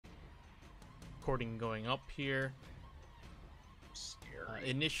recording going up here.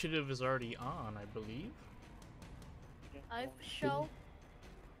 Initiative is already on, I believe. I show.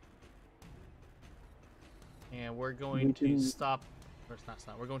 And we're going to stop. Or it's not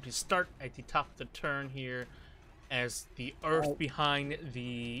stop. We're going to start at the top of the turn here, as the earth behind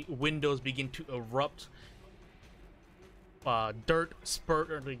the windows begin to erupt. Dirt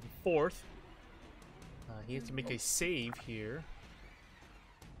spurting forth. He has to make a save here.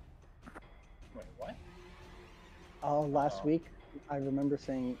 Wait, what? Last week, I remember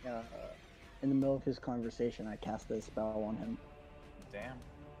saying in the middle of his conversation, I cast a spell on him. Damn.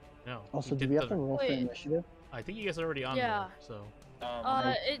 No. Also, do we have to roll for initiative? I think you guys are already on there, so.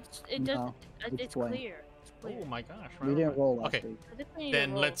 It's clear. It's clear. Oh my gosh. We didn't roll last week.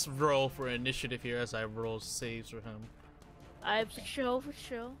 Then let's roll for initiative here as I roll saves for him. I for show.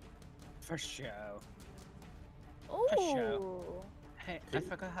 For show. Oh. Hey, I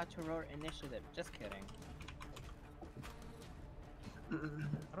forgot how to roll initiative. Just kidding.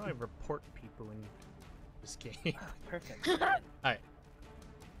 How do I report people in this game? Perfect. Alright.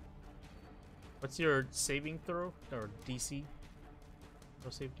 What's your saving throw? Or DC?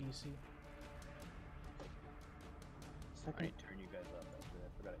 Throw save DC? I turn you guys up actually. I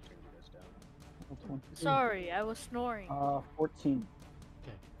forgot to turn you guys down. Sorry, I was snoring. 14.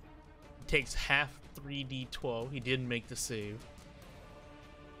 Okay. He takes half 3d12. He didn't make the save.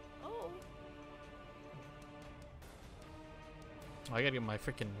 Oh. I gotta get my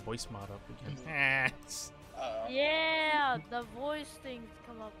freaking voice mod up again. Yeah, the voice things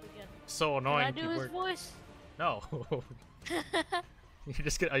come up again. So annoying. Can I do his voice? No.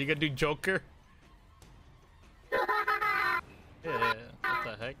 Are you gonna do Joker? Yeah. What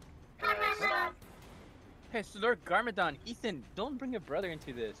the heck? Hey, so Lord Garmadon, Ethan, don't bring your brother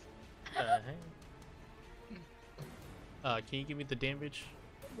into this. Can you give me the damage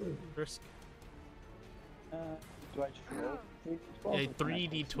risk? Do I just roll?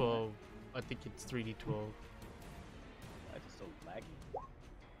 3d12. I think it's 3d12. That's so laggy.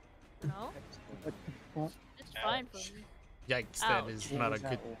 No? It's fine for me. Yikes, that is not a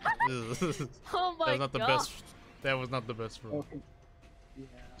good. Oh my That was not the god. best. That was not the best roll. Okay.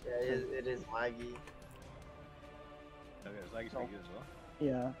 Yeah, it is laggy. Okay, it's laggy for you as well.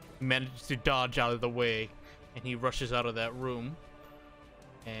 Yeah. Manages to dodge out of the way, and he rushes out of that room.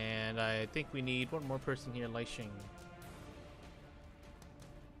 And I think we need one more person here, Lai Shing.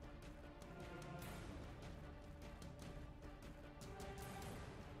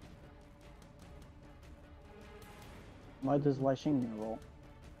 Why does Lai Xing roll?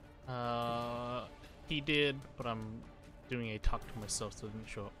 He did, but I'm doing a talk to myself, so it didn't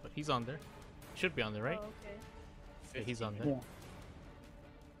show up. But he's on there. Should be on there, right? Oh, okay. Yeah, he's on there.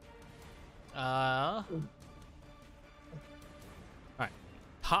 Yeah. Alright.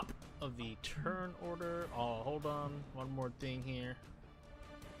 Top of the turn order. Oh, hold on. One more thing here.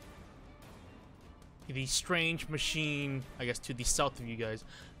 The strange machine, I guess to the south of you guys,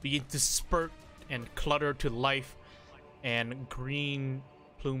 begins to spurt and clutter to life, and green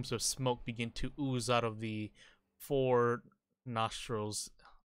plumes of smoke begin to ooze out of the 4 nostrils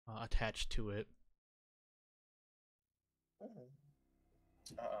attached to it.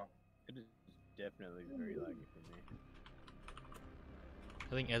 Uh-oh. It is definitely very laggy for me.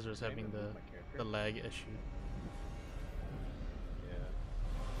 I think Ezra's having the lag issue. Yeah.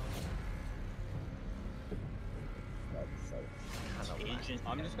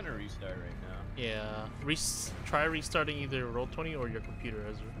 I'm just gonna restart right now. Yeah, try restarting either Roll20 or your computer,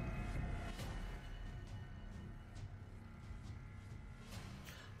 Ezra.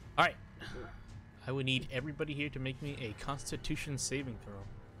 Alright. I would need everybody here to make me a Constitution saving throw.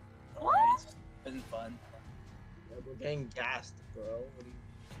 What? It's been fun. Yeah, we're getting gassed, bro.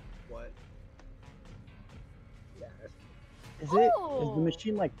 What? Yeah. Is the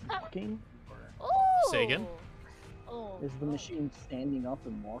machine like walking? Oh. Say again? Oh. Is the machine standing up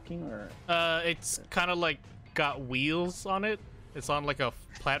and walking, or? It's kind of like got wheels on it. It's on like a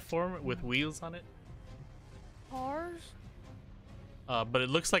platform with wheels on it. Cars? But it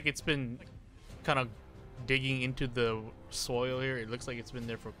looks like it's been kind of digging into the soil here. It looks like it's been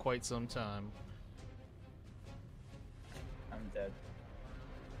there for quite some time. I'm dead.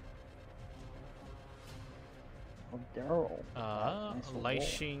 Oh, Daryl. Lai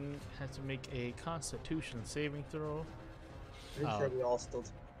Xing has to make a Constitution saving throw. We said we all still.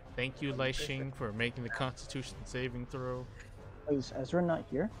 Thank you, Lai Xing, for making the Constitution saving throw. Is Ezra not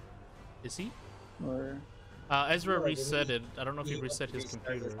here? Is he? Or? Ezra No, reset it. I don't know if he reset his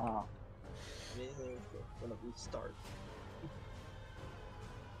computer. Ah. Anything gonna restart.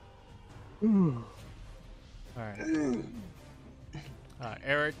 Alright.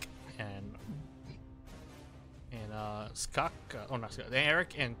 Eric and Skak, oh not Skak,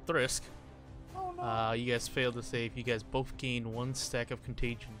 Eric and Thrisk. Oh no. You guys failed to save. You guys both gain 1 stack of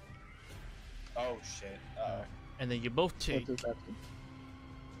contagion. Oh shit. Uh-oh. And then you both take What does that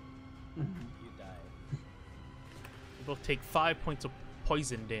do? You die. 5 points of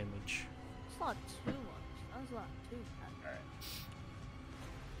poison damage. It's not too much. That's not too bad. Alright.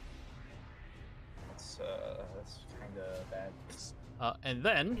 That's kinda bad. And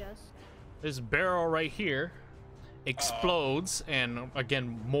then Yes. this barrel right here explodes, and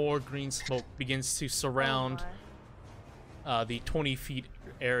again more green smoke begins to surround the 20 feet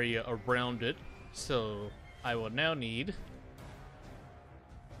area around it. So I will now need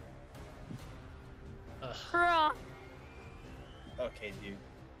Bruh. Okay, dude.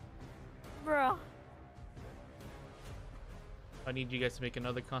 Bruh. I need you guys to make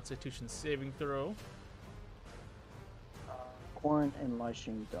another Constitution saving throw. Corn and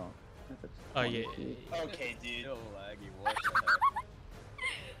Lyshing don't. If it's Oh yeah. 22. Okay, dude. Still laggy. What the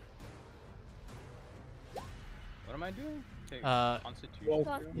heck? What am I doing? Okay, Constitution. Roll,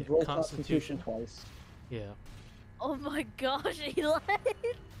 Con- Yeah, roll Constitution. Constitution twice. Yeah. Oh my gosh, Eli.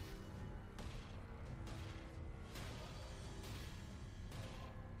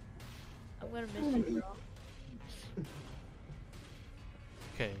 I'm gonna miss you, bro.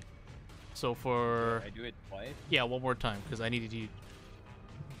 Okay. So for I do it twice. yeah, one more time because I needed you.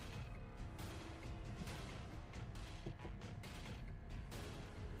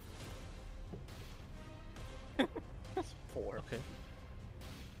 That's 4. Okay.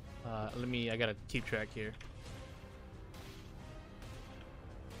 I gotta keep track here.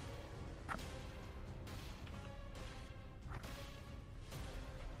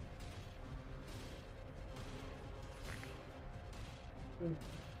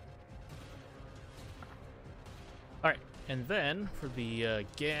 Alright, and then for the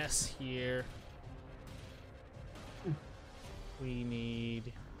gas here, we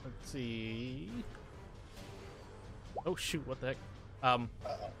need, let's see. Oh shoot, what the heck? Uh-oh.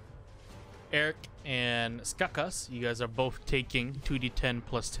 Eric and Skakas, you guys are both taking 2d10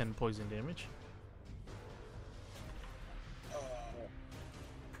 plus 10 poison damage.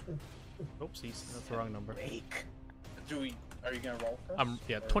 Oopsies, that's the wrong number. Wake. Are you gonna roll first?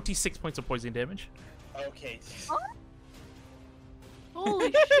 Yeah, or- 26 points of poison damage Okay.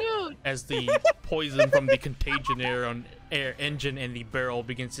 Holy shoot! as the poison from the contagion air engine and the barrel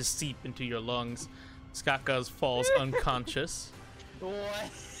begins to seep into your lungs. Skakas falls unconscious. What?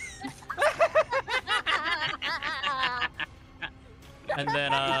 And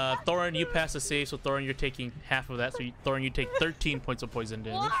then Thorin, you pass the save, so Thorin, you're taking half of that. So Thorin, you take 13 points of poison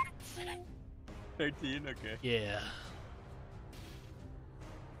damage. What? 13. Okay. Yeah.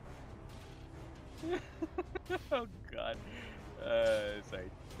 Oh god. Sorry.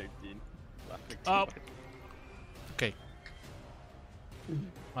 13. Laughing too Oh. much. Okay.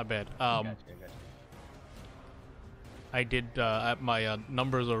 My bad. Gotcha. I did my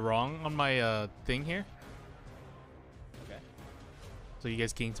numbers are wrong on my thing here. Okay. So you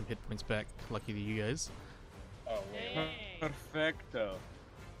guys gained some hit points back. Lucky to you guys. Oh, wait. Perfecto.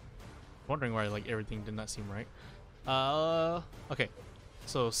 Wondering why like everything did not seem right. Okay.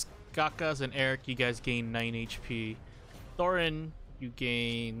 So Skakas and Eric, you guys gain 9 HP. Thorin, you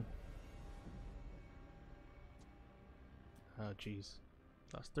gain. Oh jeez,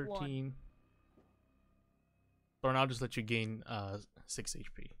 that's 13. Thorin, I'll just let you gain 6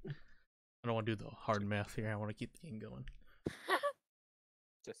 HP. I don't want to do the hard math here. I want to keep the game going.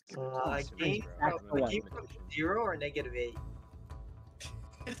 Just give it to I us, gained bro. from- I'm I gained not from magician. 0 or -8?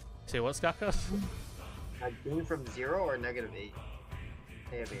 Say what, Skakas? I gained from 0 or -8?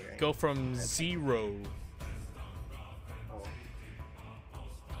 -8, right? Go from 0. Oh.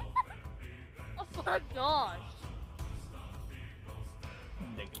 Oh my gosh.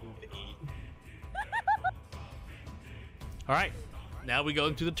 -8. All right. Now we go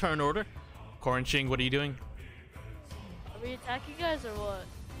into the turn order. Korin Shing, what are you doing? Are we attacking guys or what?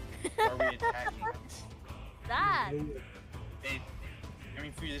 Are we attacking? That.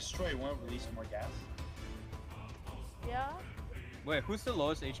 If you destroy one, release more gas. Yeah. Wait, who's the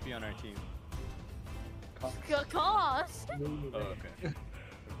lowest HP on our team? Cost. Oh, okay.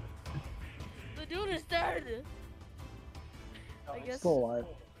 The dude is dead. I guess. Still alive.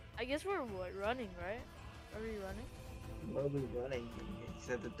 I guess we're what, running, right? Are we running? Where are we running? He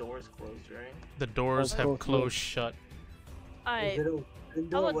said the door's closed, right? The doors have close, closed shut. Alright. Is it a How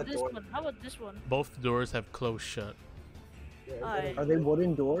door? about What this door? one? How about this one? Both doors have closed shut. Yeah, is it Alright. Are they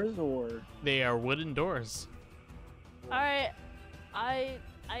wooden doors or? They are wooden doors. Alright. I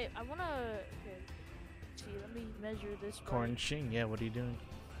wanna. Okay. Let's see, let me measure this. Korin Right. Shing, yeah, what are you doing?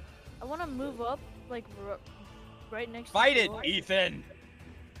 I wanna move up, like, right next Fight to it, the door. Ethan!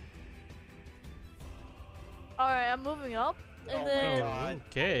 Alright, I'm moving up, and Oh my then God.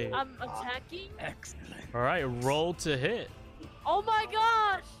 Okay. I'm attacking. Excellent. All right, roll to hit. Oh my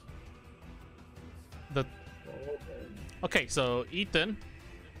gosh! The Okay, so Ethan,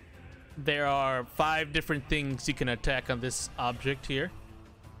 there are 5 different things you can attack on this object here.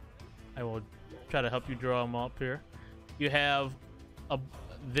 I will try to help you draw them up here. You have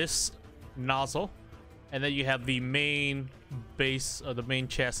this nozzle, and then you have the main base or the main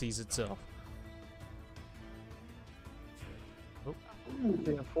chassis itself.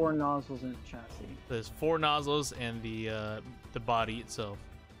 They have 4 nozzles in the chassis. There's 4 nozzles and the body itself.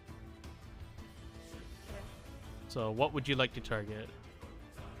 So what would you like to target?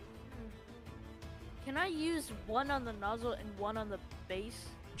 Can I use one on the nozzle and one on the base?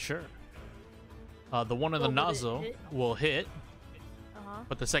 Sure. The one on the Well, would it nozzle hit? will hit, Uh-huh.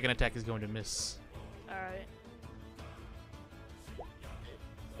 but the second attack is going to miss. Alright.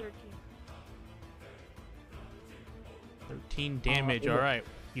 13. 13 damage. yeah. All right.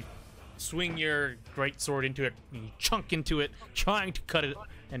 You swing your great sword into it. You chunk into it, trying to cut it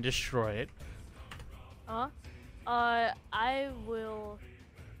and destroy it. Uh-huh. I will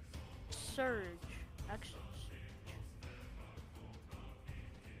surge. Action surge.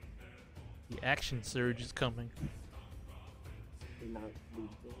 The action surge is coming. Not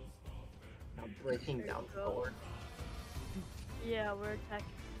lethal. Not breaking There down you go. sword. Yeah, we're attacking.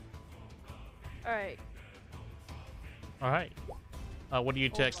 Alright, All right. What are you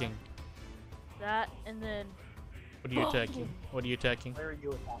Hold on. attacking? that, and then What are you attacking? What are you attacking? Where are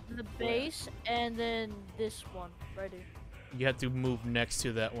you attacking? the base, and then this one, right here. You have to move next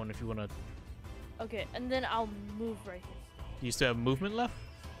to that one if you want to. Okay, and then I'll move right here. Do you still have movement left?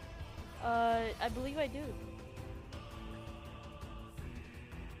 I believe I do.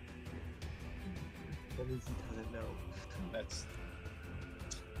 That means he doesn't know. That's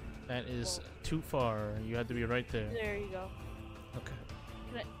That is too far. You have to be right there. There you go.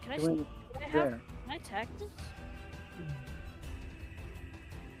 Okay. Can I Doing have, there. can I attack this?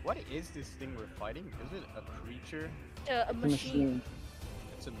 What is this thing we're fighting? Is it a creature? A The machine. machine.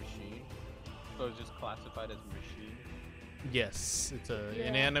 It's a machine. So it's just classified as a machine. Yes, it's a Yeah.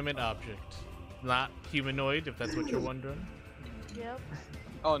 inanimate object, not humanoid. If that's what you're wondering. Yep.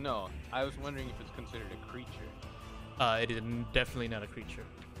 Oh no, I was wondering if it's considered a creature. It is definitely not a creature.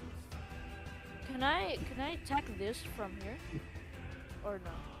 Can I attack this from here? Or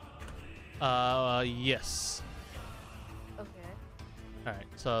no? Yes. Okay. All right.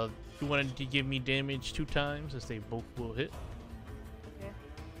 So you wanted to give me damage 2 times, as they both will hit.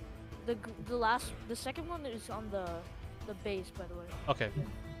 Okay. The second one is on the base, by the way. Okay.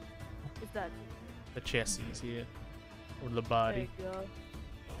 Is that The chassis, yeah, or the there body. you go.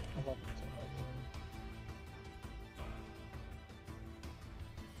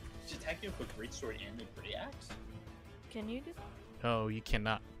 just attacking with a great sword and a great axe. Can you do? No, you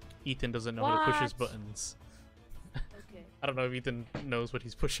cannot. Ethan doesn't know how to push his What? buttons. Okay. I don't know if Ethan knows what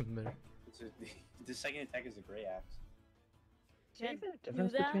he's pushing there. So the second attack is a great axe. Is there Can even a do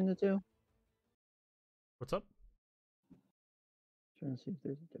difference that? between the two? What's up? Trying to see if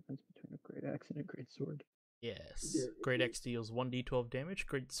there's a difference between a great axe and a great sword. Yes. Yeah. Great Axe deals 1d12 damage.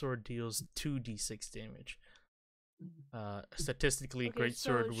 Great Sword deals 2d6 damage. Statistically, Okay, Great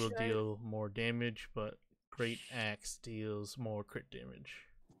so Sword will should I- deal more damage, but Great Axe deals more crit damage.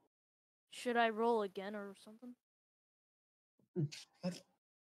 Should I roll again or something?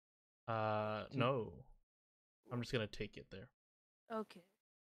 No. I'm just gonna take it there. Okay.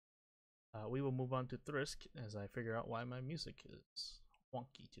 We will move on to Thrisk as I figure out why my music is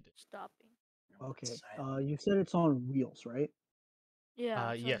wonky today. Stopping. Okay. You said it's on wheels, right?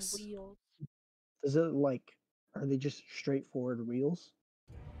 Yeah. It's on yes. wheels. Is it like, are they just straightforward wheels?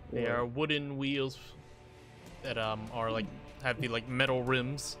 They Or- are wooden wheels that are like have the like metal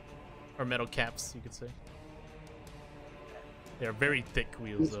rims or metal caps, you could say. They are very thick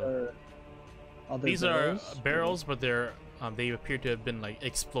wheels These though. are other These barrels? are barrels, but they're they appear to have been like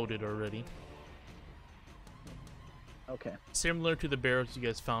exploded already. Okay. Similar to the barrels you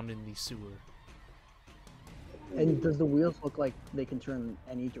guys found in the sewer. And does the wheels look like they can turn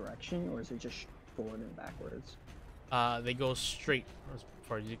any direction, or is it just forward and backwards? They go straight as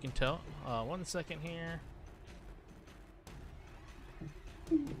far as you can tell. 1 second here.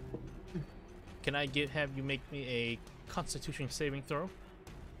 Can I have you make me a Constitution saving throw?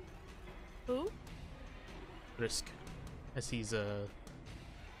 Who? Risk, as he's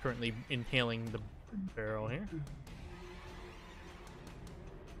currently inhaling the barrel here.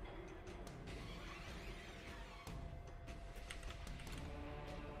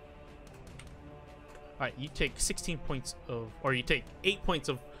 Alright, you take 16 points of, or you take 8 points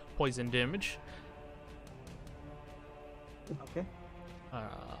of poison damage. Okay.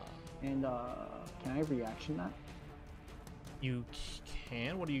 And can I reaction that? You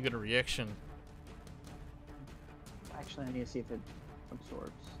can? What are you gonna reaction? Actually, I need to see if it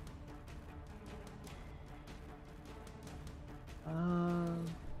absorbs.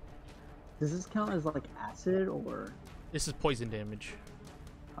 Does this count as like acid or? This is poison damage.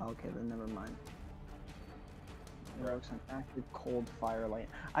 Oh, okay, then never mind. It works on acid, cold, fire, light.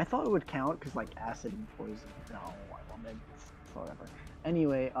 I thought it would count because like acid and poison. No, I wanted whatever.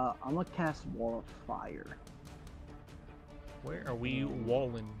 Anyway, I'm gonna cast Wall of Fire. Where are we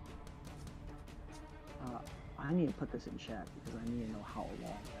walling? I need to put this in chat because I need to know how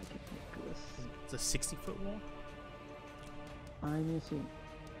long I can make this. It's a 60-foot wall? I need to see.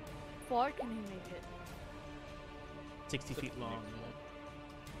 Far can he make it? 60 feet long.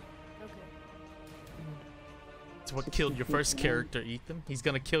 Okay. It's what 60 killed your feet first long. character, Ethan. He's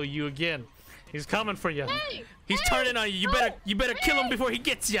gonna kill you again. He's coming for you. Hey! He's turning on you. You better kill him before he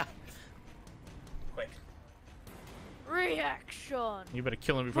gets you. Quick. Reaction! You better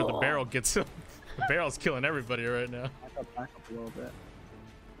kill him before the barrel gets him. The barrel's killing everybody right now. I got back up a little bit.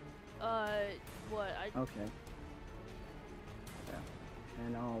 What? Okay. Yeah.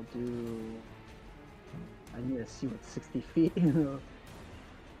 And I'll do. I need to see what 60 feet. Can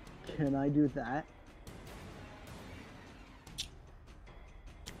I do that?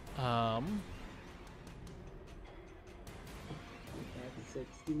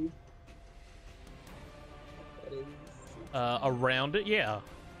 60. Around it, yeah.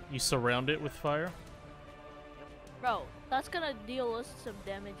 You surround it with fire. Bro, that's gonna deal us some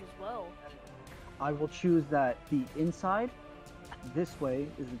damage as well. I will choose that the inside, this way,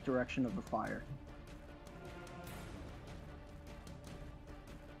 is the direction of the fire.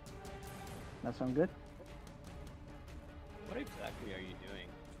 That sound good? What exactly are you doing?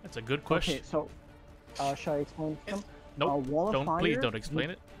 That's a good question. Okay, so, shall I explain some? Nope. Wall of Don't. Please Fire- don't explain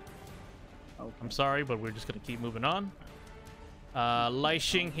it. Okay. I'm sorry, but we're just gonna keep moving on. Lai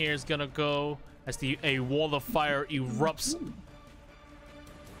Xing here is gonna go as a wall of fire erupts.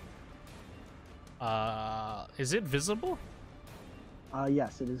 Is it visible?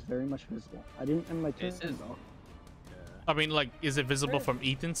 Yes, it is very much visible. I didn't end my turn This is- though. I mean, like, is it visible from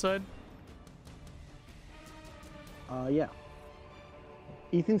Ethan's side? Yeah.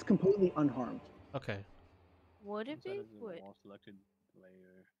 Ethan's completely unharmed. Okay. Would it Inside be? of the Wait. wall selected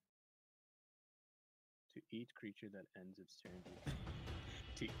layer. To each creature that ends its turn.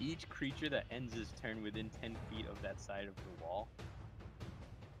 To each creature that ends its turn within 10 feet of that side of the wall.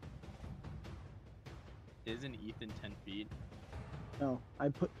 Isn't Ethan 10 feet? No,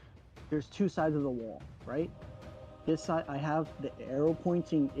 there's two sides of the wall, right? This side, I have the arrow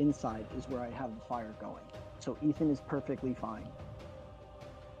pointing inside is where I have the fire going. So Ethan is perfectly fine.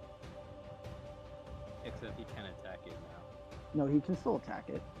 Except he can attack it now. No, he can still attack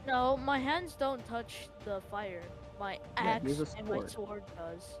it. No, my hands don't touch the fire. My Yeah, axe here's a and my sword. sword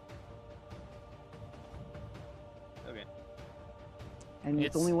does. Okay. And it's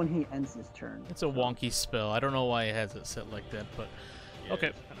It's- only when he ends his turn. It's a wonky spell. I don't know why it has it set like that, but Yeah, Okay.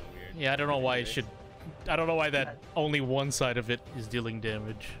 It's kind of weird. yeah, I don't know why it Anyways, should. I don't know why that only one side of it is dealing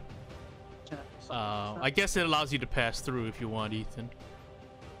damage. I guess it allows you to pass through if you want, Ethan. Can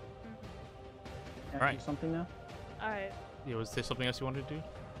I do alright. something now? Alright. Yeah, was there something else you wanted to do?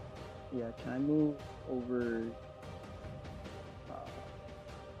 Yeah, can I move over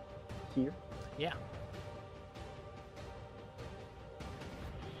here? Yeah.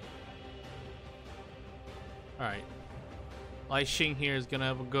 Alright. Lai Xing here is gonna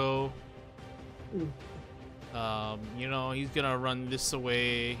have a go. You know, he's gonna run this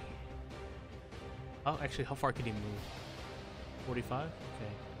away. Oh, actually, how far can he move? 45?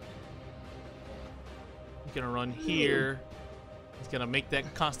 Okay. He's gonna run here. He's gonna make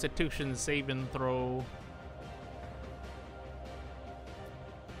that Constitution saving throw.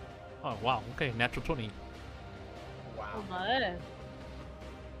 Oh, wow. Okay, natural 20. Wow. Oh my.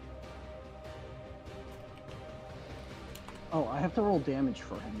 Oh, I have to roll damage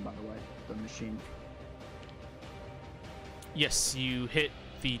for him, by the way, the machine. Yes, you hit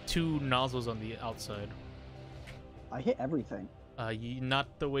the two nozzles on the outside. I hit everything.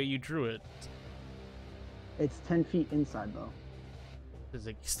 Not the way you drew it. It's 10 feet inside, though. Does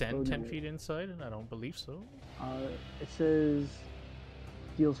it extend Oh, 10 no. feet inside? I don't believe so. It says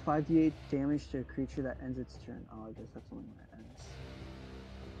deals 5d8 damage to a creature that ends its turn. Oh, I guess that's only when it ends.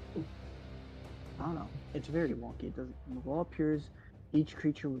 I don't know. It's very wonky. It doesn't. When the wall appears, each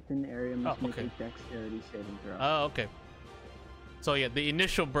creature within the area must make okay. a dexterity saving throw. Oh, okay. So yeah, the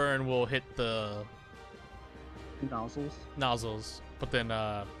initial burn will hit the 2 nozzles. nozzles, but then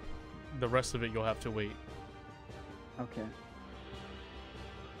the rest of it you'll have to wait. Okay.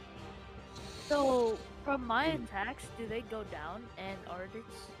 So, from my attacks, do they go down and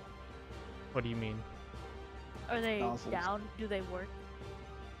Ardits? What do you mean? Are they Nozzles. down? Do they work?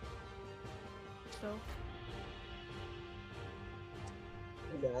 So,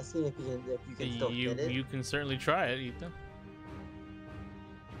 Yeah, I see if you can still You hit it. you can certainly try it, Ethan.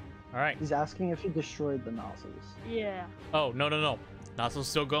 All right. He's asking if you destroyed the nozzles. yeah. Oh no. Nozzle's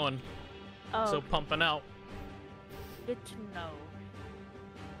still going, Oh, still okay. pumping out. Good to know.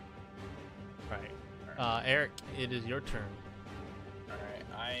 Right. Eric, it is your turn. Alright,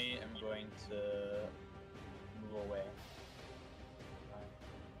 I am going to move away.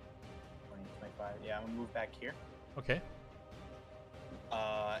 20, 25. Yeah, I'm gonna move back here. Okay.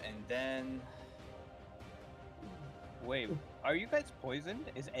 And then Wait, are you guys poisoned?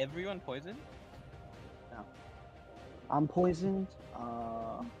 Is everyone poisoned? I'm poisoned.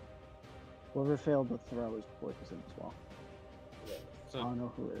 Whoever failed the throw is poisoned as well. I So don't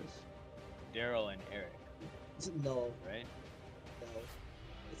know who is. Daryl and Eric, No, right? no.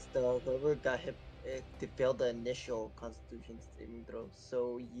 It's the whoever got hit. They failed the initial Constitution saving throw.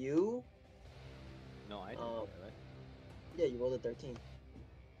 So you, No, I didn't. Oh. Right? yeah, you rolled a 13.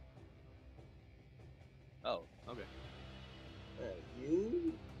 Oh, okay.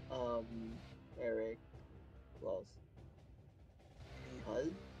 You, Eric, who else? Huz,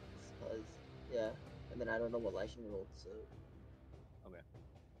 yeah. And then I don't know what Lishan rolled, so.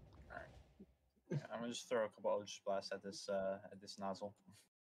 yeah, I'm gonna just throw a couple Eldritch Blasts at this nozzle.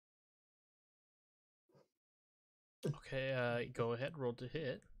 Okay. Go ahead. Roll to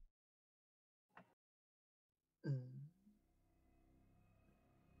hit. Mm.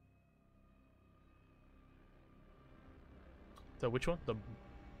 So which one? The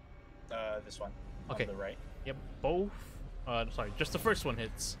This one. Okay. On the right. Yep. Both. Sorry. Just the first one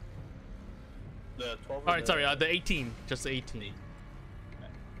hits. The 12. All right. Sorry. The 18. Just the 18.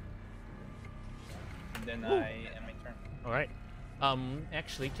 And then I end my turn. All right.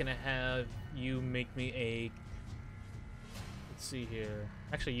 Actually, can I have you make me a? Let's see here.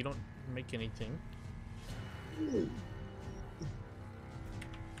 Actually, you don't make anything. You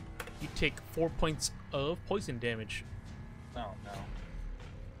take 4 points of poison damage. Oh no.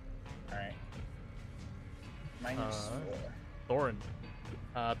 Alright. Minus 4. Thorin.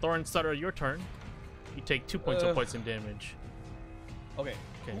 Thorin, Sutter, your turn. You take 2 points of poison damage. Okay.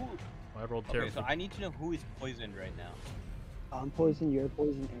 Okay. Who, I rolled okay, terrible. so I need to know who is poisoned right now. I'm poisoned, you're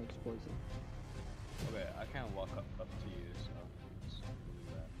poisoned, Eric's poisoned. Okay, I can't walk up to you, so let's do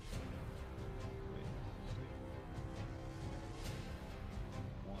that. Wait, let's see.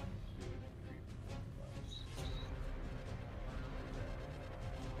 1, 2, 3, 4, 5, 6.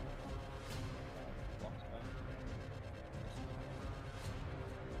 Blocks back.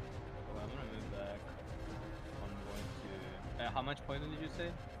 Okay, I'm gonna move back. I'm going to. How much poison did you say?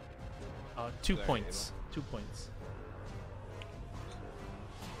 2 Sorry, points. 2 points.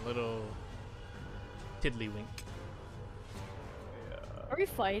 Little tiddlywink. Are we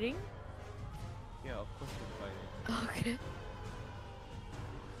fighting? Yeah, of course we're fighting. Okay.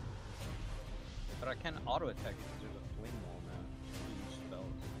 But I can't auto attack because there's a flame wall now. Use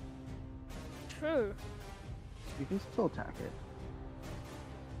spells. True. You can still attack it.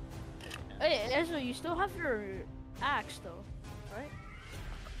 Hey, Ezra, you still have your axe though, right?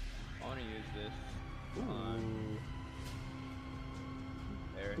 I want to use this on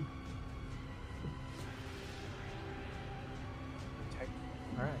Eric.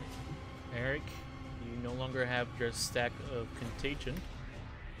 All right, Eric, you no longer have your stack of contagion.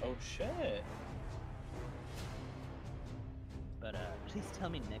 Oh shit. But please tell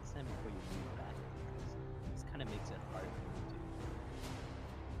me next time before you move back, because this kind of makes it hard for me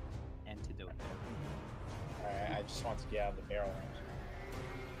to antidote there. Alright, I just want to get out of the barrel range.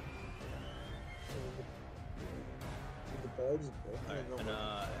 The barge is broken. I Alright, don't and know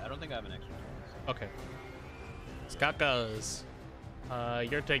what- I don't think I have an extra turn. So. Okay. Skakas,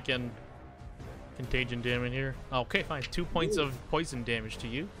 you're taking contagion damage here. Okay, fine. 2 points of poison damage to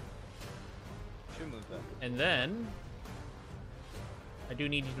you. Should move that. And then I do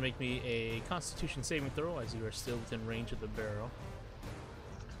need you to make me a Constitution saving throw, as you are still within range of the barrel.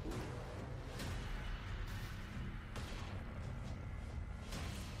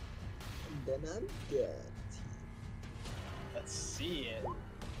 And then I'm dead. Let's see it.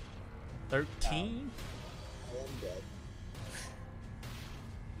 13. I am dead.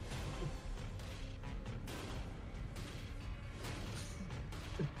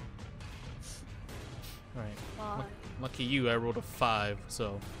 All right. Five. Lucky you, I rolled a 5.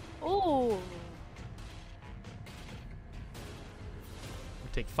 So Oh.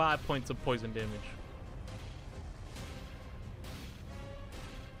 take 5 points of poison damage.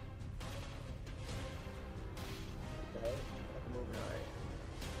 Okay, I'm moving alright.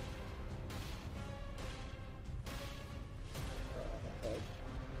 Okay.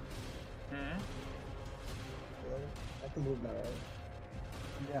 Hmm? I can move now, right?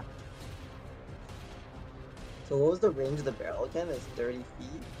 Yeah. So what was the range of the barrel again? It's 30 feet?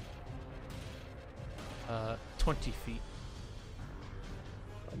 20 feet.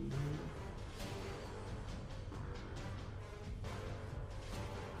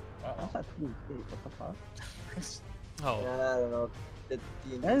 How's that 28? What the fuck? Oh, Yeah, I don't know. The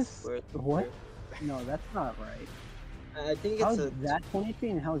That's square- what? No, that's not right. I think it's How's a, that 20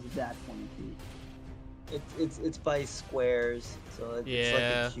 feet and how's that 20 feet? it's by squares, so it's like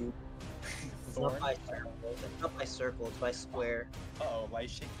Yeah. a cube. It's not by circle. It's not by circle. It's by square. Uh-oh, light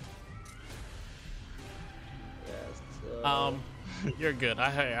shake. Yeah. So... you're good. I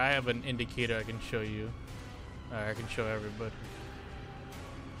have an indicator I can show you. I can show everybody.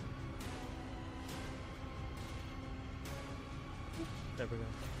 There we go.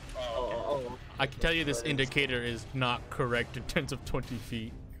 Oh. I can tell you this But it's- indicator is not correct in terms of 20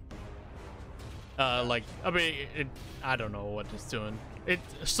 feet. Like, I mean, I don't know what it's doing.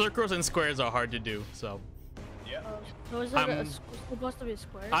 Circles and squares are hard to do, so. Yeah. So is it supposed to be a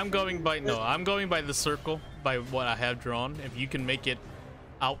square? I'm going by the circle, by what I have drawn. If you can make it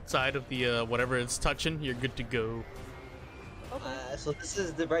outside of the whatever it's touching, you're good to go. Okay. So this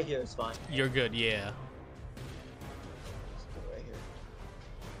is the right here is fine. You're good, yeah. Let's go right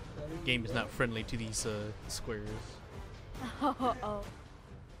here. Game is not friendly to these squares. Oh.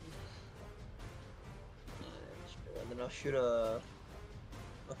 And then I'll shoot a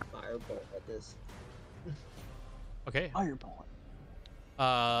firebolt at this. Okay. Fireball.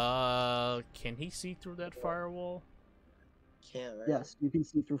 Can he see through that firewall? Can't, right? Yes, you can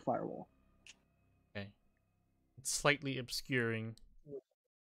see through firewall. Okay. It's slightly obscuring.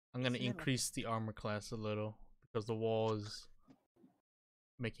 I'm gonna increase the armor class a little because the wall is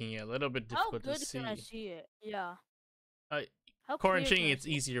making it a little bit How difficult good to see. can I see it? Yeah. Uh, How clear Quarantining, can I it's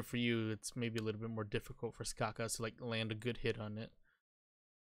see it? easier for you. It's maybe a little bit more difficult for Skakas to like land a good hit on it.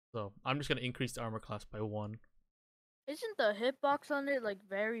 So I'm just gonna increase the armor class by 1. Isn't the hitbox on it like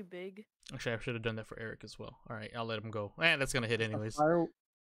very big? Actually, I should have done that for Eric as well. All right, I'll let him go. And that's gonna hit anyways.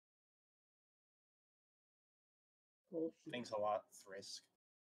 Thanks a lot, Thrisk.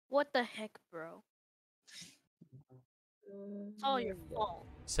 What the heck, bro? It's all your fault.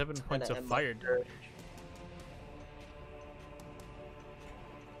 7 points of end fire my damage.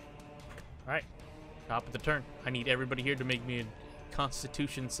 All right, top of the turn. I need everybody here to make me a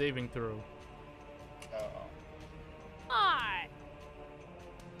Constitution saving throw. Uh-oh. Hi.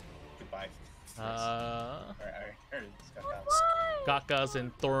 Goodbye. Uh, Alright, it's got that. Gakas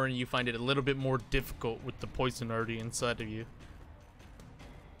and Thorin, you find it a little bit more difficult with the poison already inside of you.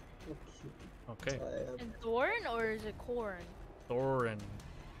 Okay, And Thorin or is it Corn? Thorin.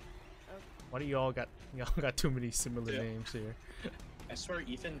 Why do y'all got too many similar Yeah. names here? I swear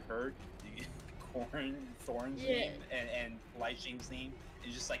Ethan heard the Thorn's Yeah. name and Light Shing's name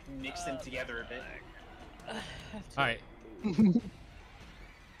and just like mixed them together a bit. All right,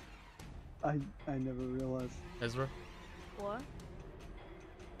 I never realized. Ezra. What?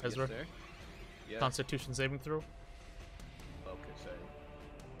 Ezra. Yes, sir. Yeah. Constitution saving throw. Okay, sorry.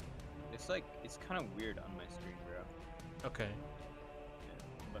 It's kind of weird on my screen, bro. Okay. Yeah,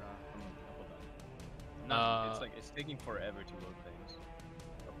 but hold on. No, it's taking forever to load things.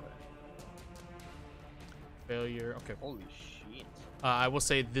 Okay. Failure. Okay. Holy shit. I will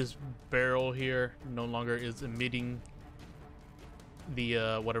say this barrel here no longer is emitting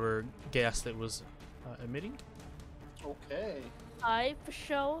the whatever gas that was emitting. Okay. I for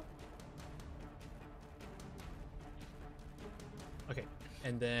show. Okay,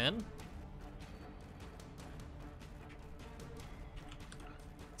 and then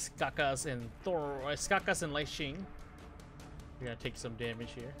Skakas and Lai Xing. You're gonna take some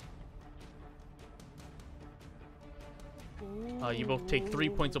damage here. You both take 3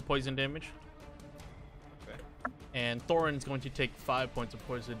 points of poison damage. Okay. And Thorin's going to take 5 points of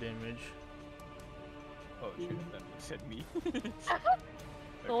poison damage. Oh, shoot, that said me.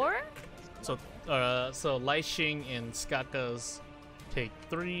 Thorin? So Lai Xing and Skakas take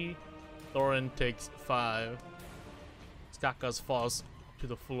 3. Thorin takes 5. Skakas falls to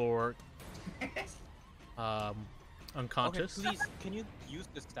the floor, unconscious. Okay, please, can you use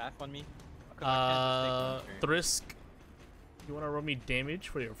the staff on me? 'Cause I can't just take one turn. Thrisk, you want to roll me damage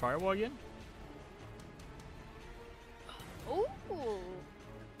for your firewall again? Ooh.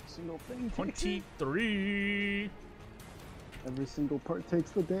 Single thing. 23. Every single part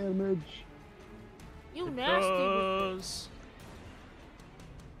takes the damage. You It nasty. does.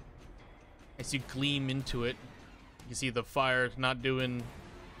 As you gleam into it, you see the fire not doing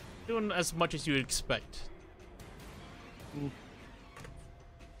as much as you would expect.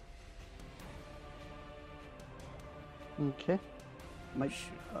 Okay. Might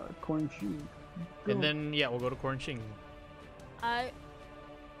corn shoe. And then yeah, we'll go to Corn Ching. I'm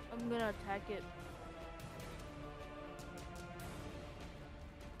gonna attack it.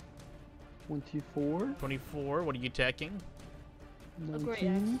 24. 24. What are you attacking? A great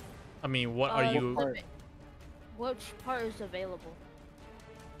 19. axe. I mean, what are you? Which part is available?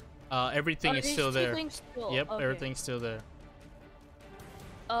 Everything Are is these still two there. things still- Yep, okay. everything's still there.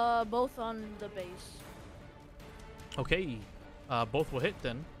 Both on the base. Okay, both will hit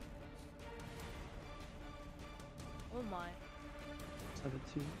then. Oh my.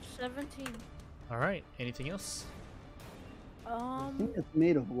 17. 17. All right. Anything else? I think it's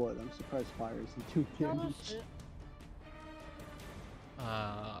made of wood. I'm surprised fire isn't too No, damage. that's it.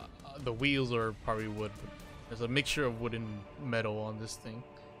 The wheels are probably wood, but there's a mixture of wood and metal on this thing.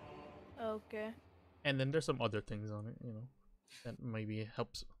 Okay. And then there's some other things on it, you know, that maybe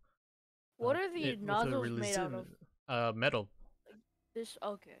helps. What are the it with the nozzles made out of? Metal. This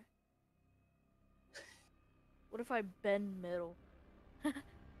okay. What if I bend metal?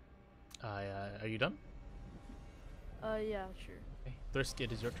 Are you done? Yeah, sure. Okay. Thirst,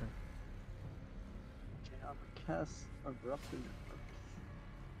 it is your turn. Okay, I'm gonna cast Abrupt in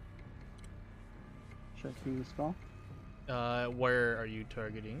Checking the spell. Where are you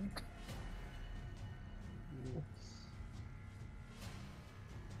targeting? Yes.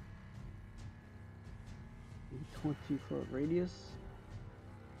 20-foot radius.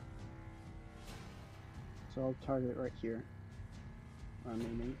 So I'll target right here. I'm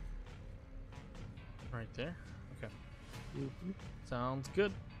aiming. Right there. Okay. Mhm. Sounds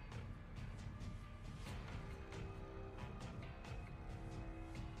good.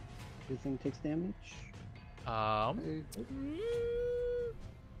 Everything takes damage.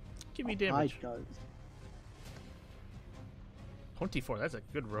 Give me I damage. does. 24. That's a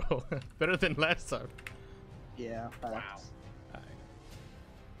good roll. Better than last time. Yeah, facts.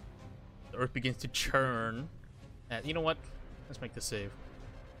 The earth begins to churn. And you know what? Let's make the save.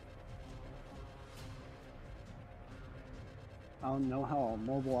 I don't know how a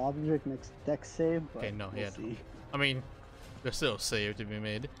mobile object makes dex save, but Okay, no, we'll yeah. see. I mean, there's still a save to be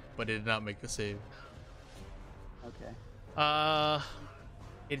made, but it did not make the save. Okay.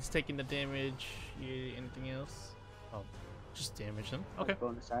 It's taking the damage. Anything else? Oh, just damage then. Okay.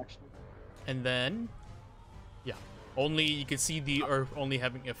 Bonus action. And then, yeah, only you can see the earth only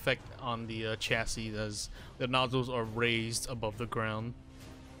having effect on the chassis as the nozzles are raised above the ground.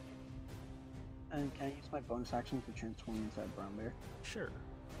 And can I use my bonus action to transform into a brown bear? Sure.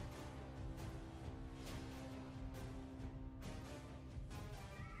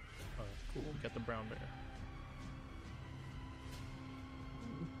 Oh, cool. We got the brown bear.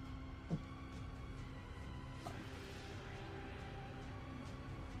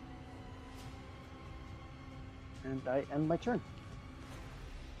 And I end my turn.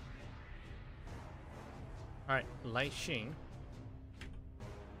 Alright, Lai Xing.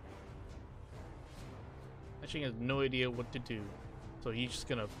 Lai Xing has no idea what to do. So he's just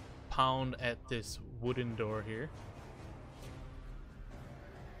gonna pound at this wooden door here.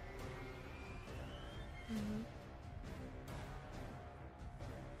 Mm-hmm.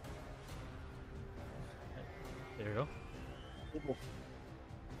 There you go.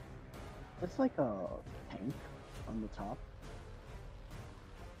 It's like a tank on the top.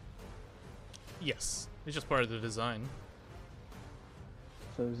 Yes, it's just part of the design.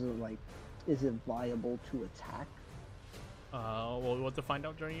 So is it like, is it viable to attack? Well, we'll have to find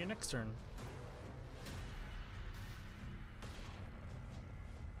out during your next turn.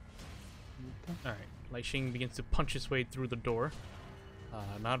 Okay. Alright, Lai Xing begins to punch his way through the door.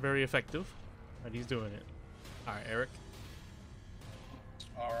 Not very effective, but he's doing it. Alright, Eric.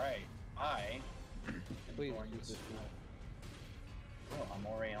 Alright, I am Please going use to... this one. Oh, I'm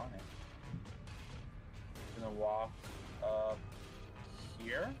already on it. Gonna walk up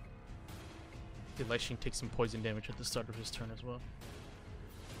here. Lai Xing takes some poison damage at the start of his turn as well.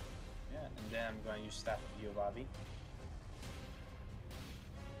 Yeah, and then I'm gonna use Staff of Yovabi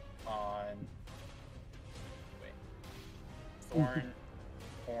on... Wait. Thorn,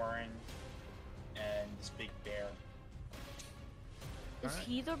 Horn, and this big bear. Is Alright.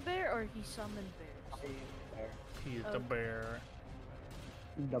 he the bear or he summoned bears? He's the Okay. bear.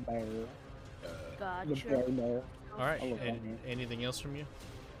 The bear. Gotcha. The bear. Alright, I love that name. anything else from you?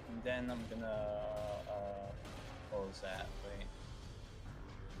 And then I'm gonna What was that? Wait.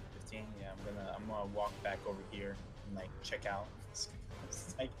 15? Yeah, I'm gonna walk back over here and like check out.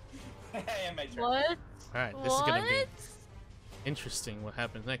 It's like yeah, my turn. What? All right, this is gonna be interesting. What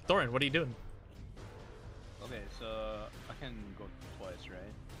happens next? Thorin, what are you doing? Okay, so I can go twice,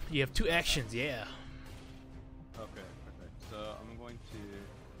 right? You have 2 actions. Yeah. Okay, perfect. So I'm going to.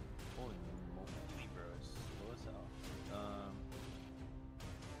 Holy moly, bro! Slow as hell.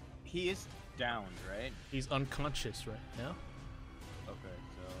 He is downed, right? He's unconscious right now. Okay,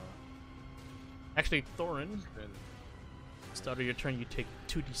 so. Actually, Thorin, Good. start of your turn, you take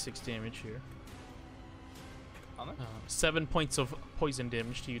 2d6 damage here. How much? 7 points of poison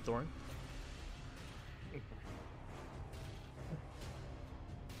damage to you, Thorin.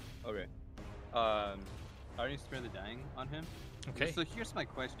 Okay. I already spare the dying on him. Okay. So here's my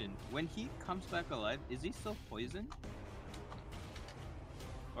question: when he comes back alive, is he still poisoned?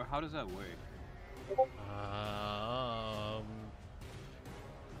 Or how does that work?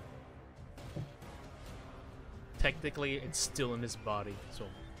 Technically, it's still in his body, so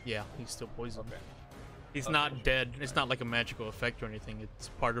yeah, he's still poisoned. Okay. He's Okay. not dead. It's not like a magical effect or anything. It's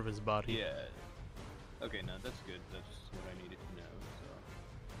part of his body. Yeah. Okay, no, that's good. That's what I needed to know.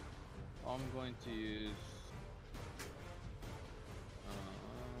 So I'm going to use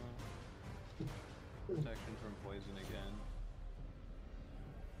protection from poison again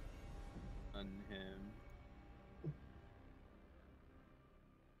on him.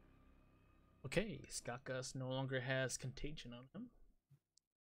 Okay, Skakas no longer has contagion on him.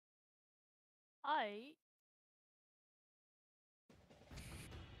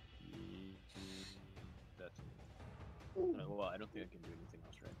 That's well, I don't think I can do anything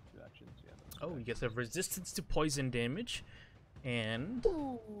else, right? 2 actions, yeah. That's Oh, fine. you guys have resistance to poison damage, and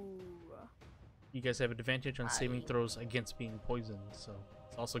Ooh. you guys have advantage on saving throws against being poisoned, so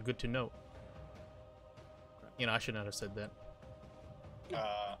it's also good to note. You know, I should not have said that.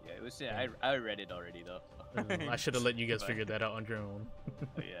 Yeah, it was. Yeah, I read it already though. I should have let you guys But- figure that out on your own.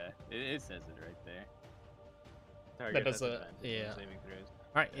 But yeah, it says it right there. That Target does has a advantage on yeah. saving throws.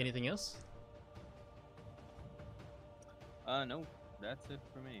 All right, anything else? No, that's it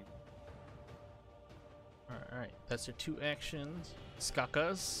for me. All right, that's your 2 actions.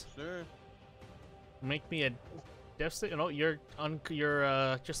 Skakas, Sure. make me a death save. No, you're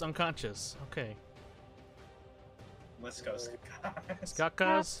just unconscious. Okay. Let's go, Skakas.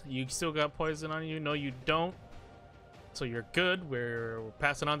 Skakas, you still got poison on you? No, you don't. So you're good. We're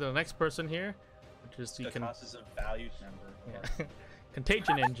passing on to the next person here, which is you can. Skakas is a valued member. Yeah.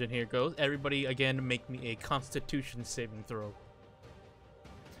 Contagion engine here goes. Everybody again, make me a Constitution saving throw.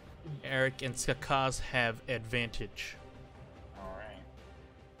 Eric and Skakas have advantage. All right.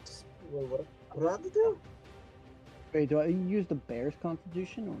 Wait, what do I have to do? Wait, do I use the bear's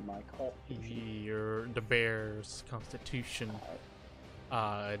constitution or my constitution? You're the bear's Constitution.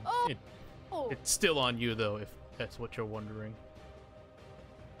 Oh. It's still on you though, if that's what you're wondering.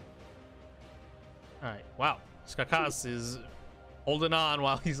 All right. Wow. Skakas is holding on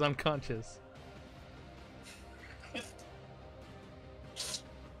while he's unconscious.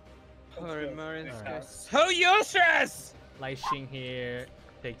 So useless! Lishing here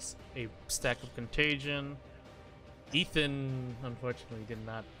takes a stack of contagion. Ethan, unfortunately, did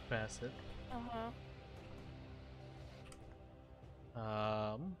not pass it.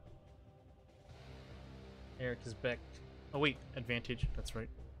 Eric is back. Oh wait, advantage. That's right.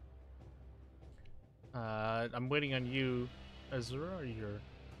 I'm waiting on you, Ezra. Or your.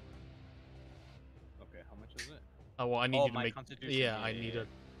 Okay, how much is it? Oh well, I need Oh, you to my make. Constitution, Yeah, yeah, I yeah, need yeah.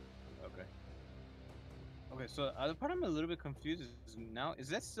 a. Okay. Okay, so the part I'm a little bit confused is now, is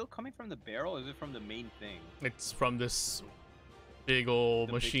that still coming from the barrel or is it from the main thing? It's from this big old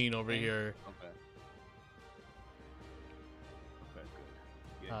The big machine over thing? here. Okay. Okay,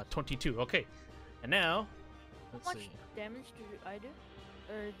 good. Good. 22. Okay, and now. Let's How much see. damage did I do?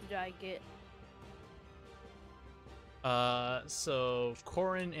 Or did I get? So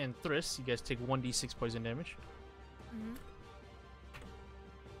Corin and Thriss, you guys take 1d6 poison damage. Mm-hmm.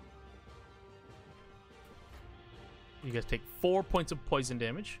 You guys take 4 points of poison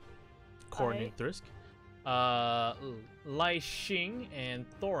damage. Corin and Thrisk. Lai Xing and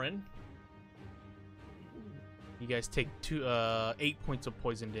Thorin. You guys take 8 points of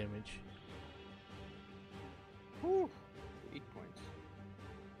poison damage. Whew. 8 points.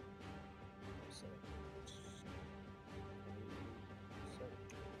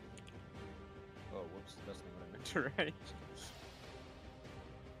 Oh, whoops, that's not what I meant to write.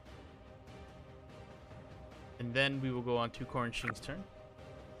 And then we will go on to Corin Xing's turn.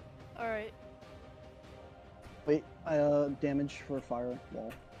 All right. Wait, damage for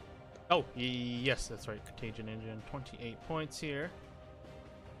firewall. Oh, yes, that's right. Contagion Engine, 28 points here.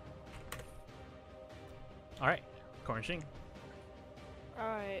 Alright, Cornishing.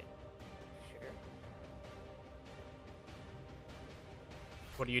 Alright. Sure.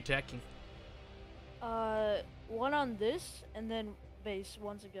 What are you attacking? One on this, and then base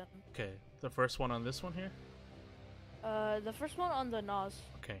once again. Okay, the first one on this one here? The first one on the Nas.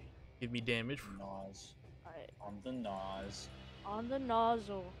 Okay, give me damage. Nos. Alright. On the Nos. On the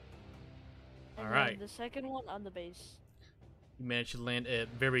nozzle. And Alright. then the second one on the base. You managed to land a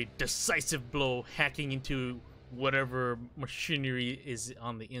very decisive blow, hacking into whatever machinery is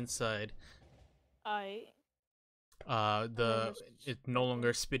on the inside. Alright. It's no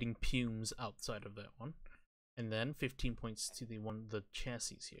longer spitting fumes outside of that one. And then 15 points to the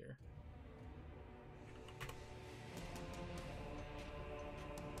chassis here.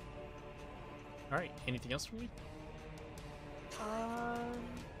 Alright, anything else from me? No.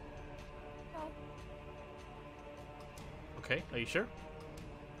 Okay, are you sure?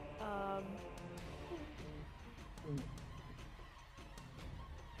 Um.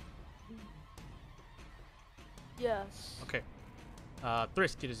 Yes. Okay.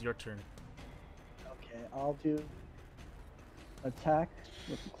 Thrisk, it is your turn. Okay, I'll do attack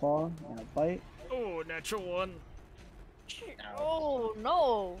with the claw and a bite. Oh, natural one. Oh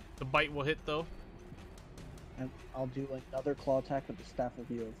no! The bite will hit though. And I'll do another claw attack with the Staff of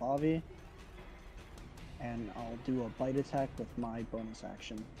Yovavi. And I'll do a bite attack with my bonus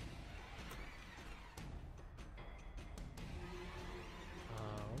action.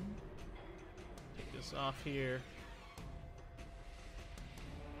 Take this off here.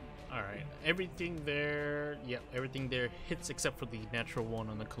 Alright, everything there, yep, everything there hits except for the natural one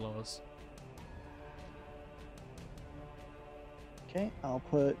on the claws. Okay, I'll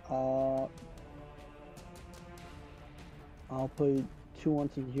put 2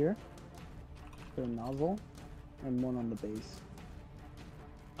 onto here for the nozzle, and 1 on the base.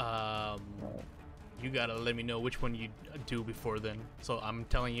 You gotta let me know which one you do before then. So I'm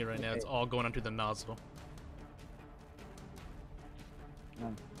telling you right now, it's all going onto the nozzle.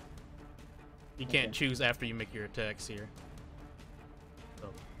 You can't choose after you make your attacks here.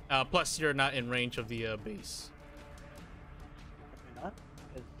 So, plus, you're not in range of the base. Not?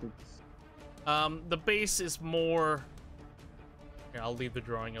 It's... The base is more... Here, I'll leave the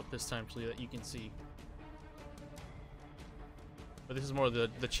drawing up this time so that you can see. But this is more the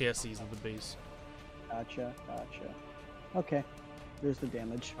chassis of the base. Gotcha. Okay, there's the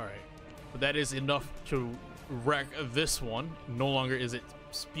damage. Alright. But that is enough to wreck this one. No longer is it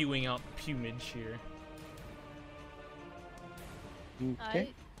spewing out plumage here.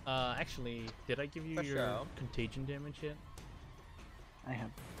 Okay, Actually, did I give you Push your out. contagion damage yet? I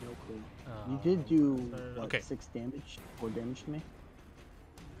have no clue. You did do, what, okay. 6 damage? 4 damage to me?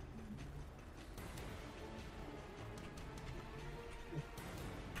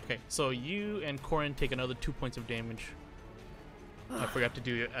 Okay, so you and Corin take another 2 points of damage. I forgot to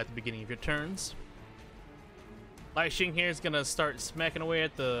do it at the beginning of your turns. Lai Xing here is gonna start smacking away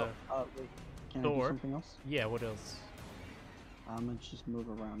at the Wait. Can I do door. something else? Yeah, what else? I'm gonna just move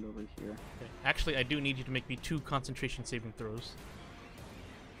around over here. Okay. Actually, I do need you to make me 2 concentration saving throws.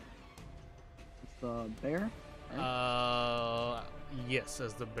 It's the bear? Right? Yes,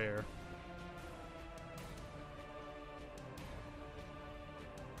 as the bear.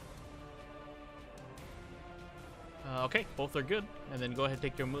 Okay, both are good. And then go ahead and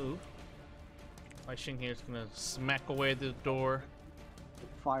take your move. Lai Xing here is gonna smack away at the door.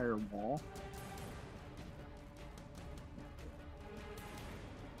 Firewall.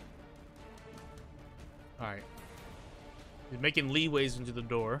 Alright. He's making leeways into the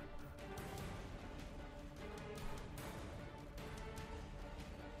door.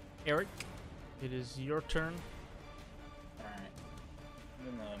 Eric, it is your turn. Alright.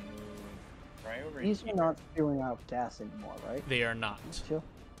 I'm gonna move right over These here. are not spewing out gas anymore, right? They are not. Chill.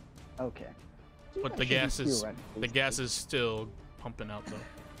 Okay. But I the should gas be is theoretically the gas speaking. is still pumping out though.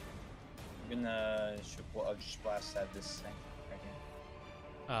 I'm gonna shoot, well, I'll just blast at this thing right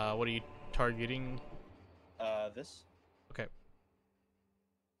here. What are you targeting? This. Okay.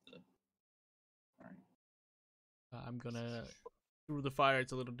 Alright. I'm gonna through the fire.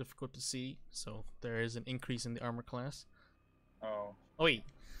 It's a little difficult to see, so there is an increase in the armor class. Oh. Oh wait,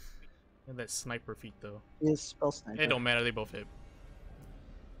 and that sniper feat though. Is spell sniper. It don't matter. They both hit.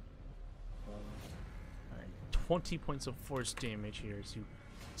 Alright. 20 points of force damage here as you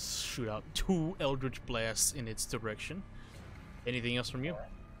shoot out 2 Eldritch Blasts in its direction. Anything else from you?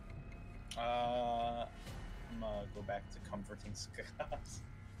 I'm gonna go back to comforting Scott.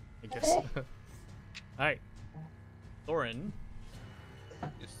 I guess. Alright. Thorin.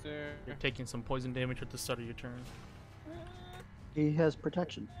 Yes, sir. You're taking some poison damage at the start of your turn. He has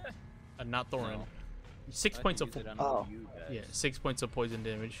protection. Not Thorin. No. 6 I points can of use it on Oh. you guys. yeah, 6 points of poison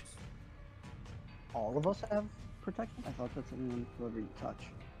damage. All of us have protection? I thought that's anyone whoever you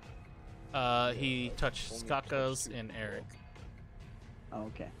touch. He touched Only Skakas touched and two Eric. Oh,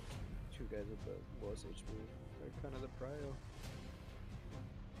 okay. Two guys at the lowest HP. They're kind of the prio.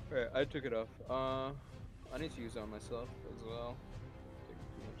 Alright, I took it off. I need to use it on myself as well. Take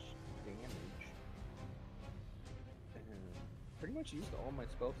too much damage. And pretty much used all my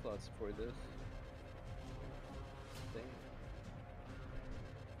spell slots for this. Dang.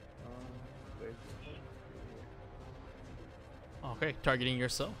 Where's the Okay, targeting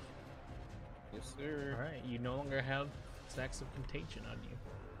yourself. Yes, sir. Alright, you no longer have stacks of contagion on you.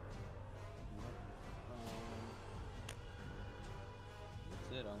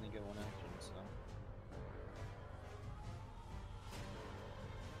 That's it. I only get one action, so.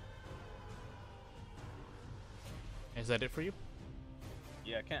 Is that it for you?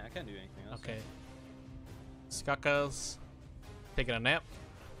 Yeah, I can't do anything else. Okay. Skakas taking a nap.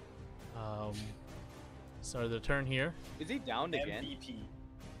 Start of the turn here. Is he downed again? MVP.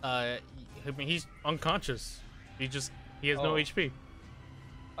 I mean, he's unconscious. He has no Oh. HP.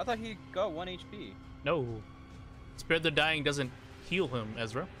 I thought he got 1 HP. No. Spare the Dying doesn't heal him,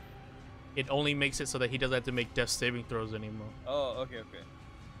 Ezra. It only makes it so that he doesn't have to make death saving throws anymore. Oh, okay. Alright,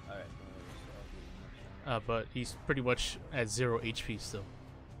 no worries. I'll do But he's pretty much at 0 HP still.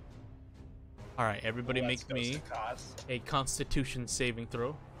 Alright, everybody Let's make go, me Skakas. a Constitution saving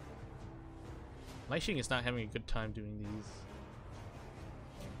throw. Lishing is not having a good time doing these.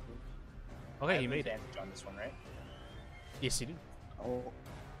 I Okay, have he made it. advantage on this one, right? Yes, you do. Oh,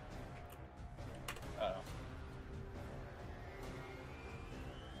 Oh.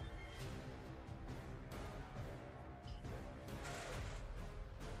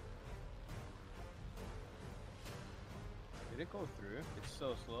 Did it go through? It's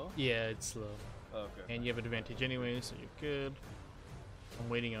so slow. Yeah, it's slow. Oh, okay. And you have advantage anyway, so you're good. I'm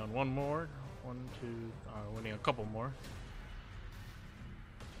waiting on one more. One, two, waiting on a couple more.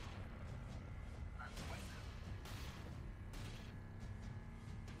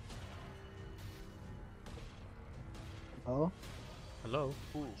 oh, Hello?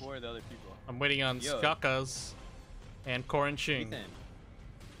 Who are the other people? I'm waiting on Yo. Skakas and Korin Ching. Ethan.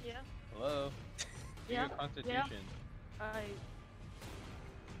 Yeah. Hello. Do Yeah, your constitution. I.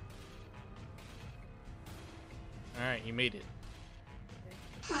 Alright, you made it.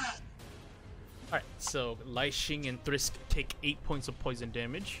 Alright, so Lishing and Thrisk take 8 points of poison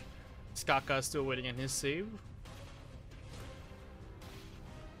damage. Skaka is still waiting on his save.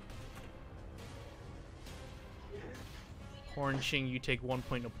 Horn Ching, you take 1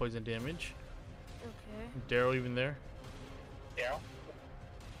 point of poison damage. Okay. Daryl even there? Daryl?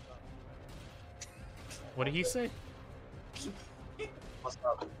 What did he say? What's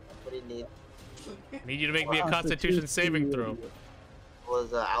up? What do you need? I need you to make me a Constitution saving throw.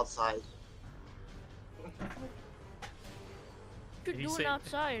 Was outside. You're Did he doing say-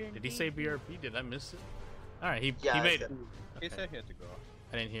 outside. and Did he say BRP? Did I miss it? Alright, he Yeah, I made it. said- He Okay. said he had to go.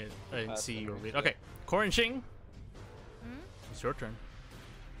 I didn't hear it. I didn't That's see the your noise. read. Okay, Korin Ching, Hmm? it's your turn.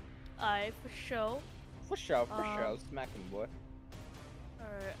 I for show. For sure, Um, Smack him, boy.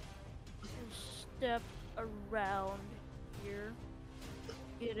 Alright. Step around here.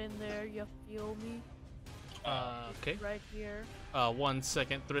 Get in there, you feel me? Okay. Right here. 1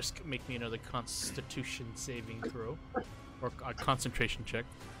 second. Thrisk, make me another Constitution saving throw. Or a concentration check.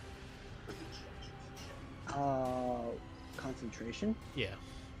 concentration? Yeah.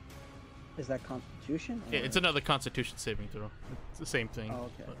 Is that constitution? Yeah, it's or- another Constitution saving throw. It's the same thing. Oh,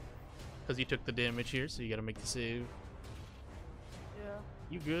 okay. Because you took the damage here, so you gotta make the save. Yeah.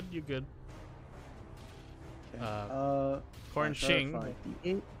 You good, you good. Okay. Korin Ching.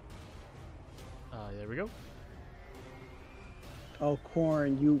 5d8. There we go. Oh,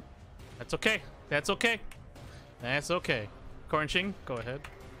 Corn, you. That's okay. That's okay. That's okay. Korin Ching, go ahead.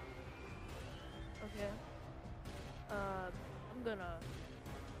 Okay. I'm gonna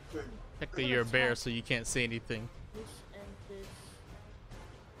Technically, you're a bear, so you can't say anything. this and this.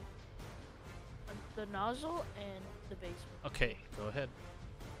 The nozzle and the basement. Okay, go ahead.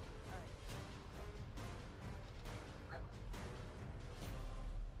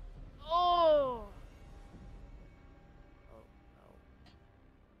 Oh! Oh no.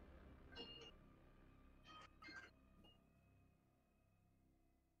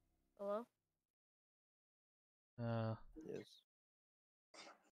 Hello? Yes.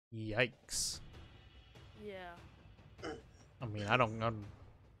 Yikes. Yeah. I mean, I don't know.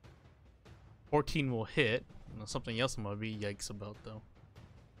 14 will hit. Something else I'm gonna be yikes about, though.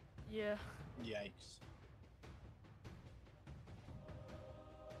 Yeah. Yikes.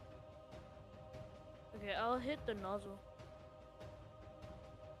 Okay, I'll hit the nozzle.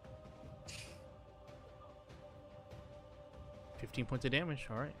 $15 points of damage.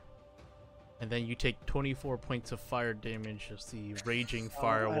 All right. And then you take 24 points of fire damage as the raging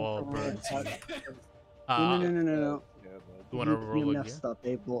firewall burns you. No. Yeah, bud. You want to roll You again? messed up,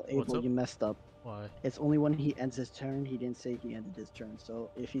 Abel. What's Abel, up? you messed up. Why? It's only when he ends his turn. He didn't say he ended his turn. So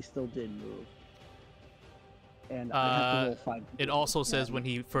if he still did move, and I have to roll 5. It also says Yeah, when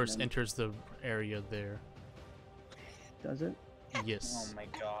he first then- enters the area there. Does it? Yes. Oh my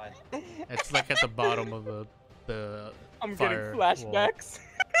god. It's like at the bottom of the I'm fire getting wall. flashbacks.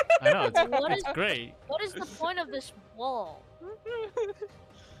 I know, it's, What it's is- great. What is the point of this wall?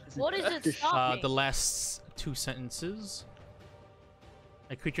 What is it Just- stopping? The last 2 sentences.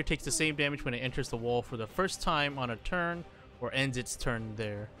 A creature takes the same damage when it enters the wall for the first time on a turn or ends its turn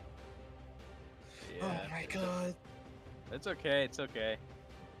there. Oh my god. It's okay. It's okay.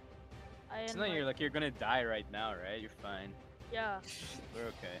 I It's am not like- you're gonna die right now, right? You're fine. Yeah. We're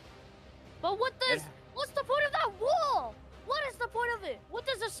okay. But what's the point of that wall? What is the point of it? What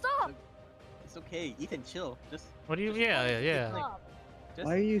does it stop? It's okay. Ethan, chill. Just What do you? Yeah. Stop.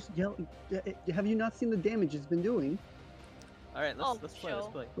 Why are you yelling? Have you not seen the damage it's been doing? all right. Oh, Let's play.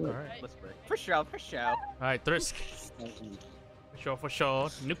 show. Let's play. All right. Let's play. For sure. For sure. All right, Thrisk. For sure.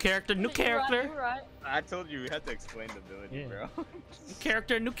 New character. New You're right, character. you're right. I told you we had to explain the ability, Yeah. bro. New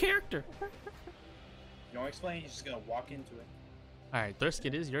character. New character. You don't explain, you're just gonna walk into it. All right, Thrisk.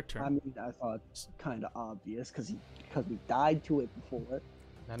 It is your I turn. mean, I thought it's kind of obvious because we died to it before.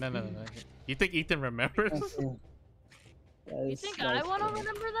 No. You think Ethan remembers? You think I want to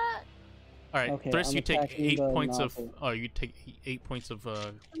remember that? All right, Okay, Thrisk. I'm You take attacking 8 the points nozzle. of. Oh, you take 8 points of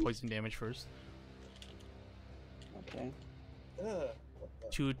poison damage first. Okay. Ugh. What the-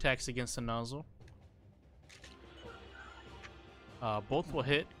 2 attacks against the nozzle. Both will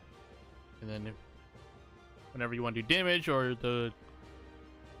hit, and then whenever you want to do damage or the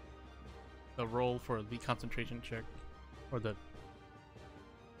roll for the concentration check, or the.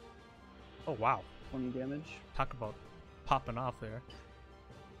 Oh wow! 20 damage. Talk about popping off there.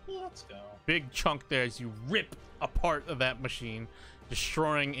 Let's go. Big chunk there as you rip apart of that machine,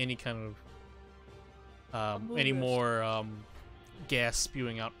 destroying any kind of any Movers. more gas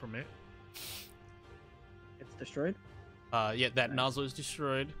spewing out from it. It's destroyed. Yeah, that nozzle is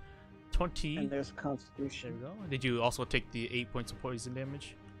destroyed. 20. And there's There Constitution. we go. Did you also take the 8 points of poison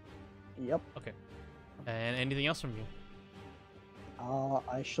damage? Yep. Okay. And anything else from you?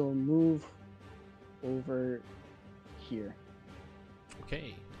 I shall move over here.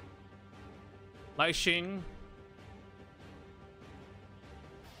 Okay. Lai Xing.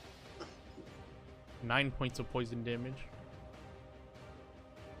 9 points of poison damage.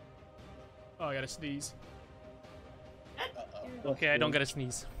 Oh, I gotta sneeze. Uh-oh. Okay, I don't gotta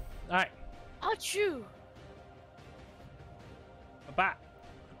sneeze. Alright. Achoo! Bye.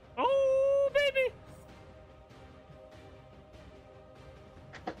 Oh, baby!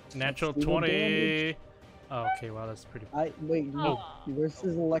 Natural Single 20. damage. Oh, okay, wow, that's pretty. Wait, no. Aw. Where's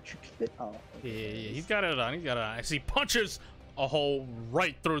his electric fit? Oh. Yeah, okay. he's got it on. He's got it on. I see punches a hole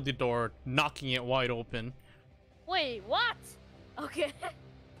right through the door, knocking it wide open. Wait, what? Okay.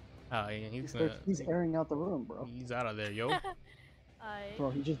 He's airing out the room, bro. He's out of there, yo. Bro,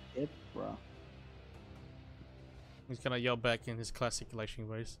 he just dipped, bro. He's gonna yell back in his classic election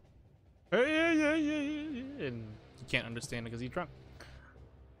voice. Hey, yeah. And you can't understand it because he's drunk.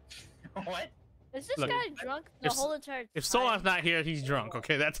 What? Is this Look, guy drunk the if- whole entire time? If Solon's not here, he's drunk.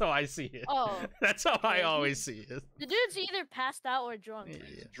 Okay, that's how I see it. Oh, That's how I okay. always see it. the dude's either passed out or drunk.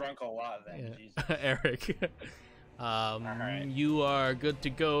 Yeah. Drunk a lot then. Yeah. Jesus. Eric. Alright. You are good to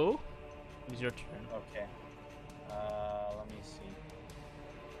go. It's your turn. Okay. Let me see.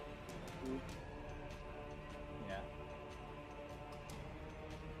 Oop. Yeah.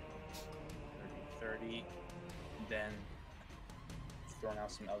 30. Then throwing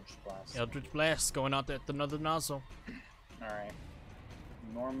out some Eldritch Blast. Eldritch Blast going out at another nozzle. Alright.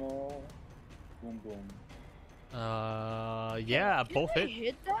 Normal. Boom boom. Yeah, Can both they hit.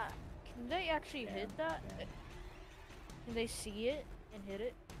 hit that? Can they actually Yeah, hit that? yeah. Can they see it and hit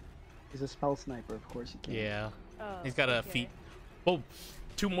it? He's a spell sniper, of course he can. Yeah, Oh, he's got a okay. feet. Boom.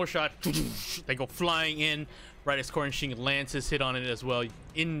 2 more shots. They go flying in. Right as Cornshing lands his hit on it as well.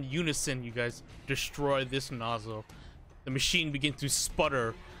 In unison, you guys destroy this nozzle. The machine begins to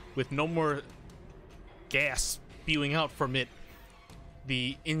sputter with no more gas spewing out from it.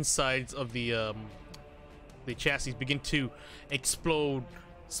 The insides of the chassis begin to explode.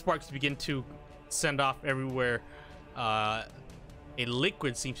 Sparks begin to send off everywhere. a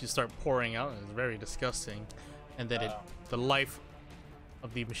liquid seems to start pouring out, and it's very disgusting. And then the life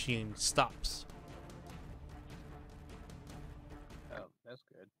of the machine stops. Oh, that's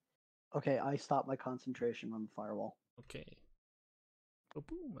good. Okay, I stopped my concentration on the firewall. Okay. Oh,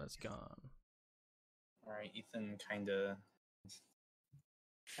 boom, that's gone. All right, Ethan kind of.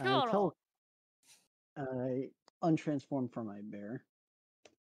 Shut I tell up. I untransformed from my bear.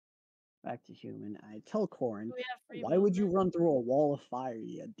 Back to human. I tell Corin, Do we have free why would you movement? run through a wall of fire,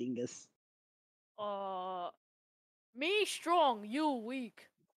 you dingus? Me strong, you weak.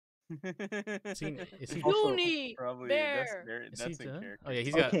 Is he Also- Uni Probably bear. is he in done? character. Oh yeah,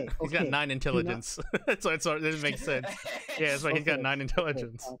 he's Okay, got okay. 9 intelligence. So it doesn't make sense. Yeah, that's right. He's got Okay, 9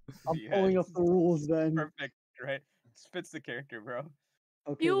 intelligence. I'm Yeah, pulling up it's the rules then. perfect, right? Spits the character, bro.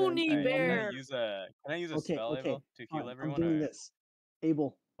 Okay, Uni then. Alright, bear. can I use a Okay, spell, okay. Abel, to heal Fine, everyone? I'm doing or- this.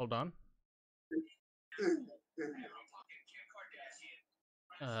 Abel, Hold on.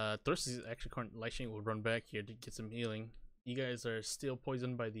 Thirst is actually current Lightning will run back here to get some healing. You guys are still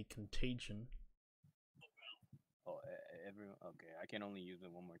poisoned by the contagion. Oh, everyone. Okay, I can only use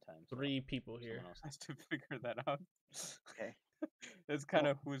it one more time. So 3 people here. someone else has to figure that out. Okay. That's kind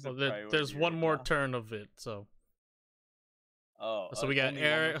of who's the Well, priority. there's one right more now. turn of it, so. Oh, So we got only one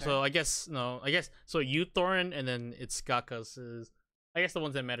more Eric. turn? So I guess so. You Thorin, and then it's Skakas's. I guess the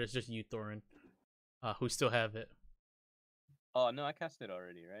ones that matter is just you Thorin, who still have it. Oh no, I cast it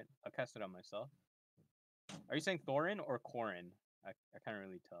already, right? I cast it on myself. Are you saying Thorin or Corin? I can't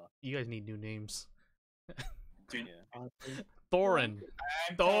really tell. You guys need new names. Dude, Yeah. Thorin.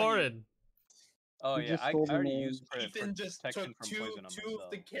 I'm telling you, Thorin. Oh You yeah, just I stole the already name. used for Ethan just protection took from two poison on of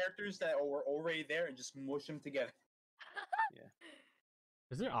myself. the characters that were already there and just mushed them together.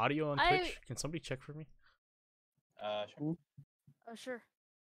 Is there audio on I- Twitch? Can somebody check for me? Sure. Sure.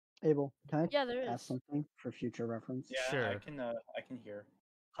 Abel, can I Yeah, there ask is. something for future reference? Yeah, Sure. I can hear.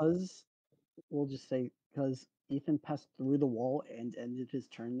 Because we'll just say because Ethan passed through the wall and ended his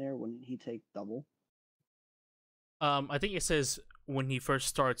turn there, wouldn't he take double? I think it says when he first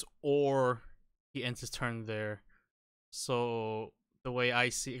starts or he ends his turn there. So the way I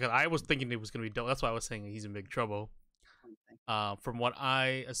see, because I was thinking it was gonna be double. That's why I was saying he's in big trouble. From what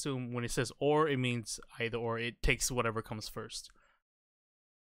I assume, when it says or, it means either or. It takes whatever comes first.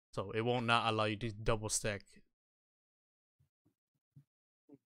 So it won't not allow you to double stack.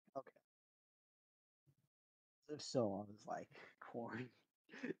 Okay. If so, I was like, Corn,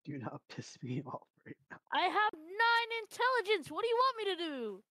 do not piss me off right now. I have 9 intelligence. What do you want me to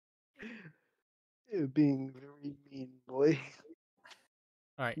do? You're being very mean, boy.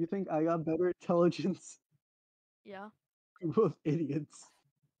 All right. You think I got better intelligence? Yeah. Group of idiots.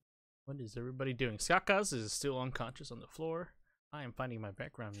 What is everybody doing? Skakas is still unconscious on the floor. I am finding my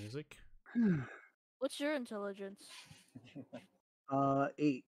background music. What's your intelligence?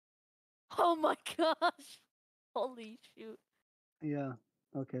 8. Oh my gosh. Holy shoot. Yeah.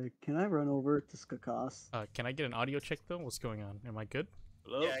 Okay. Can I run over to Skakas? Can I get an audio check though? What's going on? Am I good?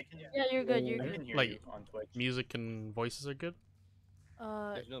 Hello? Yeah, I can. Yeah, you're good. You're I good. can hear Like, you on Twitch. Music and voices are good?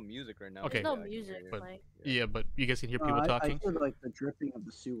 There's no music right now. Okay. There's no but I can music hear you. But- playing. Yeah, but you guys can hear people I talking. heard like the dripping of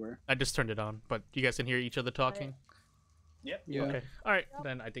the sewer. I just turned it on, but you guys can hear each other talking. Yep. Yeah. Okay. All right.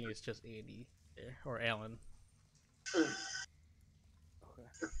 Then I think it's just Andy there or Alan.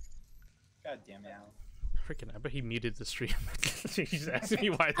 God damn it, Alan. Freaking! I bet he muted the stream. He's asking me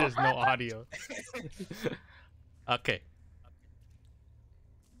why there's no audio. Okay.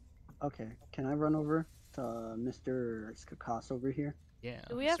 Okay. Can I run over to Mr. Skakas over here? Yeah.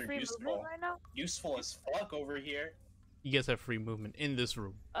 Do we have Mr. free Useful. movement right now? Useful as fuck over here. You guys have free movement in this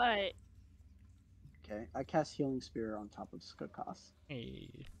room. Alright. Okay. I cast Healing Spear on top of Skakas. Hey,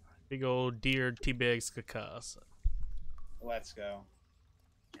 big old deer teabags Kakas. Let's go.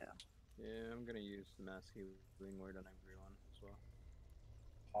 Yeah, I'm gonna use the mass healing word on everyone as well.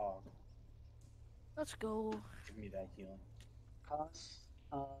 Hog. Let's go. Give me that healing. Skakas,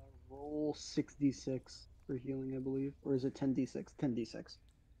 roll 6d6 for healing, I believe. Or is it 10d6? 10d6.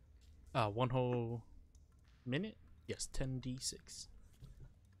 1 whole minute? Yes, 10d6. Is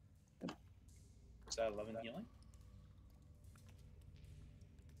that 11 healing?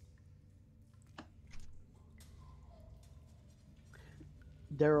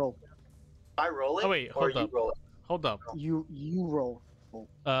 Daryl, I roll it. Oh, wait, or hold you up. roll it. Hold up. you roll.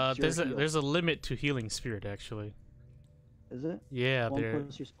 It's your heal. There's a limit to healing spirit actually. Is it? Yeah, One there.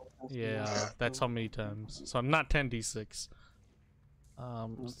 plus your spellcasting Yeah, modifier. that's how many times. So I'm not 10d6.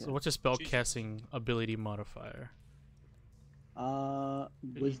 Okay. So what's your spell casting ability modifier?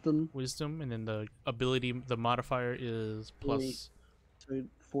 Wisdom, Wisdom, and then the ability, the modifier is plus so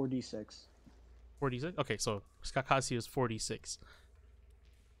 4d6. 46. Okay, so Skakasi is 46.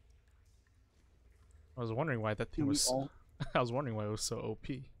 I was wondering why that thing Do we was. all- I was wondering why it was so OP.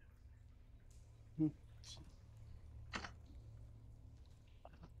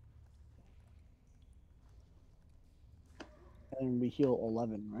 And we heal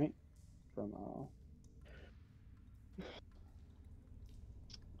 11, right? From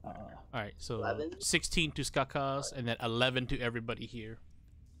All right, so 11? 16 to Skakas, and then 11 to everybody here.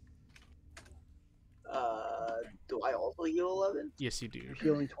 Do I also heal 11? Yes, you do.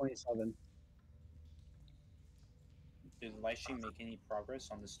 healing 27. Did Lightstream make any progress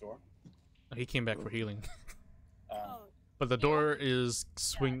on the store? Oh, he came back for healing, Oh, but the He door opened- is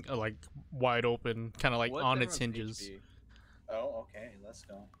like wide open, kind of like What's on its everyone's hinges. HP? Oh, okay. Let's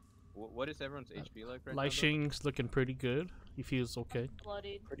go. What is everyone's HP like right now? Lai Shing's looking pretty good. He feels okay.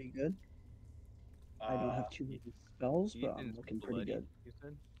 bloodied. Pretty good. I don't have too many spells, but I'm Ethan's looking pretty bloody, good. you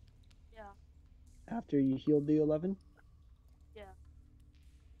said? Yeah. After you healed the 11?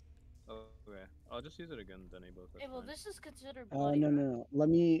 Oh, okay. I'll just use it again, then both. Hey, well, this is considered No, bloody. no, right? no. Let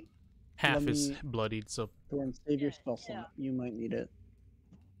me Half is me- bloodied, so Thorn, save your Yeah, spell yeah. slot. You might need it.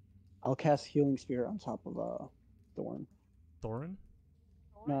 I'll cast Healing Spirit on top of Thorn. Thorin.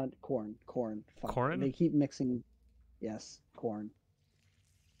 Or- Not Corn. Corn. Fuck. Corrin? They keep mixing. Yes, Corn.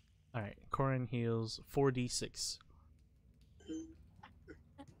 All right, Corin heals 4d6.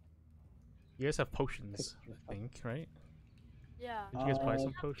 You guys have potions, I think, right? Yeah. Did you guys buy some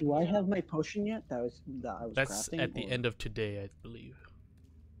Do potions? I have my potion yet? That I was That's crafting. at the or- end of today, I believe.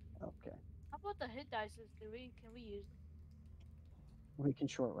 Okay. How about the hit dice? Can we use them? We can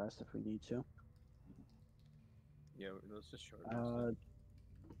short rest if we need to. Yeah, let's just short rest it.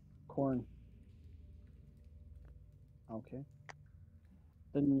 Corn. Okay.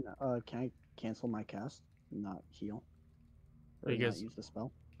 Then can I cancel my cast? Not heal. Or You not guys- use the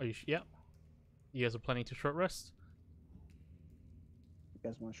spell? Are you? Yeah. You guys are planning to short rest? You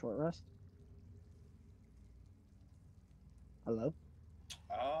guys want a short rest? Hello?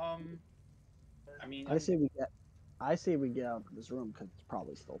 I mean, I say we get out of this room because it's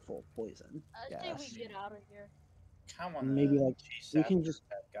probably still full of poison. I say Gas. we get out of here. kind of Maybe like chase we after can just.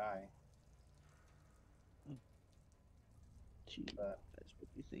 that guy. Gee, But that's what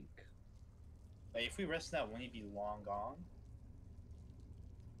you think. like, if we rest now, won't he be long gone?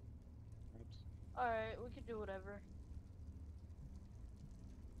 All right, we can do whatever.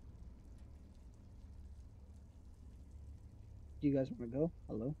 Do you guys want to go?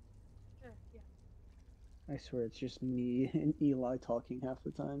 Hello? Sure. Yeah. I swear it's just me and Eli talking half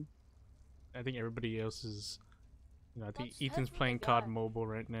the time. I think everybody else is. You know, I think Let's Ethan's head for the playing COD guy. Mobile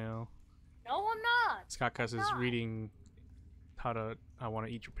right now. No, I'm not. Skakas is not. reading how to I want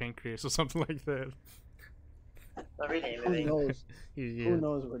to eat your pancreas or something like that. Not reading Who anything. knows? He, Who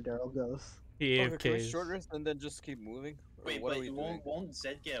knows where Daryl goes? he Okay, can we AFKs. short rest and then just keep moving? Or Wait, what but are we doing? won't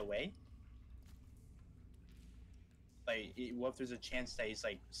Zed get away? Like, what if there's a chance that he's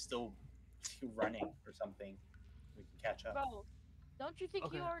like still running or something? We can catch up. Bro, don't you think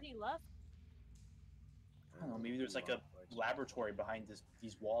he Okay. already left? I don't know. Maybe there's like a laboratory behind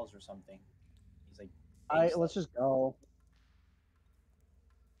these walls or something. He's like. Let's just go.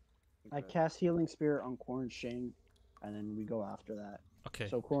 I Okay. cast Healing Spirit on Corn Shing, and then we go after that. Okay.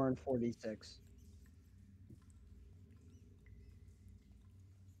 So Corn 46.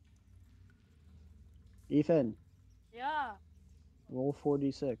 Ethan, Yeah. roll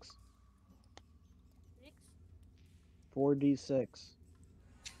 4d6. 6. 4d6.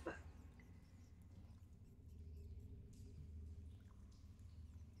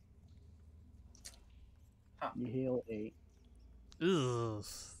 Huh. You heal 8. Ugh.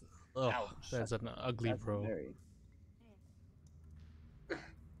 Oh, Ouch. that's an ugly That's a bro. very. At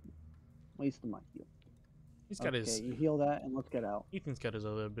least my heal. He's got Okay, his. you heal that, and let's get out. Ethan's got his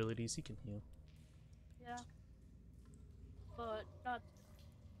other abilities. He can heal. Yeah. But not.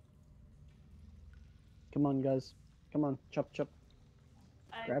 Come on, guys. Come on, chop chop.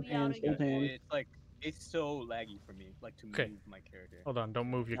 Grab We outta hands, here. hold hands. It's like it's so laggy for me, like to Okay. move my character. Hold on, don't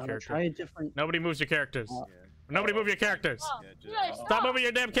move your Now character. try a different. Nobody moves your characters. Uh, Yeah. Nobody move your characters. Oh, Yeah, you guys just- Stop moving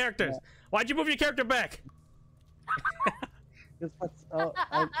your damn characters. Why'd you move your character back? Because that's,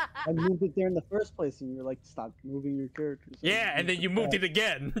 I moved it there in the first place, and you're like, stop moving your characters. Yeah, and then you moved it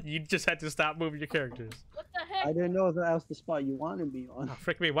again. You just had to stop moving your characters. What the heck? I didn't know that was the spot you wanted me on. Oh,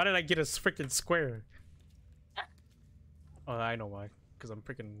 frick me. Why did I get a freaking square? Oh, I know why. Because I'm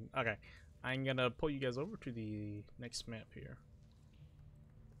freaking... Okay. I'm gonna pull you guys over to the next map here.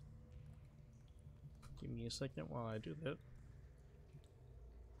 Give me a second while I do that.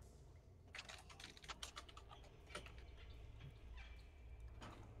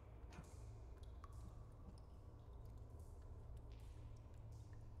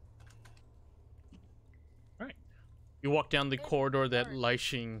 You walk down the It's corridor that dark. Lai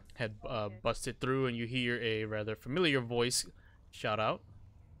Xing had Okay. busted through, and you hear a rather familiar voice shout out.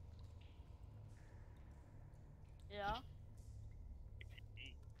 Yeah.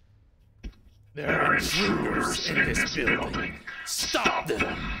 There are intruders in this building. Stop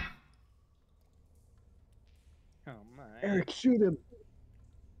them! Oh my. Eric, shoot him.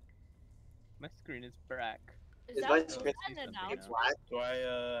 My screen is black. Is Is that, my is screen that an something announcement? black? Do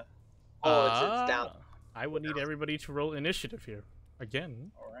I? Oh, it's down. I would need everybody to roll initiative here.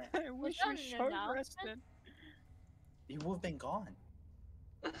 Again. All right. I wish that we an short announcement? rested. He would have been gone.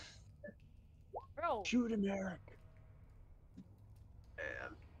 Bro. Shoot him, Eric.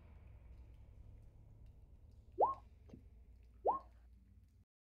 Man.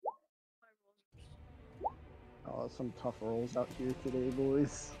 Oh, some tough rolls out here today,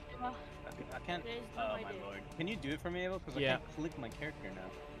 boys. Yeah. I can't. Today's Oh not my my day. lord. Can you do it for me, Abel? Because Yeah. I can't click my character now.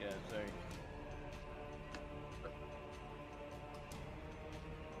 Yeah, sorry.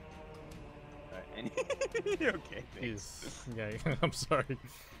 Alright, any. Okay, thanks. He's, yeah, I'm sorry.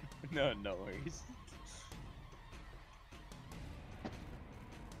 No, no worries.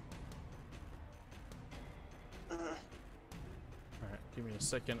 Alright, give me a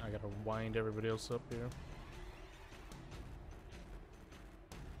second. I gotta wind everybody else up here.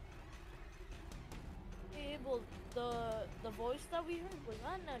 Hey, well, the voice that we heard, was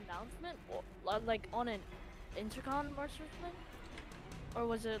that an announcement? Or, like on an intercom or something? Or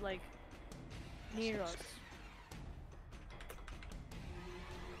was it like near us?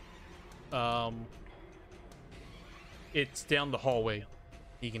 It's down the hallway.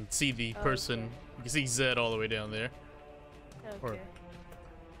 You can see the Oh, person. okay. You can see Zed all the way down there. Or- Okay.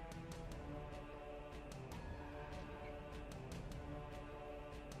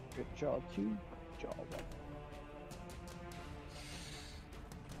 Good job, team. Good job.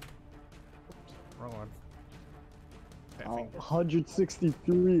 Wrong one. Fat Oh, fingers.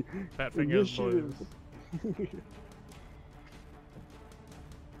 163. Fat fingers, boys. Initiative.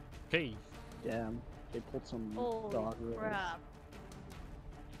 Okay. Damn, they pulled some Holy dog rolls. crap.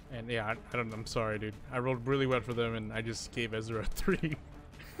 And yeah, I don't. I'm sorry, dude. I rolled really well for them, and I just gave Ezra a 3.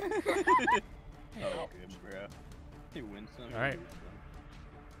 Oh, good, bro. He wins some. he Alright. lose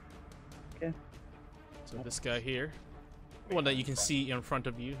Okay. So this guy here, the one that you can see in front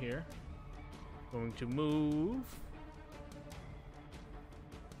of you here, going to move.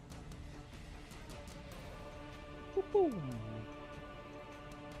 Boom.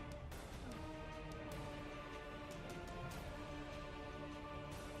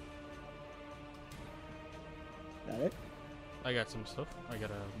 Got it? I got some stuff. I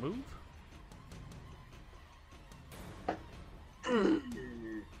gotta move.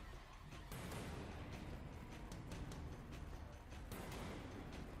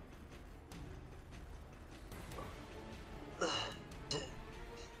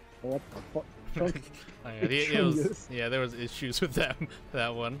 What the fuck? Chunk- Oh, yeah, yeah, there was issues with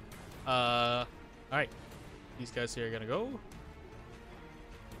that one. All right, these guys here are gonna go.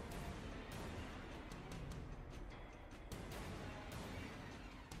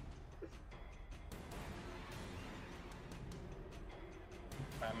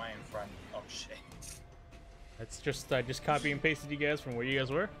 Why am I in front? Oh shit. That's just I just copy and pasted you guys from where you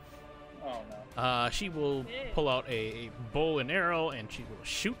guys were. Oh no. She will pull out a bow and arrow, and she will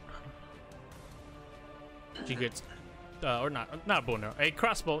shoot. She gets, or not a bow and arrow, a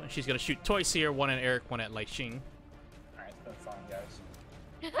crossbow, and she's gonna shoot twice here. One at Eric, one at Lai Xing. All right, it's been fun, guys.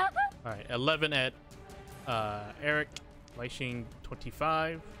 All right, 11 at Eric, Lai Xing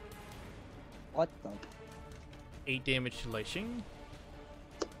 25, What the? 8 damage to Lai Xing.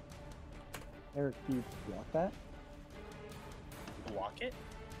 Eric, do you block that? Block it?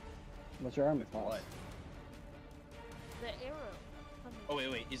 What's your armor With class? what? The arrow. Oh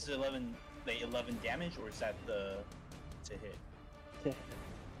wait, is it 11? The 11 damage, or is that the to hit?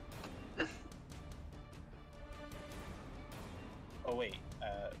 To- Oh wait,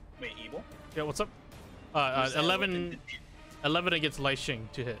 Evil. Yeah, what's up? Who's that 11 against Lai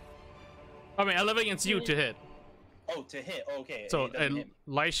Xing to hit. I mean, 11 against you to hit. Oh, to hit. Oh, okay. So it doesn't hit me.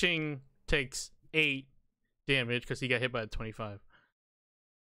 Lai Xing takes 8 damage because he got hit by a 25.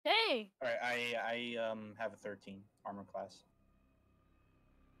 Hey! All right, I have a 13 armor class.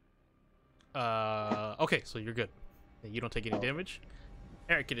 Okay, so you're good. You don't take any damage.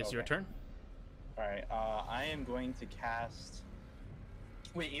 Eric, it is your Okay. turn. All right, I am going to cast.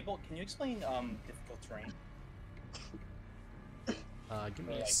 Wait, Abel, can you explain difficult terrain? Give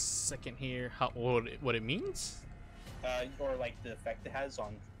me a Like- second here. How what it means? Or like the effect it has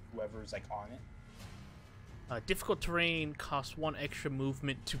on whoever's like on it. Difficult terrain costs 1 extra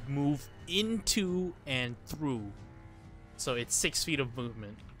movement to move into and through so it's 6 feet of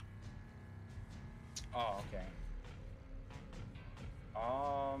movement. Oh, okay.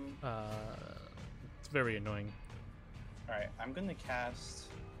 It's very annoying. Alright, I'm gonna cast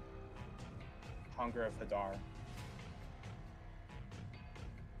Hunger of Hadar.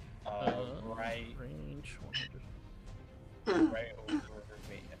 Right, Range 100. right over.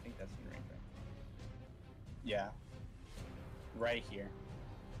 Wait, I think that's in range, right? Yeah. Right here.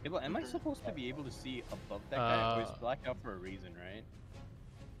 Yeah, but am I supposed to be able to see above that guy, or is blacked out for a reason, right?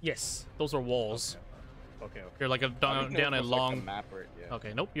 Yes, those are walls. Okay. You're like a I didn't know down if a it was like long. the map or yeah.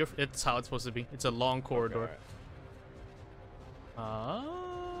 Okay, nope. It's how it's supposed to be. It's a long corridor.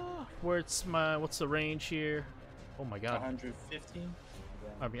 alright. Where's my? What's the range here? Oh my god. 150.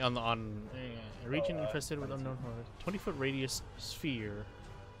 I mean, on a region infested with 20. unknown horrors. 20-foot radius sphere.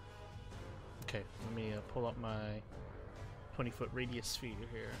 Okay, let me pull up my 20-foot radius sphere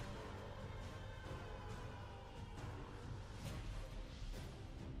here.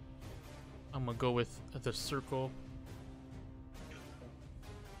 I'm gonna go with the circle.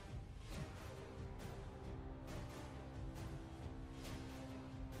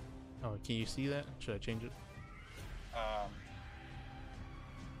 Oh, can you see that? Should I change it? I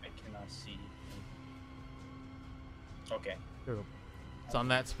cannot see. Okay. There we go. It's on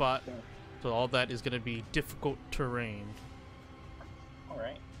that spot. So all that is gonna be difficult terrain.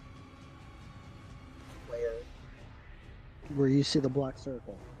 Alright. Where you see the black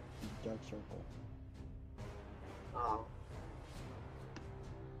circle, dark circle. Oh.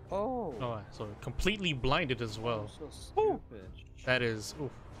 Oh. Oh, so completely blinded as well. So stupid. That is.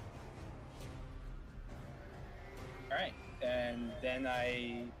 Oof. Alright. And then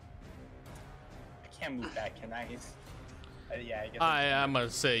I can't move back, can I? Yeah, I guess. I'm gonna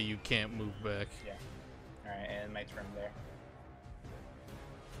say you can't move back. Yeah. Alright, and my turn there.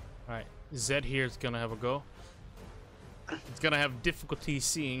 Alright, Zed here is gonna have a go. It's gonna have difficulty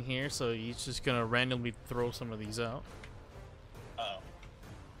seeing here, so he's just gonna randomly throw some of these out. Oh.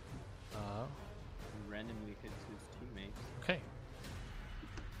 Randomly hits his teammates. Okay.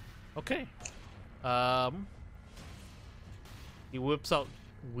 Okay. He whips out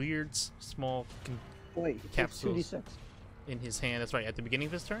weird small Wait, it's capsules 2d6. in his hand. That's right, at the beginning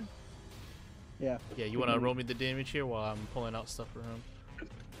of his turn? Yeah. Yeah, you wanna roll me the damage here while I'm pulling out stuff for him?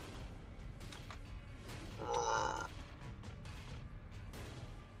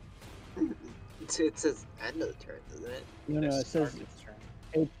 It says end of the turn, doesn't it? No, it says Start its turn.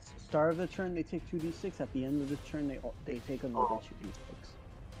 it's start of the turn they take 2d6. At the end of the turn they take another 2d6.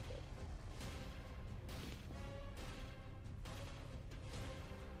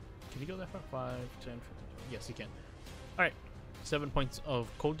 Can you go that far? 5, 10, 15. Yes, you can. Alright. 7 points of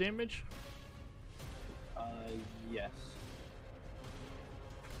cold damage. Yes.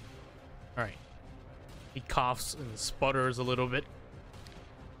 Alright. He coughs and sputters a little bit.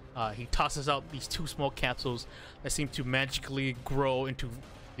 He tosses out these 2 small capsules that seem to magically grow into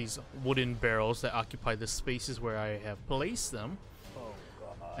these wooden barrels that occupy the spaces where I have placed them. Oh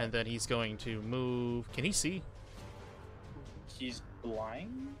god. And then he's going to move. Can he see? He's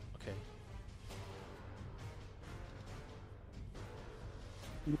blind? Okay.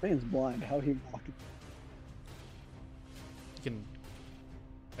 The man's blind. How he walking? He can,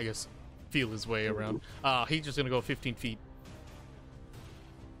 I guess, feel his way around. He's just gonna go 15 feet.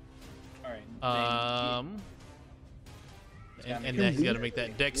 Alright. And then he's gotta make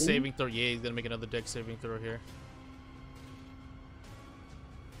that dex saving throw. Yeah, he's gonna make another dex saving throw here.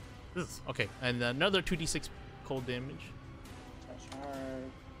 Okay, and another 2d6 cold damage.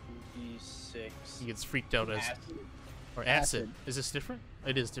 D6. He gets freaked out as Acid. or acid. Is this different?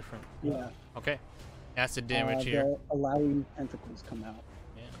 It is different. Yeah. Okay, acid damage here. They'll allow you tentacles come out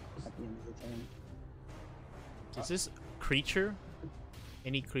Yeah. at the end of the turn. Is this creature?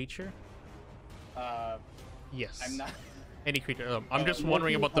 Any creature? Yes. I'm not. Any creature. I'm just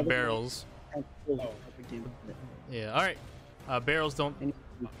wondering about the barrels. Tentacles Oh. do. Yeah. All right. Barrels don't Any-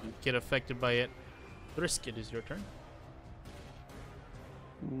 get affected by it. Risk, it is your turn.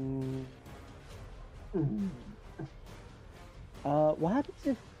 What happens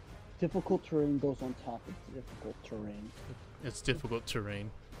if difficult terrain goes on top of difficult terrain? It's difficult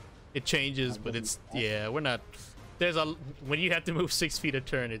terrain. It changes, That but doesn't it's count. yeah. We're not. There's a when you have to move 6 feet a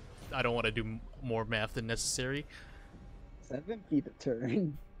turn. I don't want to do more math than necessary. 7 feet a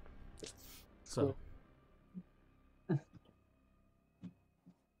turn. So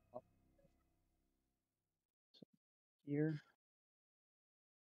Here.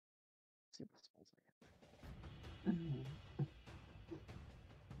 Let's see what spells I have.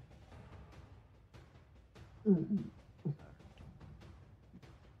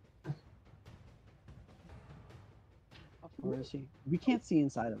 Where is he? We can't see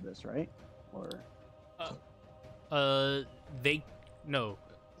inside of this, right? Or They no,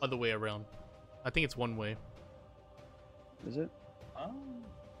 other way around. I think it's one way. is it? Huh.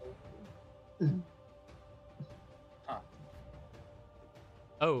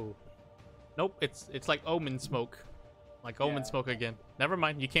 Oh, nope. It's like omen smoke, like omen Yeah. smoke again. Never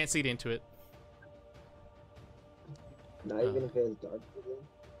mind. You can't see into it. Not even if it has dark vision.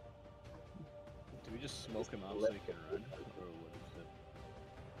 Do we just smoke him out so he can run, or what is it?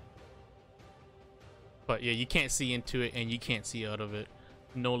 But yeah, you can't see into it, and you can't see out of it.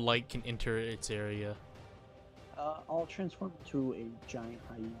 No light can enter its area. I'll transform into a giant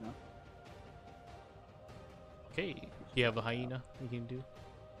hyena. Okay, you have a hyena you can do.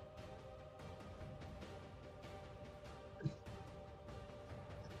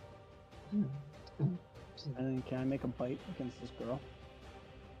 And then can I make a bite against this girl?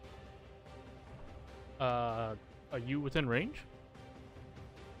 Are you within range?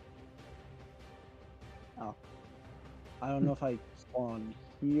 Oh. I don't know if I spawn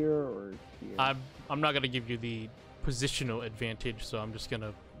here or here. I'm not gonna give you the positional advantage, so I'm just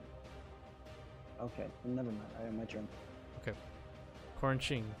gonna. Okay, then never mind. I have my turn. Corn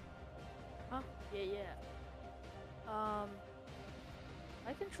Ching. Huh? Yeah.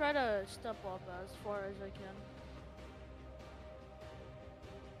 I can try to step up as far as I can.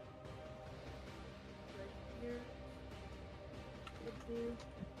 Right here. Would do.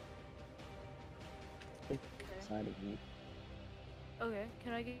 Stick Okay. side of me. Okay,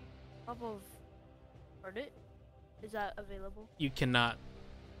 can I get up of Reddit? Is that available? You cannot.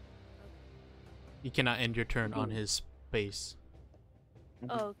 You cannot end your turn on his space.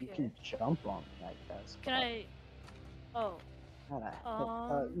 Oh, You okay. can jump on me, I guess. Can I? Oh, How the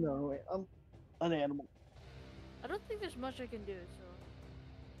heck? No, wait. I'm an animal. I don't think there's much I can do.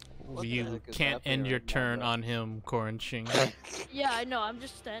 So What the You heck is can't happening end your right now, turn bro? on him, Corn Ching. yeah, I know. I'm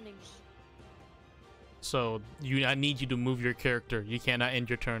just standing. So I need you to move your character. You cannot end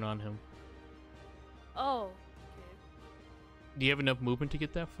your turn on him. Oh, okay. Do you have enough movement to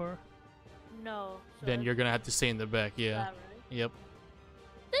get that far? No. So Then you're gonna have to stay in the back. Yeah. that, right? Yep.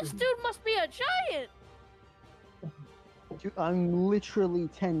 This dude must be a giant. Dude, I'm literally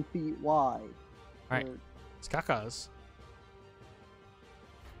 10 feet wide. Alright. Or- It's Kaka's.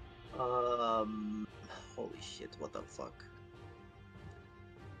 Holy shit! What the fuck?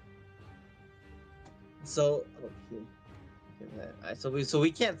 So, oh, shoot. Okay, alright, so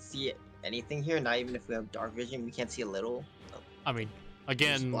we can't see anything here. Not even if we have dark vision, we can't see a little. I mean,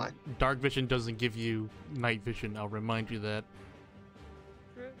 again, black. dark vision doesn't give you night vision. I'll remind you that.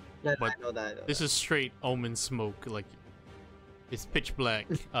 True. Yeah, But I know that. This is straight omen smoke. Like, it's pitch black.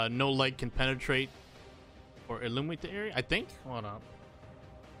 No light can penetrate or illuminate the area. I think. Hold on.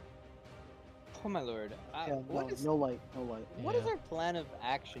 Oh my lord. yeah, What is no light, no light. what is Yeah. our plan of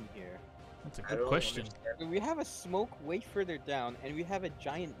action here? That's a I good don't question. understand. We have a smoke way further down, and we have a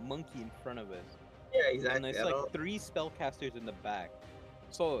giant monkey in front of us. Yeah, And exactly. there's I like don't- 3 spellcasters in the back.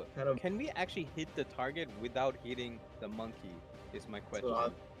 So, I don't- can we actually hit the target without hitting the monkey? Is my question.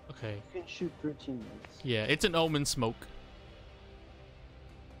 So, Okay. You can shoot through teammates. Yeah, it's an omen smoke.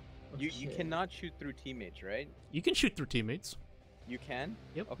 You shit. cannot shoot through teammates, right? You can shoot through teammates. You can?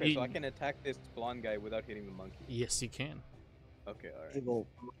 Yep. Okay, so I you- can attack this blonde guy without hitting the monkey. Yes, you can. Okay, alright. Evil.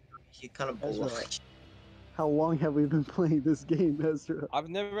 He kind of Ezra. blew up. How long have we been playing this game, Ezra? I've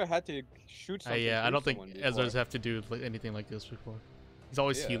never had to shoot something Yeah, I through don't think someone Ezra's before. have to do anything like this before. He's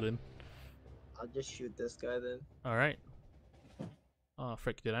always Yeah. healing. I'll just shoot this guy then. All right. Oh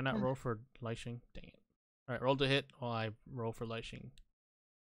frick! Did I not roll for Lishing? Dang it! All right, roll to hit while I roll for Lishing.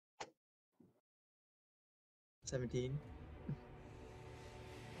 17.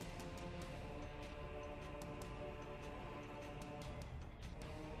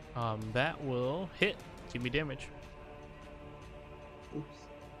 That will hit. Give me damage. Oops.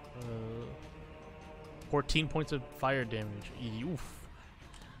 14 points of fire damage. Oof.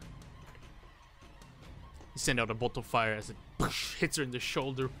 You send out a bolt of fire as it hits her in the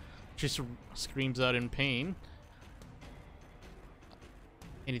shoulder. She screams out in pain.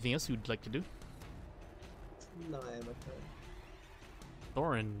 Anything else you'd like to do? No, I am a turn.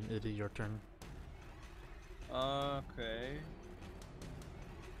 Thorin, it is your turn. Okay.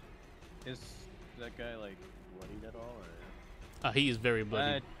 Is that guy like bloodied at all, or? He is very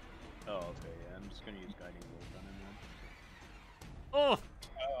bloody. Oh, okay. Yeah, I'm just gonna use guiding bolt on him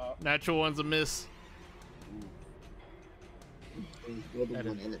Oh! Natural one's a miss. He's building That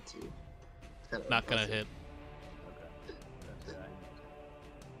one is- and a 2. It's kind of Not gonna hit. then. Okay. That's it.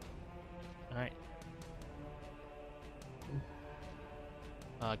 Alright.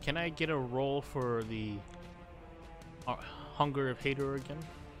 Can I get a roll for the Hunger of Hater again.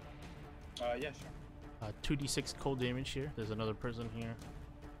 Yeah, sure. 2d6 cold damage here. There's another person here.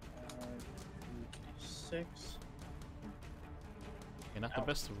 6. Okay, not the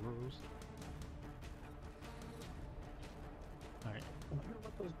best of rolls. Alright. I wonder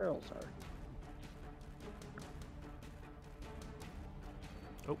what those barrels are.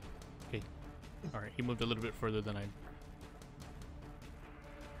 Oh, okay. Alright, he moved a little bit further than I.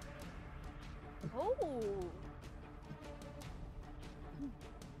 Oh.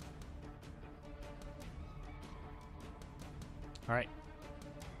 Alright.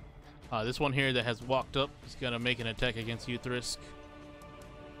 This one here that has walked up is gonna make an attack against you, Thrisk.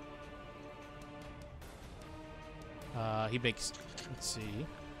 He makes, let's see,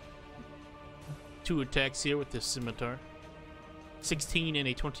 2 attacks here with this scimitar. 16 and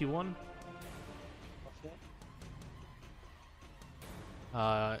a 21.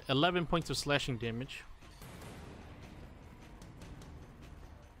 11 points of slashing damage.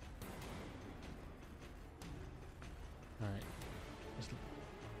 Alright.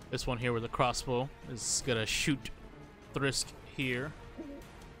 This one here with a crossbow is gonna shoot Thrisk here.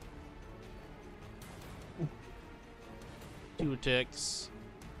 2 attacks.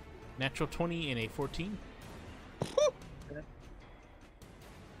 Natural 20 and a 14.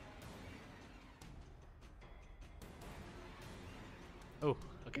 Oh,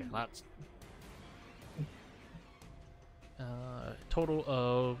 okay, lots. Total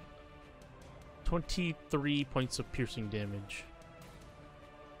of 23 points of piercing damage.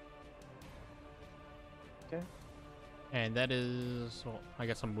 Okay. And that is... Well, I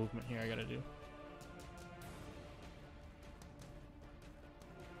got some movement here I gotta do.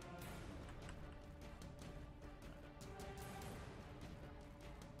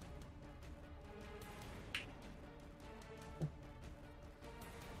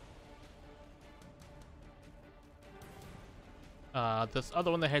 This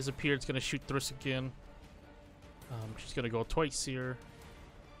other one that has appeared is gonna shoot Thrisk again. She's gonna go twice here.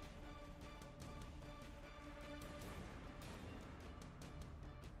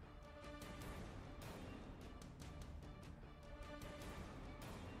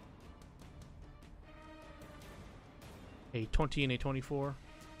 A 20 and a 24.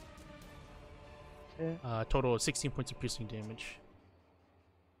 Okay. Total of 16 points of piercing damage.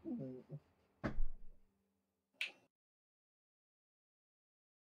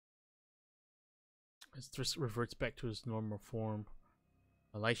 As Thrisk reverts back to his normal form,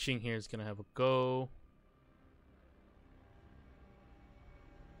 Lai Xing here is gonna have a go.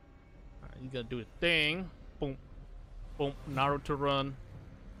 Alright, you gotta do a thing. Boom, boom. Naruto run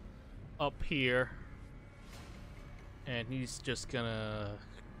up here, and he's just gonna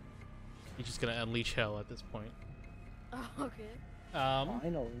unleash hell at this point. Okay.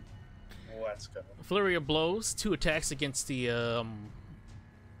 Finally. Let's go. Flurry of blows, 2 attacks against the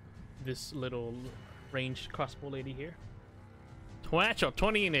this little ranged crossbow lady here. Natural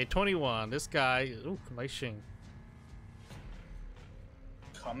 20 and a 21. This guy, ooh, Lai Xing.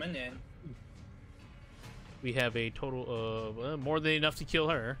 Coming in. We have a total of more than enough to kill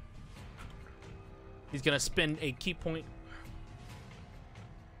her. He's gonna spend a key point,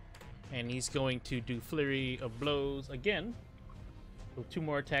 and he's going to do flurry of blows again. So 2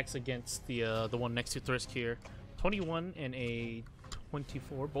 more attacks against the one next to Thrisk here. 21 and a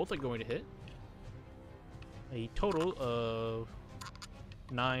 24. Both are going to hit. A total of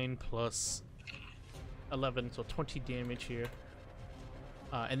 9 plus 11, so 20 damage here.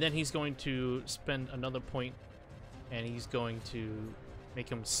 And then he's going to spend another point, and he's going to make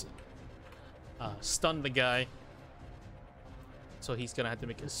him stun the guy. So he's gonna have to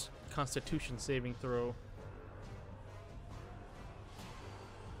make his Constitution saving throw.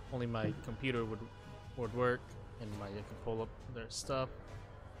 Only my computer would work, and I can pull up their stuff.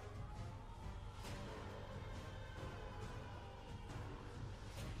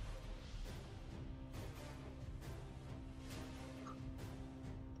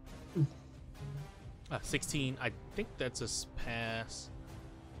 Hmm. 16. I think that's a pass.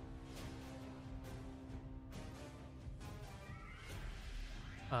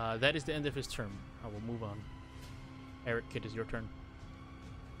 That is the end of his turn. I will move on. Eric, it is your turn.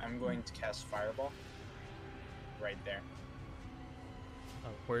 I'm going to cast Fireball. Right there.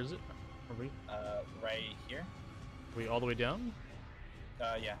 Where is it? Are we? Right here. Are we all the way down?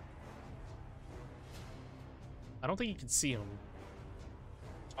 Yeah. I don't think you can see him.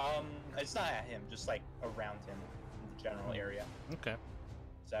 It's not at him, just like around him in the general area. Okay.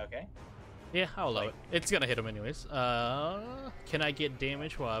 Is that okay? Yeah, I'll allow it. It's gonna hit him anyways. Can I get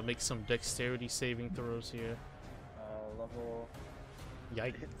damage while I make some dexterity saving throws here? Level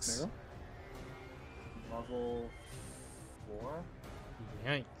Yikes. level 4?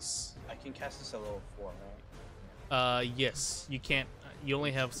 Yikes. I can cast this at level 4, right? Yes. You can't. You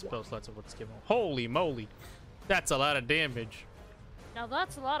only have spell slots of what's given. Holy moly. That's a lot of damage. Now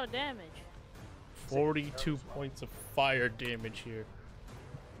that's a lot of damage. 42 points of fire damage here.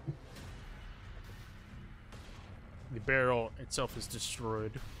 The barrel itself is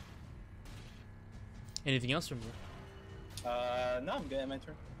destroyed. Anything else from you? No, I'm good at my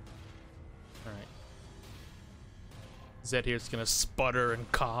turn. Alright. Zed here's gonna sputter and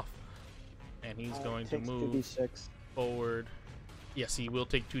cough. And he's going to Takes move 2d6. forward. Yes, he will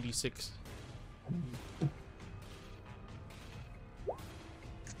take 2d6.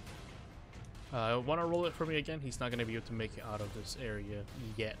 Want to roll it for me again? He's not going to be able to make it out of this area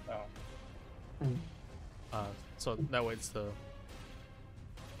yet. Oh. So that way it's the...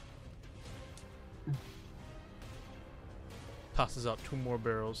 Tosses out 2 more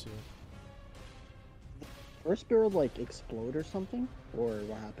barrels here. First barrel like explode or something? Or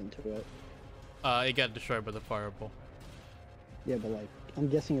what happened to it? It got destroyed by the fireball. Yeah, but like, I'm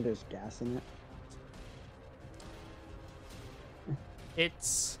guessing there's gas in it.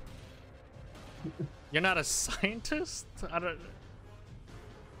 It's... You're not a scientist? I'm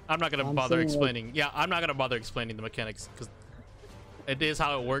not gonna I'm bother saying, like- explaining. Yeah, I'm not gonna bother explaining the mechanics because it is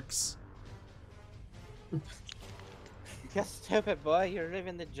how it works. You're stupid, boy. You live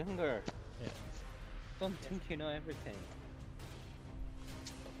in the jungle. Yeah. Don't think you know everything.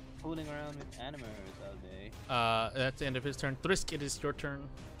 Fooling around with animals all day. That's the end of his turn. Thrisk, it is your turn.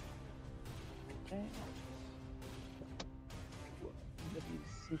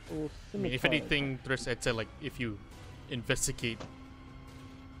 I mean, if anything, Thrisk, I'd say like if you investigate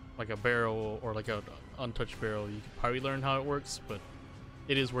like a barrel or like a untouched barrel, you could probably learn how it works, but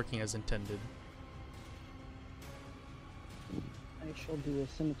it is working as intended. I shall do a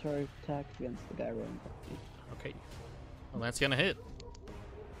scimitar attack against the guy running up. Okay. Well, that's gonna hit.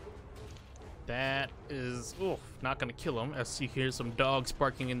 That is, oof, not gonna kill him, as you hear some dogs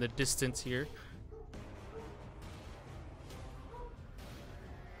barking in the distance here.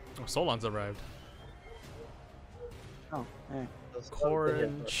 Oh, Solon's arrived. Oh, hey.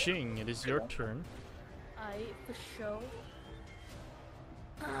 Corin Ching, it is your turn. For show.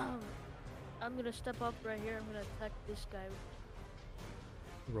 I'm gonna step up right here. I'm gonna attack this guy.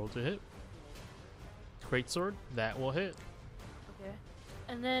 Roll to hit. Great sword, that will hit. Okay.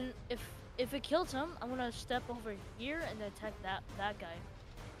 And then if it kills him, I'm gonna step over here and then attack that guy.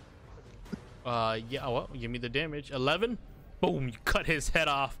 Yeah, well, give me the damage. 11. Boom, you cut his head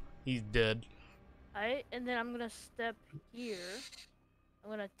off. He's dead. Alright, and then I'm gonna step here. I'm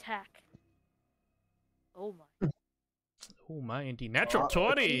gonna attack. Oh my. Oh my, indeed. Natural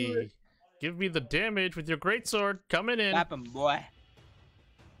 20. Give me the damage with your greatsword coming in. Slap him, boy.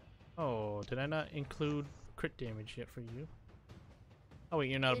 Oh, did I not include crit damage yet for you? Oh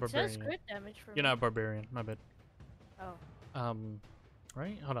wait, you're not a It barbarian. says crit damage for You're me. not a barbarian. My bad. Oh.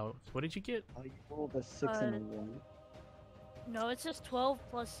 Right? Hold on. What did you get? Oh, you rolled a 6 and a 1. No, it says 12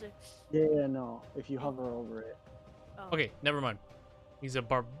 plus 6. Yeah, no. If you hover over it. Oh. Okay, never mind. He's a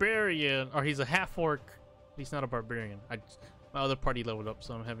barbarian, or he's a half orc. He's not a barbarian. My other party leveled up,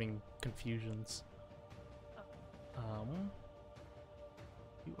 so I'm having confusions.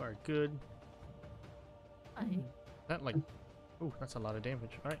 You are good. That like, oh, that's a lot of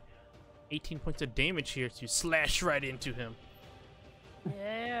damage. All right, 18 points of damage here. So you slash right into him.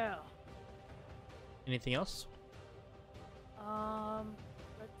 Yeah. Anything else?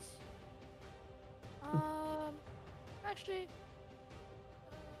 Let's. Actually.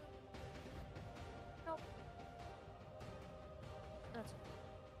 No. That's.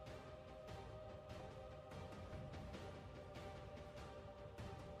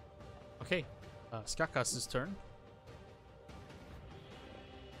 Okay, Skakas' turn.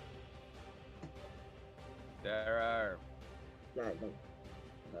 There are. Yeah,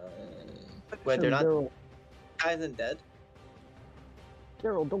 wait, they're not. Daryl, Guy isn't dead.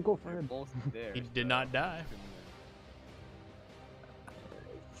 Daryl, don't go for They're him. both there. He did not die.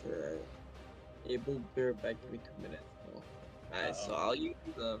 Sure. Able to be right back. Give me 2 minutes. Alright, so I'll use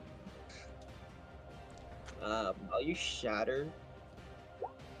I'll use Shatter.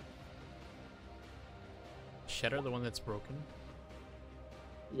 Shatter, the one that's broken.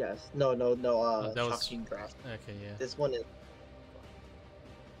 Yes. No. that was- Shocking Grasp. Okay, yeah. This one is.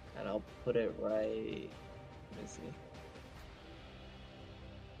 And I'll put it right. Let me see.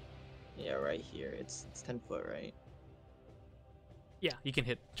 Yeah, right here. It's 10 foot, right? Yeah, you can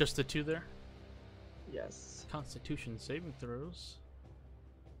hit just the 2 there. Yes. Constitution saving throws.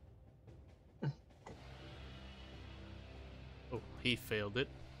 Oh, he failed it.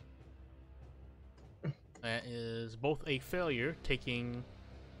 That is both a failure, taking...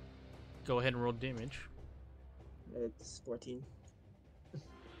 Go ahead and roll damage. It's 14.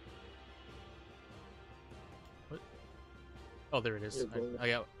 Oh, there it is. You're cool. I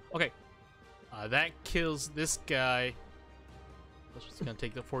got... Okay. That kills this guy. That's what's gonna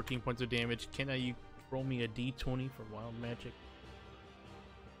take the 14 points of damage. Can you roll me a d20 for wild magic?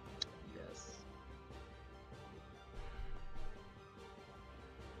 Yes.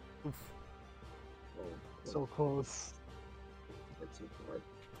 Oof. Oh, So close. that's too hard.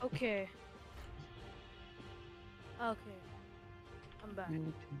 Okay. Okay. I'm back.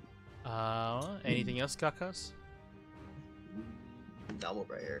 Anything else, Kakas? Double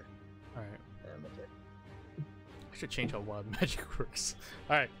right here. Alright. Okay. I should change how wild magic works.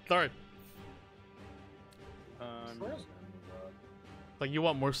 Alright, third. I'm just gonna move up. Like, you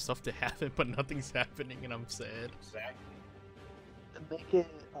want more stuff to happen, but nothing's happening, and I'm sad. Exactly. Make it,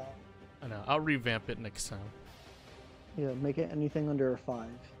 I know. I'll revamp it next time. yeah, make it anything under a 5.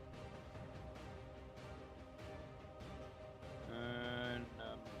 And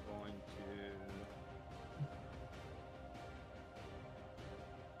I'm going to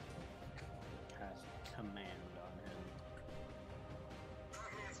cast command on him.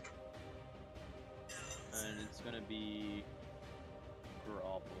 And it's gonna be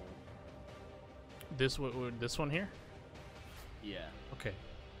grovel. This one here? Yeah, Okay.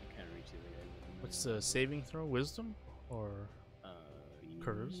 I can't reach it. What's the saving throw? Wisdom? Or Uh,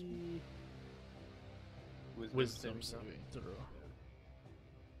 curse? Wisdom wisdom saving throw. saving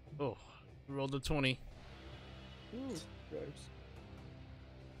throw? Oh, rolled a 20. Nice.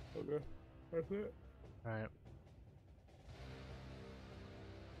 Okay. That's it. Alright.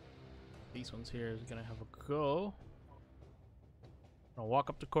 These ones here is gonna have a go. I'll walk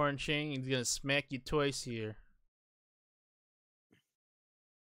up to Corn Ching. He's gonna smack you twice here.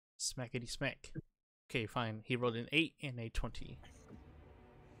 Smackety smack. Okay, fine. He rolled an 8 and a 20.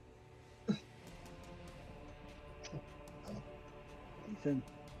 Ethan,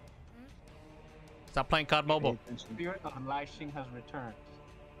 Stop playing COD Mobile. pay attention. Spirit of Lashing has returned.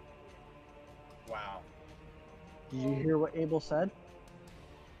 Wow. Did you hear what Abel said?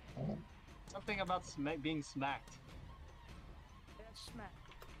 Something about being smacked. That's smack.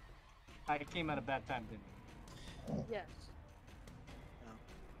 I came at a bad time, didn't Yes.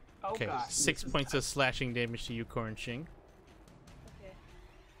 I? Oh Okay, god. 6 points of slashing damage to you, Corn Ching. Okay.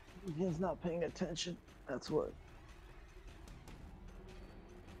 Ethan's not paying attention. That's what.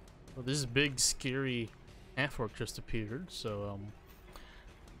 Well, this big, scary half-orc just appeared, so,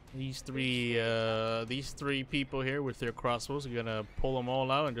 these three people here with their crossbows are gonna pull them all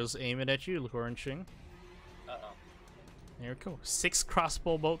out and just aim it at you, Corn Ching. Uh-oh. There we go. 6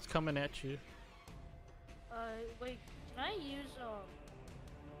 crossbow bolts coming at you. Wait, can I use,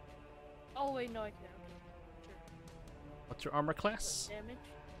 Oh, wait, no, I can't. Sure. What's your armor class? Damage?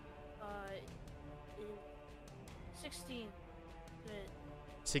 Is 16. Good.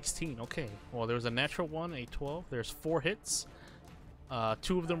 16, okay. Well, there was a natural 1, a 12. There's 4 hits.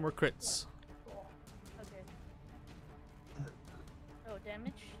 2 of them were crits. Okay. Oh,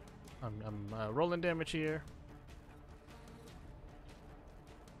 damage? I'm rolling damage here.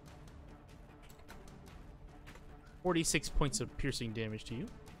 46 points of piercing damage to you.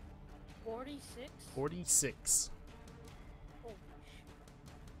 46? 46. Holy sh.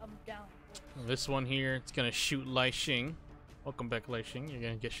 I'm down. This one here, it's gonna shoot Lai Xing. Welcome back, Lai Xing. You're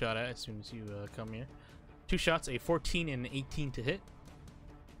gonna get shot at as soon as you come here. 2 shots, a 14 and an 18 to hit.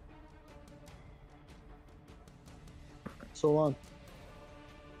 Solon.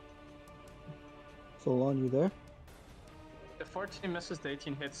 Solon, you there? The 14 misses, the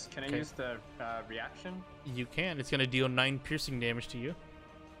 18 hits. Can I Okay. use the reaction? You can. It's gonna deal 9 piercing damage to you.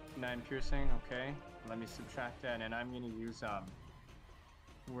 9 piercing, okay. Let me subtract that, and I'm gonna use,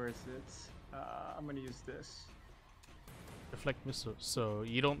 where is it? I'm gonna use this. Deflect missile. So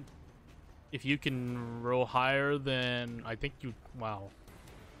you don't. If you can roll higher than, I think you. Wow.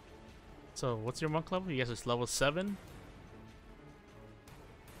 So what's your monk level? You guys it's level 7.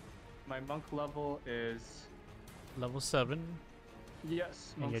 My monk level is, Level 7.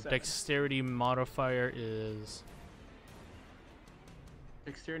 yes, And monk your 7. dexterity modifier is.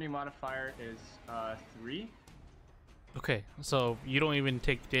 Dexterity modifier is, 3. Okay, so you don't even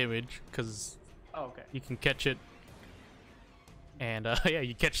take damage because Oh, okay. you can catch it. And yeah,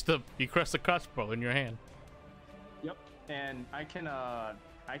 you crush the crossbow in your hand. Yep. And I can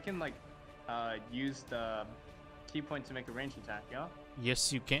like, use the key point to make a ranged attack, yeah?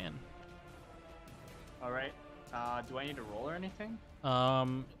 Yes, you can. Alright. Do I need to roll or anything?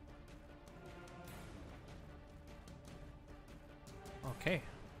 Okay.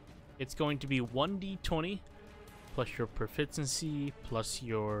 It's going to be 1d20 plus your proficiency plus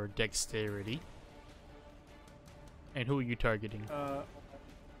your dexterity. And who are you targeting?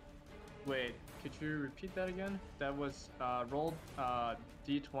 Wait, could you repeat that again? That was rolled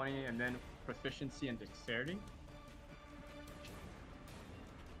d20 and then proficiency and dexterity.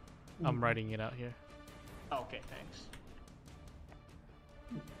 I'm writing it out here. Okay, thanks.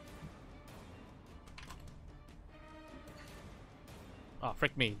 Oh,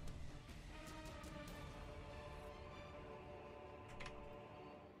 frick me.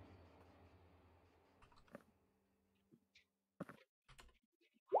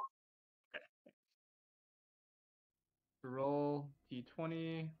 Roll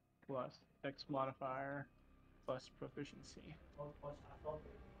d20 plus dex modifier plus proficiency.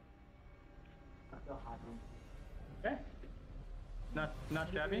 Okay. Not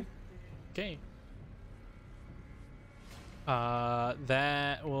shabby. Okay.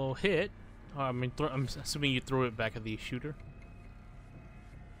 That will hit. I mean, I'm assuming you throw it back at the shooter.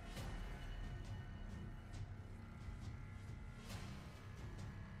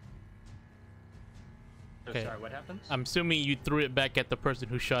 So Okay. sorry, what happens? I'm assuming you threw it back at the person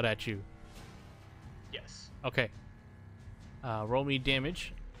who shot at you. Yes. Okay. Roll me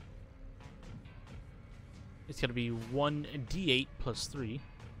damage. It's gonna be 1d8 plus 3.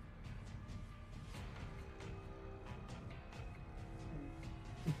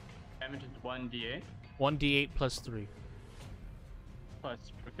 Damage is 1d8 1d8 plus 3. plus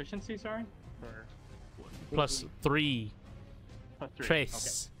proficiency, sorry? Or Plus 3. plus 3.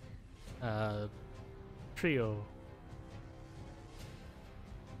 Trace. Trio.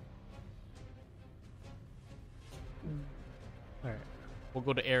 Alright. We'll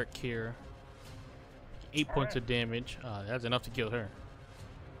go to Eric here. 8 points of damage. That's enough to kill her.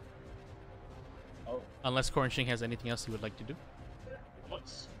 Oh, Unless Corn Shing has anything else he would like to do. Okay.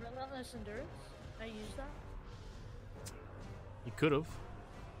 What's Relentless endurance. Can I use that? You could have.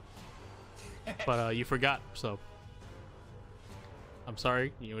 But you forgot, so. I'm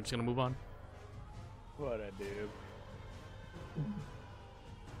sorry. You're just gonna move on. What I do?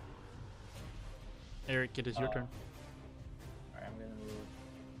 Eric, it is your turn. alright, I'm gonna move.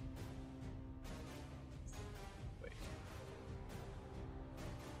 Wait.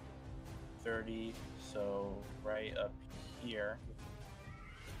 30, so right up here.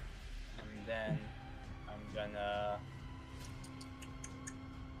 And then I'm gonna.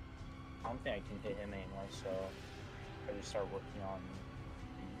 I don't think I can hit him anymore, so I just start working on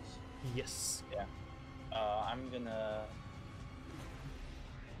these. Yes. Yeah. I'm gonna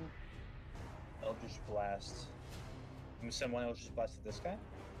Eldritch Blast. I'm gonna send one Eldritch Blast to this guy.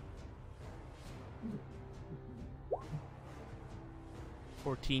 –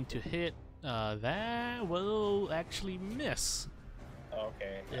 14 to hit. That will actually miss. Oh,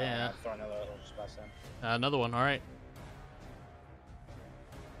 okay. Yeah. I'll throw another Eldritch Blast in. Another one. All right.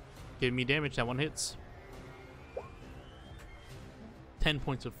 Give me damage. That one hits. 10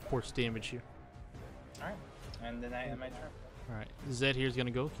 points of force damage here. Alright. And then I end my turn. All right. Zed here's gonna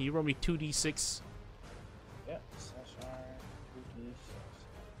go. Can you roll me 2d6? Yep. Slash R, 2d6.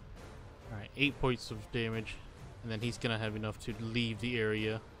 All right. 8 points of damage, and then he's gonna have enough to leave the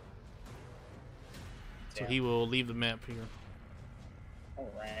area. So Damn. he will leave the map here.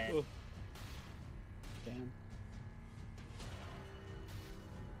 Alright. Oh. Damn.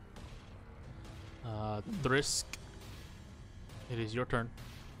 Thrisk, it is your turn.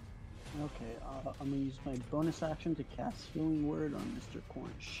 Okay, I'm gonna use my bonus action to cast Healing Word on Mr.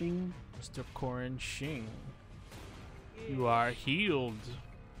 Corn Shing. Mr. Corrin Shing, you are healed.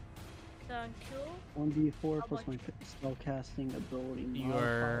 Thank you. 1d4 How plus my much? spell casting ability You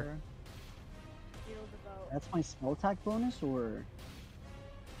modifier. Healed about. That's my spell attack bonus, or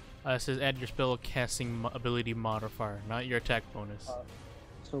It says add your spell casting ability modifier, not your attack bonus.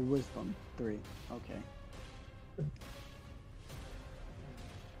 so Wisdom 3. Okay.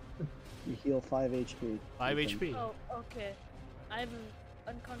 You heal 5 HP. 5 Ethan. HP. Oh, okay. I'm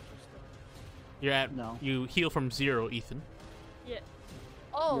unconscious though. You're at No. You heal from 0, Ethan. Yeah.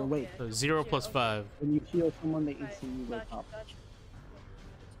 Oh. You're awake. okay. So 0 Yeah, plus okay. 5. When you heal someone, they Right, instantly wake gotcha, up. gotcha.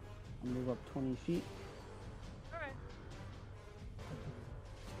 I move up 20 feet. Alright.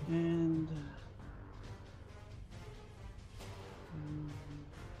 And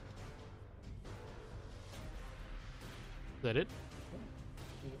Is that it?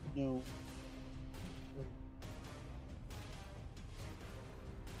 no.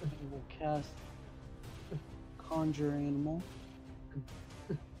 I will cast Conjure Animal.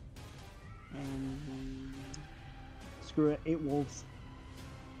 And screw it, 8 wolves.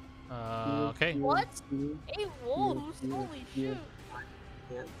 Okay. What? Fear, 8 wolves? fear, Holy fear. shoot.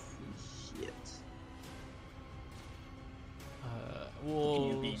 Can't see shit. Look at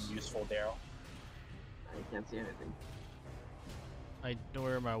you being Wolves. useful, Daryl. I can't see anything. I know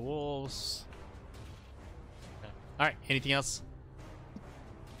where my wolves. All right. Anything else?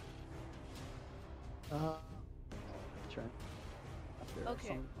 Try. After Okay.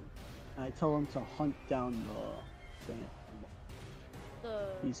 some- I tell him to hunt down the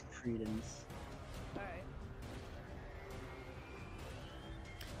these cretins. Alright.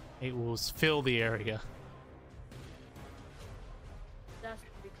 8 wolves fill the area. That's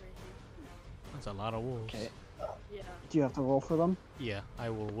pretty crazy. That's a lot of wolves. Okay. Yeah. Do you have to roll for them? Yeah, I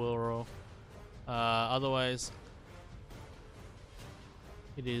will roll. Otherwise,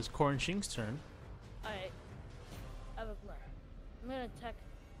 it is Corn Shing's turn. Alright. I have a plan. I'm gonna attack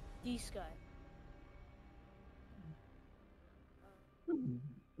this guy.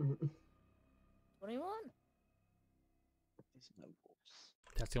 21? These are no wolves.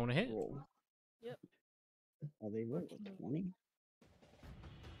 That's the one to hit. Roll. Yep. Oh, they rolled a 20.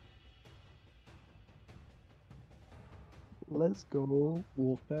 Let's go,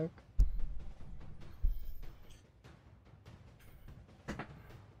 Wolfpack.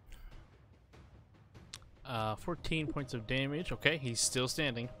 Uh, 14 points of damage. Okay, he's still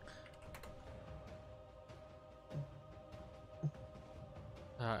standing.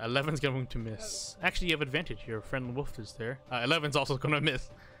 11's going to miss. Actually, you have advantage. Your friend Wolf is there. 11's also going to miss.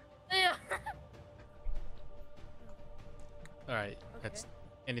 Yeah. All right. That's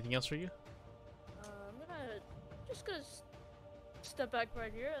anything else for you? I'm gonna step back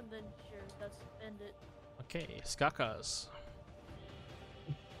right here and then sure, that's end it. Okay, Skakas.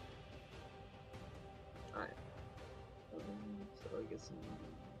 Alright. So I guess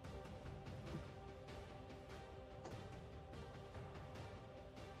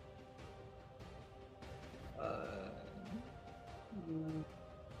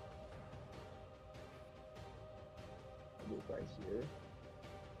move right here.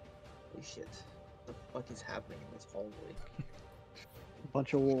 Holy shit. What the fuck is happening in this hallway?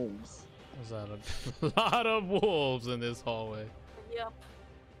 Bunch of wolves. There's a lot of wolves in this hallway. Yep.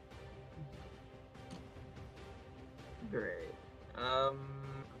 Great.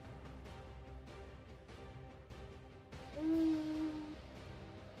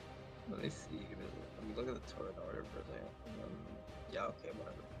 Let me see. Let me look at the turret order for a second. Yeah, okay,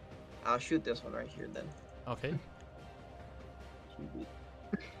 whatever. I'll shoot this one right here then. Okay.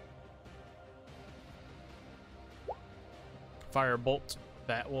 Firebolt.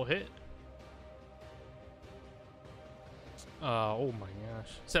 That will hit. Oh my gosh.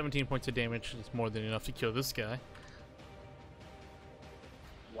 17 points of damage is more than enough to kill this guy.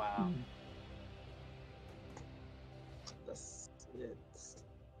 Wow. That's it.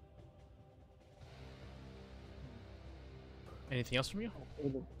 Anything else from you?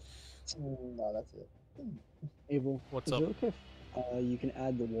 No, that's it. Abel, What's is up? it okay if you can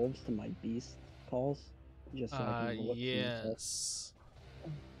add the wolves to my beast calls? Just so I can look for myself. Yes.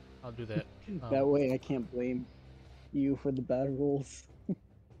 I'll do that. That way I can't blame you for the bad rules.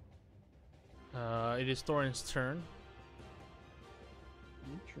 It is Thorin's turn.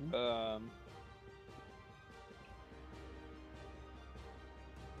 True.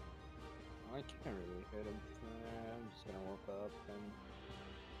 I can't really hit him. I'm just gonna walk up and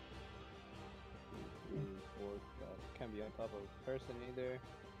reinforce that. Can't be on top of a person either.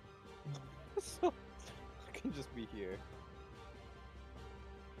 So I can just be here.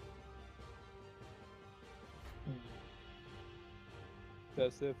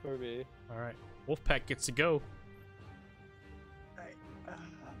 That's it for me. Alright. Wolfpack gets to go.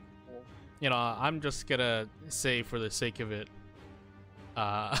 You know, I'm just gonna say for the sake of it,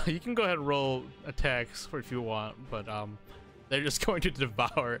 you can go ahead and roll attacks for if you want, but they're just going to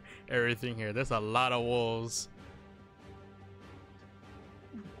devour everything here. There's a lot of wolves.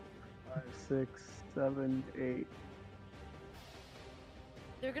 5, 6, 7, 8.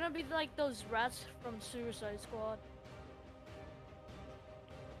 They're gonna be like those rats from Suicide Squad.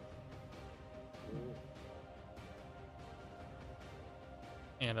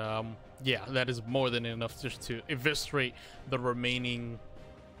 And yeah, that is more than enough just to eviscerate the remaining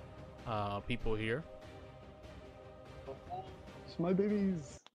people here. It's my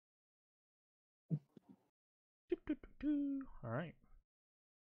babies. All right.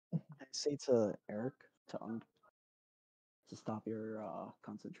 I say to Eric to stop your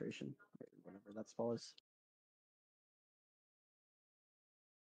concentration, whatever that spell is.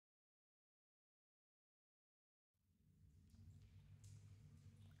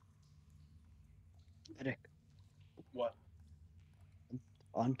 Eric, What?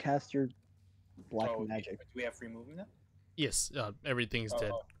 uncast your black Oh, magic. do we have free movement now? Yes, everything's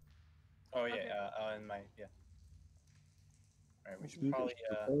dead. Oh yeah, Okay. in my yeah. All right, we should You guys probably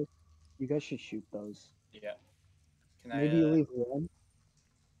shoot those. You guys should shoot those. yeah. Can Maybe you I leave one.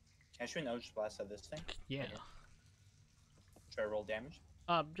 can I shoot an Eldritch Blast at this thing? Yeah. Right here? Should I roll damage?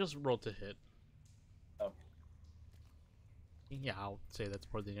 Just roll to hit. Oh, Yeah, I'll say that's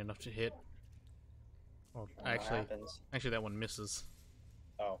more than enough to hit. Well, what actually, happens? that one misses.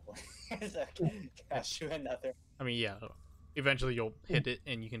 Oh, can I shoot another? I mean, yeah. Eventually, you'll hit it,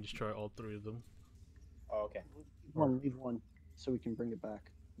 and you can destroy all three of them. Oh, okay. Leave one, so we can bring it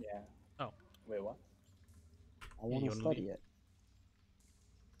back. Yeah. Oh. Wait, what? I want you to wanna study leave? it.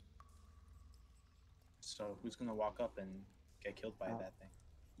 So who's gonna walk up and get killed by that thing?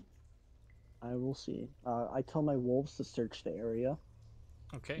 I will see. I tell my wolves to search the area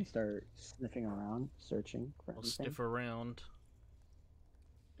Okay. and start sniffing around, searching for I'll anything. sniff around.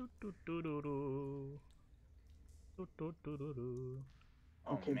 Do-do-do-do-do. Do-do-do-do-do.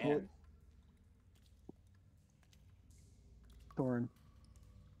 Oh Okay, man. Thorn,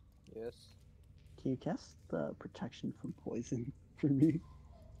 Yes. can you cast protection from poison for me?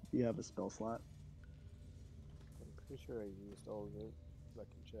 You have a spell slot. I'm pretty sure I used all of it. I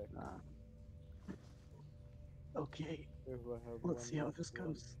can check. Okay, If I have let's one see how left, this one.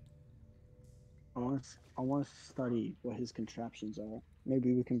 goes. I want to study what his contraptions are.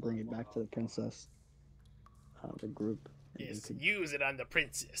 Maybe we can bring it back to the princess, the group. And Yes, use it on the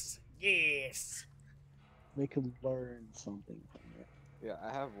princess. Yes. they could learn something from it. Yeah,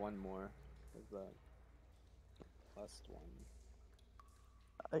 I have one more. Is that last one?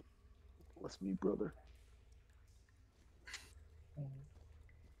 Bless me, brother.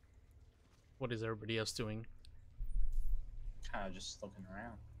 What is everybody else doing? Kind of just looking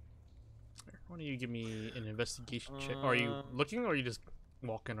around. Why don't you give me an investigation check? Are you looking, or are you just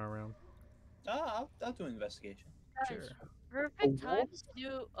walking around? I'll do an investigation. Guys, Sure. perfect time to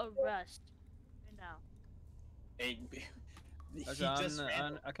do a rest right now. Hey, he Actually, just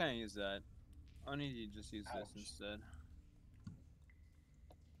ran. I can't use that. I need you to just use Ouch. this instead.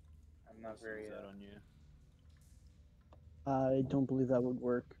 I'm not Just very. use that on you. I don't believe that would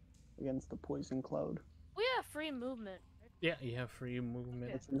work against the poison cloud. We have free movement. Right? Yeah, you have free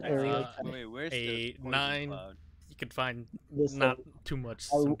movement. It's an I area. Wait, where's a the poison 9. cloud? You could find This not too much,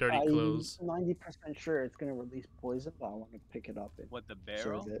 some dirty clothes. I'm 90% sure it's gonna release poison, but I want to pick it up and What, the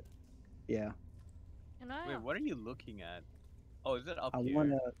barrel? serve it. Yeah, Can I? Wait, what are you looking at? Oh, is it up I here?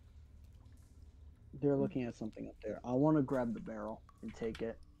 wanna. They're looking at something up there. I want to grab the barrel and take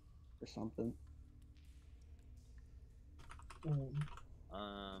it, or something.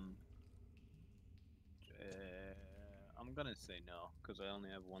 I'm gonna say no, because I only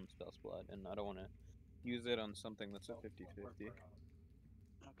have one spell slot, and I don't want to use it on something that's a 50-50.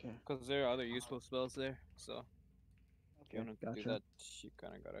 Okay. Because there are other useful spells there, so if you Okay, want to do gotcha. that, you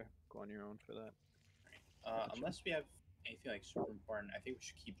kind of gotta go on your own for that. Gotcha. Unless we have anything like super important, I think we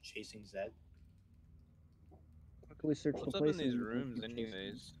should keep chasing Zed. Quickly search What's the up in places these we can rooms, keep chasing.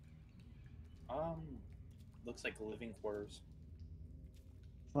 anyways? Looks like living quarters.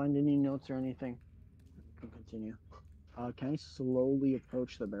 Find any notes or anything. You can continue. Can I slowly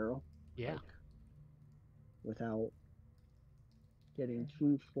approach the barrel? Yeah. Like, without getting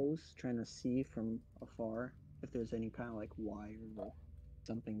too close, trying to see from afar if there's any kind of like wire or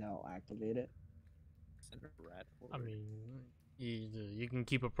something that'll activate it. Send a rat I forward. mean, you can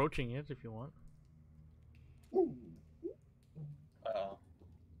keep approaching it if you want.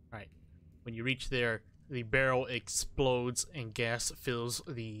 Right. When you reach there, the barrel explodes and gas fills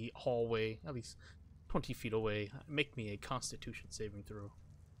the hallway, at least 20 feet away. Make me a Constitution saving throw.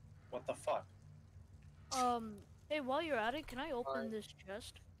 What the fuck? Hey, while you're at it, can I open this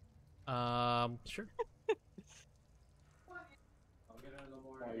chest? Sure.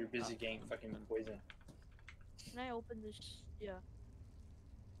 Oh, you're busy getting fucking poison. Can I open this? Yeah.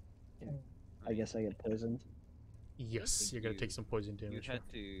 I guess I get poisoned. Yes, think you're gonna you- take some poison You damage. had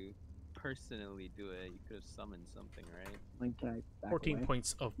to personally do it. You could have summoned something, right? Like, can I back 14 away?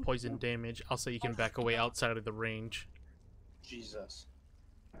 points of poison damage. I'll say you can back away outside of the range. Jesus.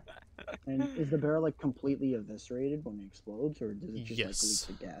 And is the barrel like completely eviscerated when it explodes, or does it just Yes.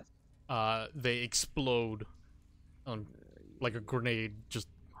 like leak the gas? They explode on like a grenade, just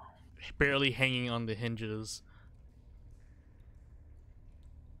barely hanging on the hinges.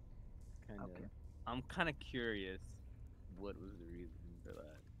 Kinda. Okay. I'm kind of curious. What was the reason for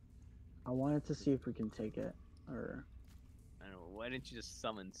that? I wanted to see if we can take it, or I don't know. Why didn't you just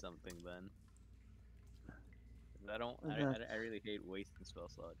summon something then? 'Cause I don't. That's- I really hate wasting spell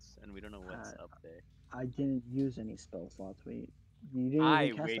slots, and we don't know what's up there. I didn't use any spell slots. You didn't I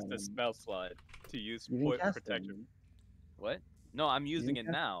even cast waste that a on me. spell slot to use You didn't cast that on protection. me. What? No, I'm using it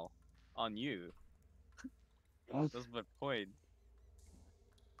can? now. On you. What? That's my point.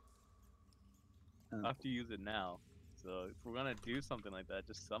 Oh. I have to use it now. So if we're gonna do something like that,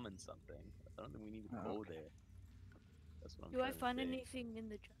 just summon something. I don't think we need to Oh, go okay. there. That's what I'm Do I trying to find say. anything in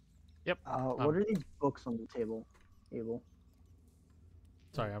the chest? Yep. What are these books on the table? Abel.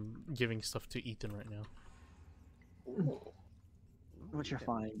 Sorry, I'm giving stuff to Ethan right now. Ooh, What's your Ethan,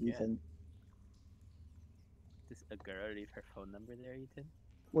 find, what'd you get? Ethan? Does a girl leave her phone number there, Ethan?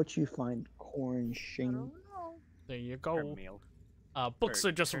 What you find? Corn I shing. don't know. There you Her go. mail. Books Her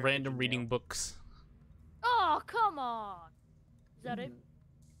are just courage random and reading mail. books. Oh, come on. Is that it?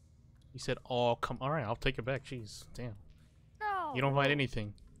 You said, "Oh, come." All right, I'll take it back. Jeez, damn. No. You don't find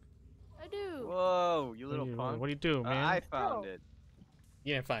anything. I do. Whoa, you What little do you, punk. what do you do, man? I found No. it.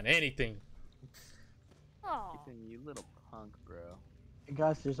 You didn't find anything. Oh. Ethan, you little punk, bro. Hey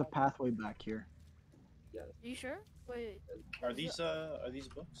guys, there's a pathway back here. You sure? Wait. Are these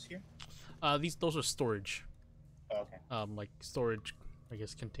books here? Those are storage. Oh, okay. Like storage, I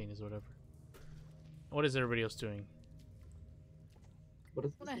guess, containers or whatever. What is everybody else doing? What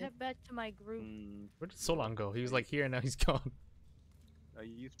is I'm this? gonna here? head back to my group. Where did Solon go? He was like here and now he's gone. I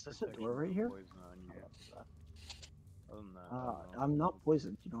used Is this a protection door right from here? poison on you. Other than that, I don't know. I'm not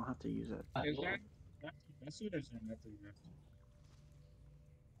poisoned. You don't have to use it. Is that that's what there's nothing left.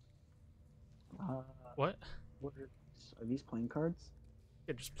 What? What are these playing cards?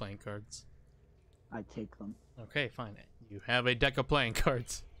 You're just playing cards. I take them. Okay, fine. You have a deck of playing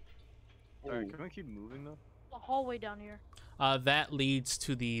cards. Sorry, can we keep moving though? The hallway down here. That leads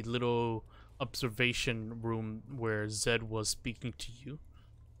to the little observation room where Zed was speaking to you.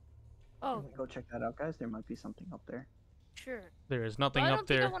 Oh, Go check that out, guys. There might be something up there. sure. There is But nothing I up don't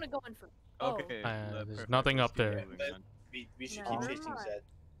think there. I want to go in for. Oh. Okay. There's perfect. nothing Let's up keep there. moving then. We should Never keep chasing mind. Zed.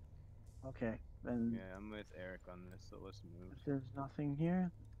 Okay, then Yeah, I'm with Eric on this, so let's move. if there's nothing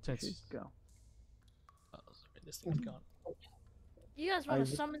here, we should Since go. oh, sorry, this thing's gone. You guys want Is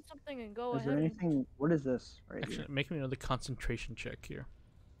to it- summon something and go Is ahead? there and- anything? What is this right Actually, here? make me another concentration check here.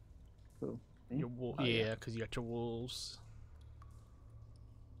 Who? Me? Your wool, Oh, yeah, because you got your wolves.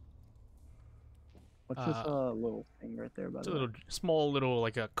 What's this little thing right there? By It's the a way. little small, little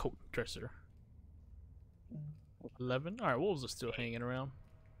like a coat dresser. 11. All right, wolves are still hanging around.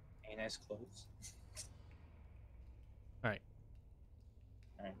 Ain't nice clothes. All right.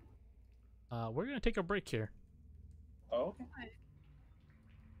 Alright. We're gonna take a break here. Oh, okay.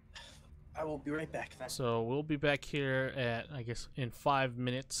 I will be right back then. So we'll be back here at, I guess, in 5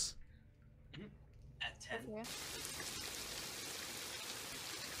 minutes. At 10. Yeah.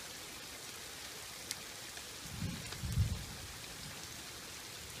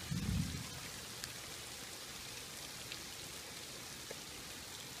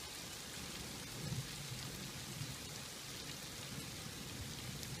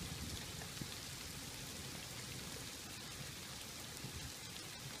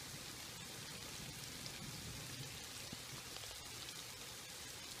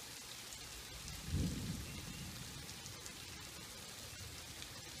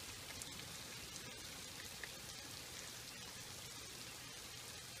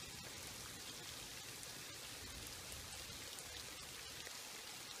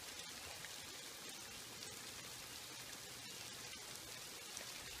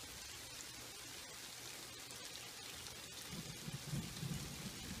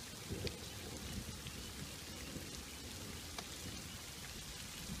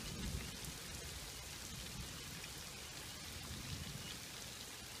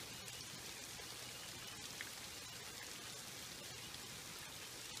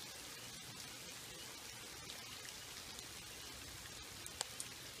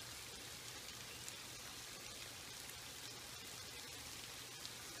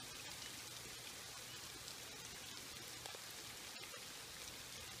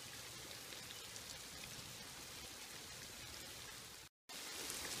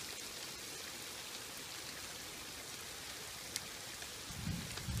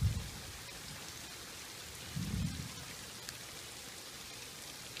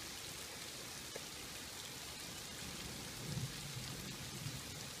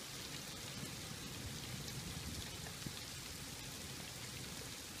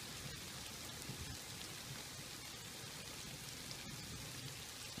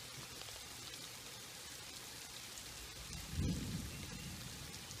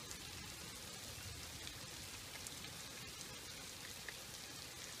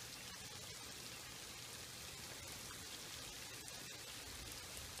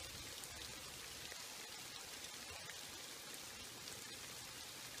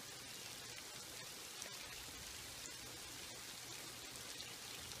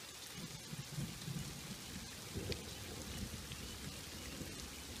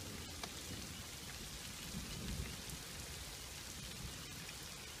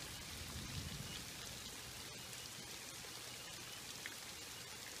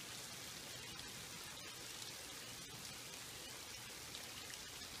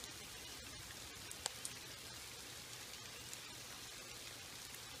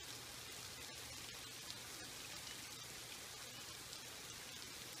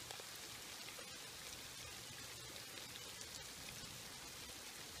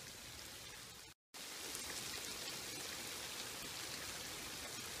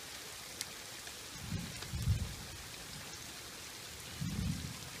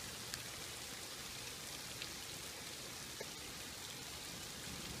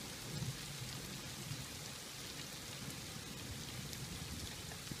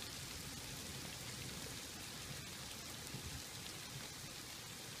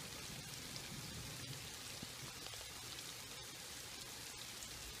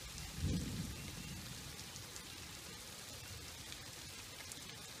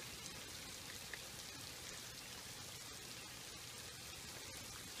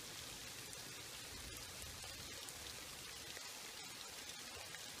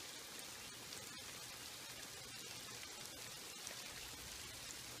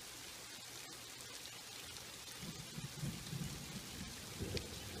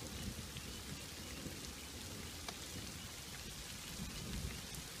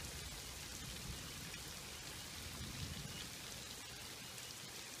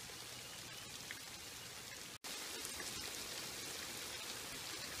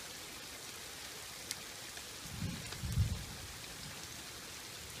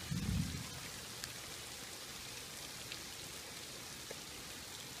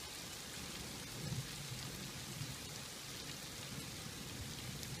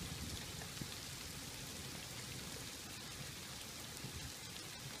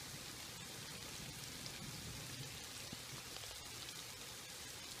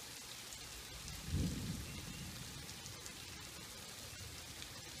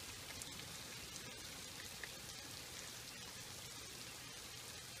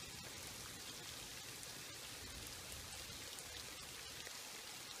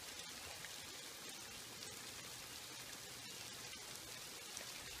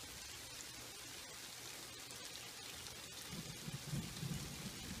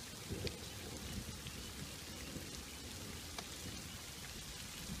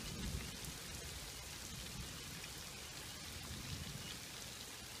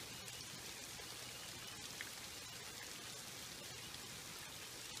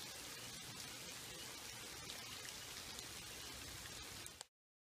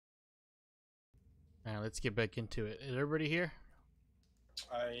 Alright, let's get back into it. Is everybody here?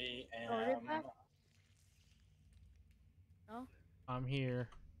 I Started am. back? No? I'm here.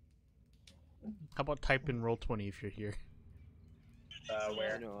 How about type in roll 20 if you're here?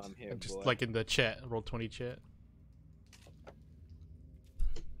 Where? You know I'm here, Just boy. like in the chat, roll 20 chat.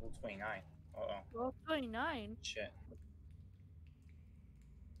 Roll 29. Uh oh. Well, 29. Shit.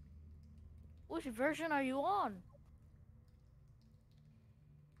 Which version are you on?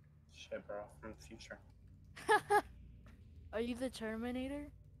 Shit, bro. From the future. Are you the Terminator?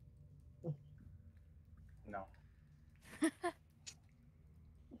 No.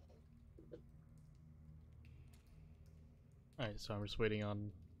 Alright, so I'm just waiting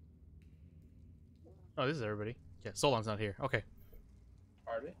on. Oh, this is everybody. Yeah, Solon's not here. Okay.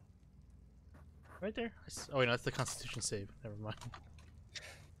 Are they? Right there. Oh, wait, no, that's the Constitution save. Never mind.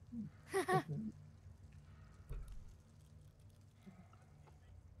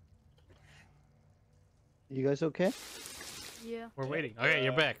 You guys okay? Yeah. We're waiting. Okay,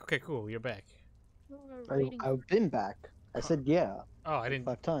 you're back. Okay, cool. You're back. We're waiting. I've been back. I said yeah. Oh, I didn't.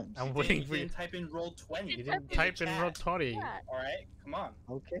 5 times. I'm You waiting didn't, for you you. didn't type in roll 20. You didn't type in roll 20. Yeah. Alright, come on.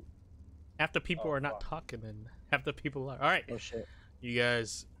 Okay. Half the people Oh, are not fuck. talking, and half the people are. All right, Oh shit. you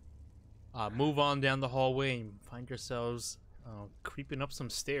guys, move on down the hallway and find yourselves creeping up some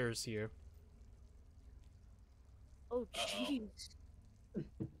stairs here. Oh, jeez.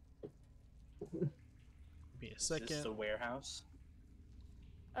 Be a Is this second. the warehouse?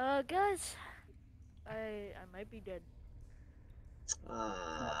 Guys, I might be dead.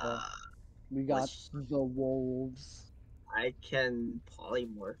 We got Which- the wolves. I can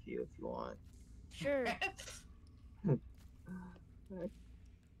polymorph you if you want. Sure. Does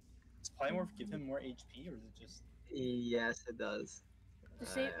polymorph give him more HP, or is it just? Yes, it does. The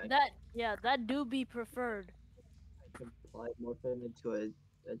same, I that do be preferred. can polymorph him into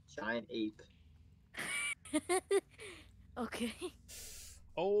a giant ape. Okay.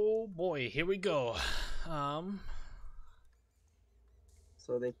 Oh boy, here we go.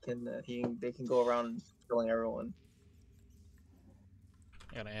 So they can they can go around killing everyone.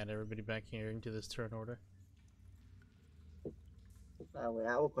 I gotta add everybody back here into this turn order. Wait,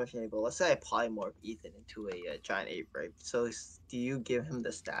 I have a question, Abel. Let's say I polymorph Ethan into a giant ape, right? So do you give him the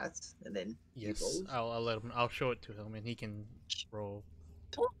stats and then he Yes, rolls? I'll let him. I'll show it to him, and he can roll.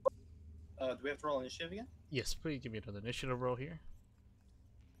 Do we have to roll initiative again? Yes, please give me another initiative roll here.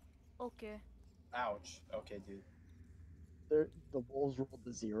 Okay. Ouch. Okay, dude. The wolves rolled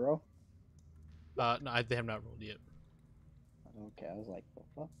the 0. No, they have not rolled yet. Okay, I was like, the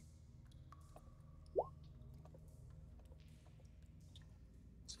fuck?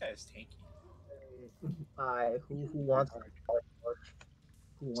 This guy is tanky. Who wants to polymorph?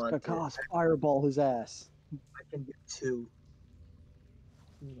 Who wants it? Kakas, fireball his ass. I can do 2.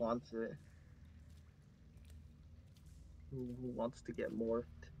 Who wants it? Who wants to get morphed?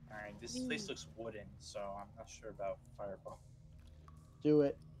 Alright, this place looks wooden, so I'm not sure about fireball. Do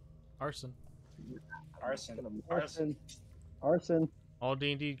it. Arson. Arson. Arson. Arson. Arson. All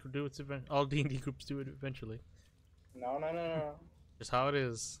D&D do it. All D&D groups do it eventually. No, no, no, no. Just how it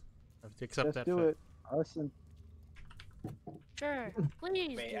is. I have to accept Just that do fact. it. Arson. Sure.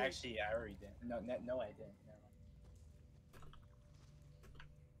 Please. Wait, do. actually, I already did. No, I didn't.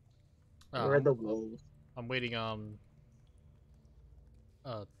 Never Where are I'm, the wolves? I'm waiting on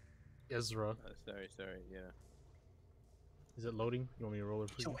Ezra. Sorry, yeah. Is it loading? You want me to roll it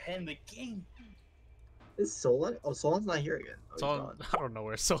for mind. you? Yo, end the game. Is Solon? Oh, Solon's not here again. Oh, he's Solon, gone. I don't know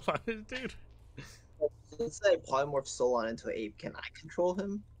where Solon is, dude. Let's say I polymorph Solon into an ape. Can I control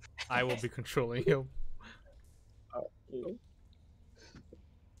him? I will be controlling him.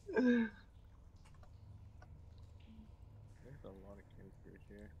 There's a lot of characters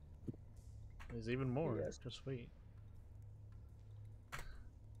here. There's even more. Yes. Just wait.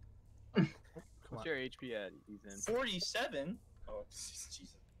 Come What's on. your HP at, Ethan? 47? Oh,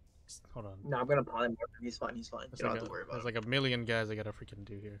 Jesus. Hold on. No, I'm gonna polymorph him. He's fine. He's fine. There's You don't like, have to worry about there's him. like a million guys I gotta freaking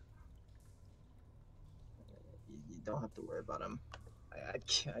do here. You don't have to worry about him. I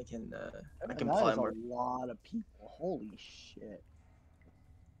can That is polymorph. a lot of people. Holy shit.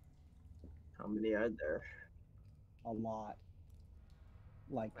 How many are there? A lot.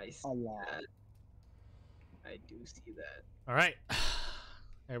 Like, I see a lot. that. I do see that. All right,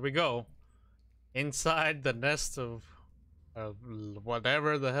 there we go. Inside the nest of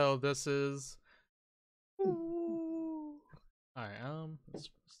whatever the hell this is. All right, let's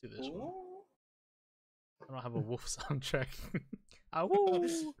do this one. I don't have a wolf soundtrack. Ow!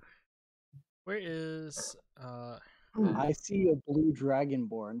 Where is I see a blue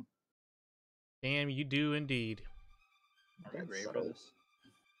dragonborn. Damn, you do indeed. Are we That brave sucks. brothers?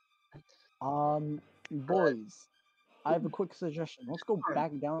 Boys, I have a quick suggestion. Let's go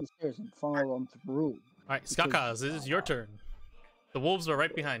back downstairs and funnel them through. All right, Skakas, this is your turn. The wolves are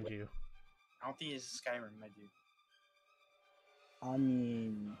right behind you. I don't think it's Skyrim, my dude. I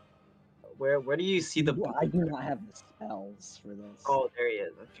mean, Where do you see the? I do not have the spells for this. Oh, there he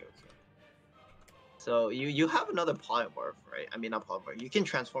is. Okay. So you have another polymorph, right? I mean, not polymorph. You can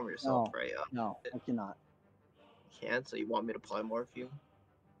transform yourself, No. right? No, I cannot. You can. So you want me to polymorph you?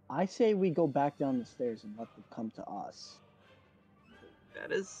 I say we go back down the stairs and let them come to us.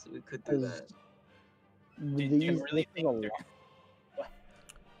 That is, we could do that. Do you really this is a think they're- lot.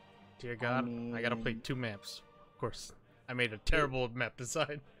 Dear God, I gotta play 2 maps. Of course, I made a terrible map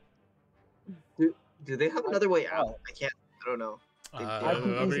design. Do they have another way out? I can't. I don't know. I can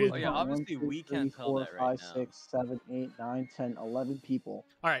I easily mean, Oh, yeah, count obviously 1, 2, we can't 3, tell 4, that right 5, now. 6, 7, 8, 9, 10, 11 people.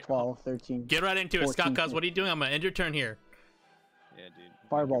 all right, 12, 13. get right into it, 14 Skakas. What are you doing? I'm gonna end your turn here. Yeah, dude.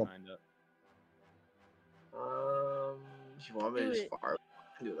 Fireball. Behind up. You want me to Do just it. fire?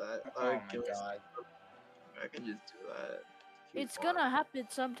 I can do that. Oh Alright, my give me a god. second. I can just do that. It's gonna happen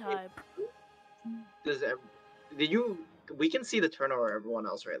sometime. Does did you? We can see the turnover of everyone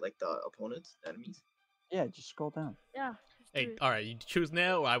else, right? Like the opponents, the enemies. Yeah, just scroll down. Yeah. just do Hey, it. all right, you choose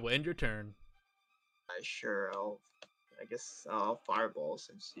now, or I will end your turn. Sure. I guess I'll fireball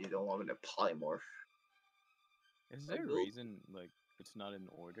since you don't want me to polymorph. Is there a will. reason like it's not in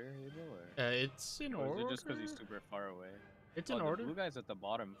order, Abel, or, It's in or order. is it just because he's super far away? It's Oh, in the order. blue guy's at the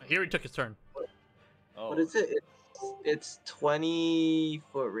bottom. Here he took his turn. Oh, What is it? It's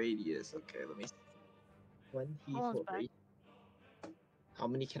 20-foot radius. Okay, let me. 20 Hold on, foot back. radius. How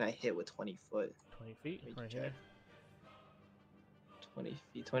many can I hit with 20 foot? 20 feet, Let me right check. here. 20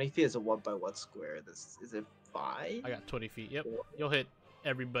 feet. 20 feet is a what by what square? This is it 5? I got 20 feet. Yep, you'll hit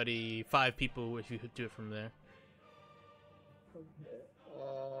everybody, 5 people if you do it from there.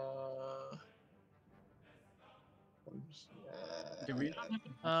 Do we not have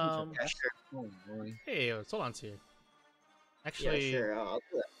to Yeah, sure. Oh boy. Hey, Solon's here. Yeah, Actually, sure. I'll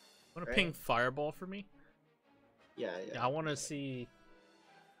do that. want to right. ping Fireball for me? Yeah. Yeah, I want to see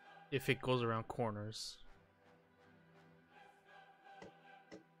if it goes around corners.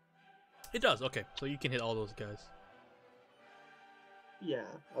 It does. Okay, so you can hit all those guys. Yeah,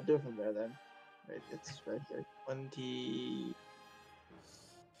 I'll do it from there then. Right, it's right here. 20.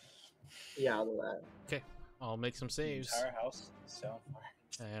 Yeah, I'll do that. Okay, I'll make some The saves entire house is set on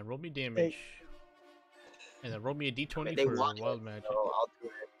fire. and roll me damage, and then roll me a d20 They for want wild it, magic. so I'll do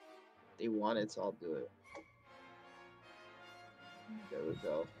it. They want it, so I'll do it. There we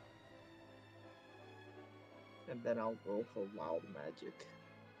go. And then I'll go for wild magic.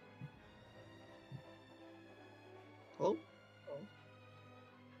 Oh.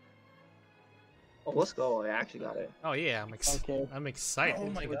 Oh, let's go. I actually got it. Oh yeah, Okay. I'm excited. Oh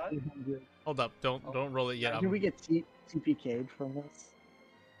my god. Hold up, don't roll it yet. Do we get TPK'd from this?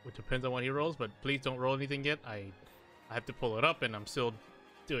 It depends on what he rolls, but please don't roll anything yet. I have to pull it up, and I'm still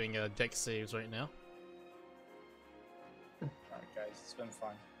doing dex saves right now. Alright guys, it's been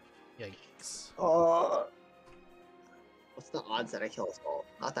fun. Yikes. What's the odds that I kill us all?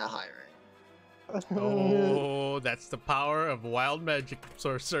 Not that high, right? Oh, that's the power of wild magic,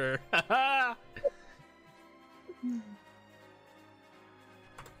 sorcerer.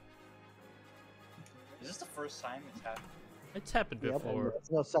 Is this the first time it's happened? It's happened Yep, before.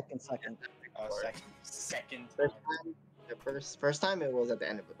 no, second. Oh, second First time. time, the first time it was at the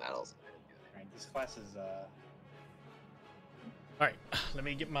end of the battle. So I didn't do it. Alright, this class is Alright, let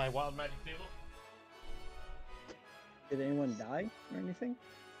me get my wild magic table. Did anyone die or anything?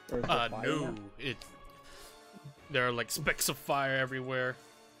 Or is there fire No. now? There are like specks of fire everywhere,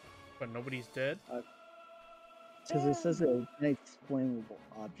 but nobody's dead. Because it says that inexplainable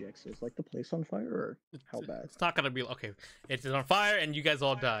objects. Is like the place on fire, or how bad? It's not gonna be okay. It's on fire and you guys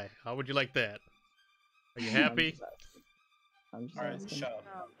all die. How would you like that? Are you happy? I'm just alright, asking. shut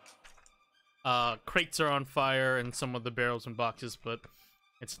up. Crates are on fire and some of the barrels and boxes, but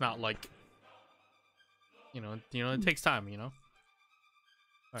it's not like you know, it takes time, you know.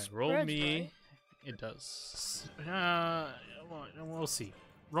 All right, roll Spreads, me. right? It does. We'll see.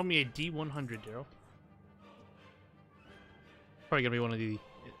 Roll me a D100, Daryl. Probably gonna be one of the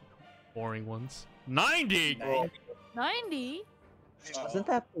boring ones. 90. 90? Isn't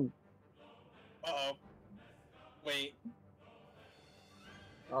that the Uh-oh. Wait.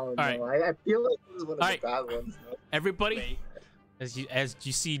 Oh right. no, I feel like this is one of Alright. the bad ones. No? Everybody, Wait. as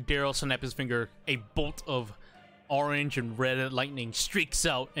you see Daryl snap his finger, a bolt of orange and red lightning streaks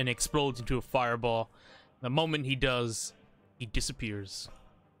out and explodes into a fireball. The moment he does, he disappears.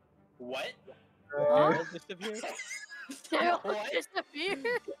 What? Huh? disappeared? Daryl What? disappeared?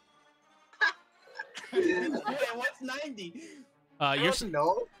 What's 90?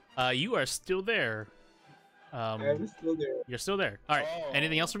 You are still there. I'm still there. You're still there. All right.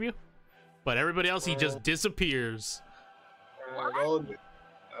 Anything else from you? But everybody else, he just disappears.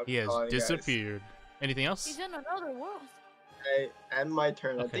 He has disappeared. Anything else? He's in another world. And my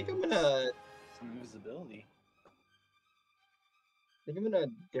turn. I think I'm in some invisibility. I think I'm in a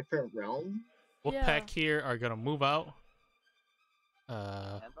different realm. Wolfpack here are gonna move out.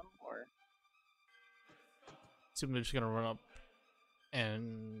 So they're just gonna run up.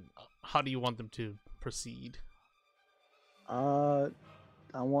 And how do you want them to proceed? I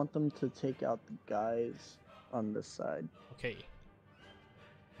want them to take out the guys on this side. Okay.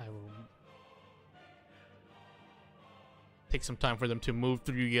 I will take some time for them to move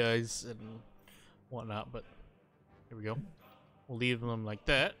through you guys and whatnot, but here we go. We'll leave them like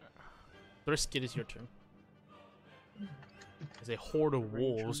that. Thrisk, it is your turn. As a horde of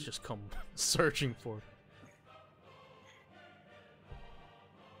wolves just come searching for it.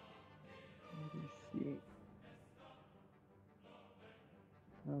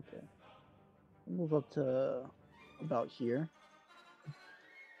 Okay. I'll move up to about here.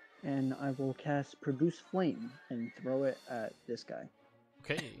 And I will cast Produce Flame and throw it at this guy.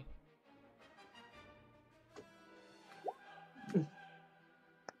 Okay.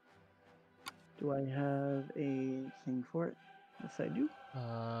 Do I have a thing for it? Yes, I do.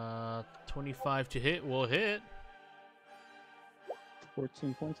 25 to hit will hit.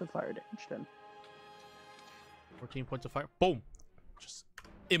 14 points of fire damage then. 14 points of fire. Boom! Just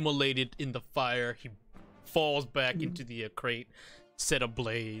immolated in the fire. He falls back into the crate, set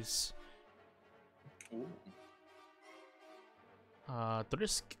ablaze.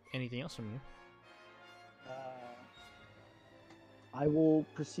 Thrisk, anything else from you? I will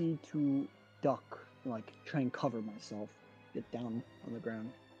proceed to duck, like try and cover myself, get down on the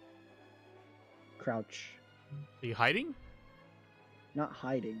ground, crouch. Are you hiding? Not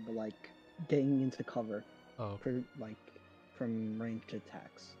hiding, but like getting into cover. Oh. For like from ranged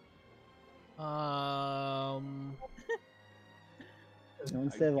attacks. You know,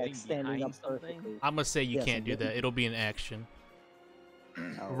 instead of like standing up perfectly. I'm gonna say you Yes, can't do I'm that. It'll be an action.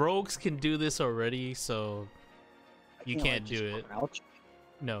 Oh. Rogues can do this already, so you can't, can't like, do just it. crouch?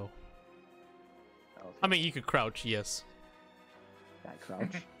 No. Okay. I mean, you could crouch, yes. Can I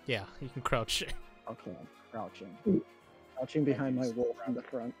crouch? Yeah, you can crouch. Okay, I'm crouching. Crouching behind my wolf in the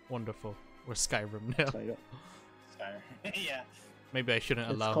front. Wonderful. We're Skyrim now. So I don't- Skyrim. Yeah. Maybe I shouldn't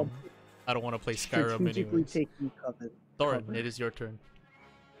It's allow called him. I don't want to play Skyrim strategically anyways. taking cover. Thorin, it is your turn.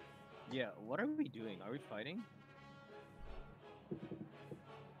 Yeah, what are we doing? Are we fighting?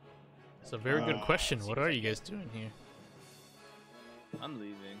 It's a very good question. What are you guys doing here? I'm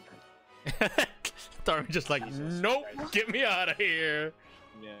leaving. Thorin just like, nope, get me out of here.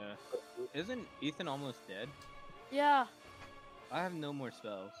 Yeah. Isn't Ethan almost dead? Yeah. I have no more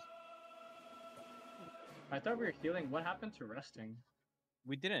spells. I thought we were healing. What happened to resting?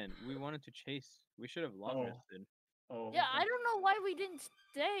 We didn't. We wanted to chase. We should have long rested. Oh. Yeah, I don't know why we didn't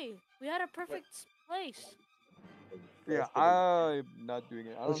stay. We had a perfect place. Yeah, I'm not doing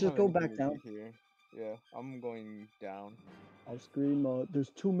it. I Let's don't just go have back anything to down. do here. Yeah, I'm going down. I'll scream, there's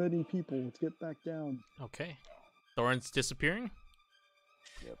too many people, let's get back down. Okay. Thorin's disappearing?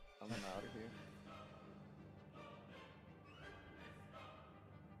 Yep, I'm out of here.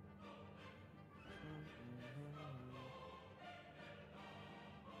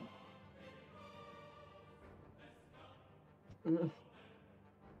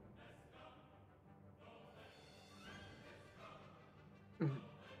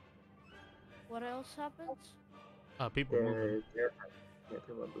 What else happens? People moving.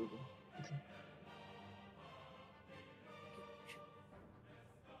 People are moving.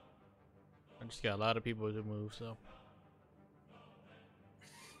 I just got a lot of people to move, so.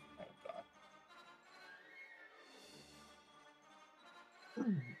 Oh god.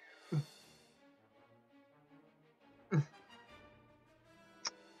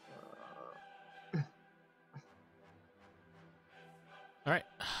 Alright.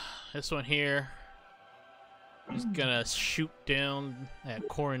 This one here. He's gonna shoot down at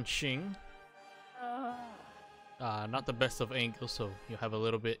Korin Shing. Not the best of angles, so you'll have a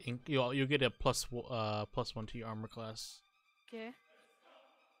little bit. You'll get a +1 to your armor class. Okay.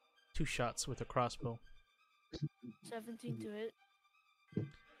 2 shots with a crossbow. 17 to hit.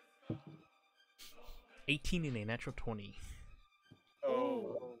 18 and a natural 20.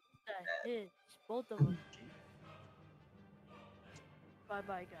 Oh. That hits. Both of them. Bye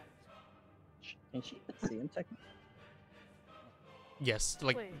bye, guys. Can she see him technically? Yes,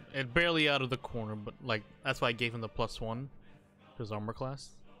 like Wait. it barely out of the corner, but like that's why I gave him the +1 to his armor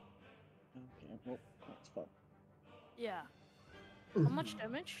class. Okay, well, as fuck. Yeah. How much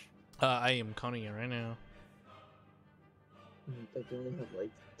damage? I am counting it right now. Like they only have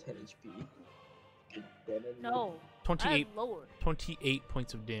like 10 HP. Good damage. No. I 28, had lower. 28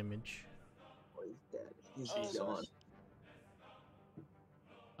 points of damage. Oh, he's dead. He's Jesus. gone.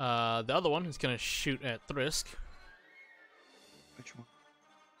 The other one is gonna shoot at Thrisk. Which one?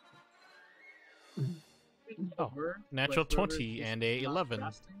 Oh, Word natural with whoever's 20 just and a not 11.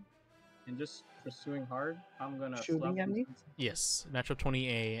 fasting And just pursuing hard, I'm gonna Shooting slap at me? him. Yes, natural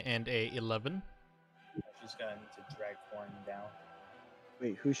 20 and a 11. She's gonna need to drag Corn down.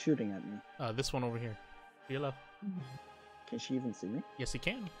 Wait, who's shooting at me? This one over here. To your left. Can she even see me? Yes, he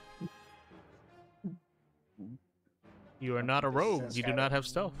can. Hmm. You are not a rogue. You do not have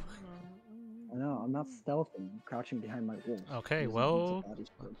stealth. I know, I'm not stealthing. I'm crouching behind my wall. Okay, Using well, use of body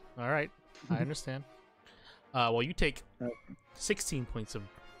spell. all right. I understand. Well, you take Okay. 16 points of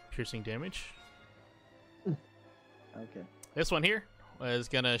piercing damage. Okay. This one here is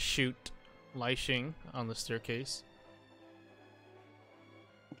gonna shoot Lai Xing on the staircase.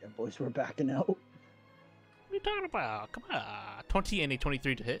 Yeah, boys, we're backing out. What are you talking about? Come on. 20 and a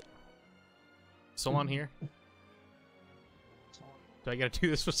 23 to hit. Solon here. Do I gotta do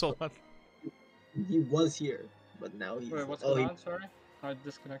this for Solon? He was here, but now he's. Wait, what's oh, going on? Sorry, I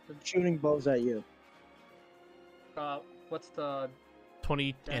disconnected. Shooting bows at you. What's the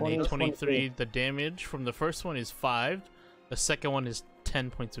 20 and 20 a is 23. 23. The damage from the first one is 5. The second one is 10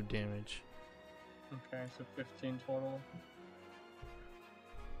 points of damage. Okay, so 15 total.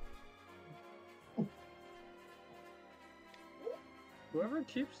 Whoever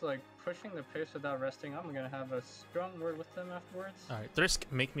keeps like pushing the pace without resting, I'm gonna have a strong word with them afterwards. Alright, Thrisk,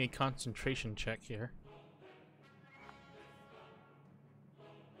 make me a concentration check here.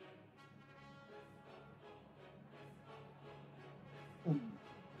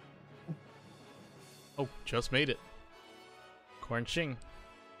 Oh, just made it. Quan Xing.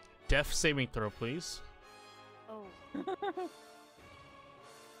 Death saving throw, please. Oh.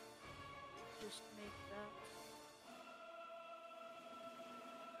 Just make that.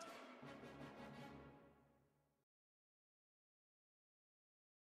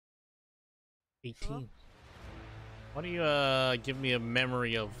 $18. Why don't you give me a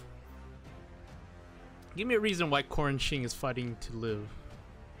memory of... Give me a reason why Quan Xing is fighting to live.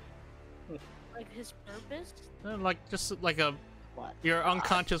 Like his purpose? Like, just like a... What? You're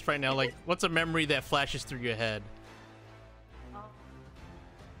unconscious right now, like, what's a memory that flashes through your head? The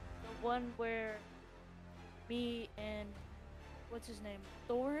one where me and what's his name,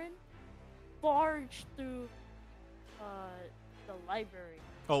 Thorin, barged through the library.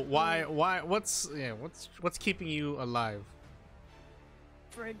 Oh, why, what's keeping you alive?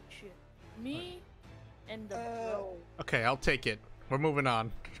 Friendship. Me and the bro. Okay, I'll take it. We're moving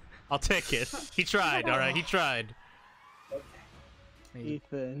on. I'll take it. He tried, alright, he tried.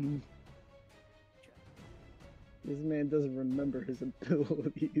 Ethan. This man doesn't remember his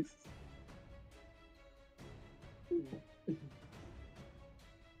abilities.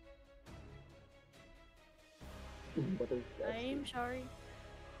 What is that? I'm sorry.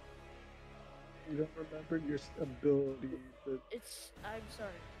 You don't remember your abilities. I'm sorry.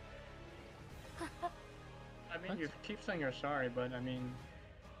 I mean, you keep saying you're sorry, but I mean,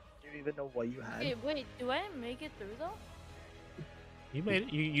 Do you even know what you had? Okay, wait, do I make it through though? You made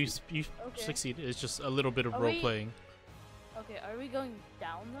it. You Okay. succeeded. It's just a little bit of Are role we- playing. Okay, are we going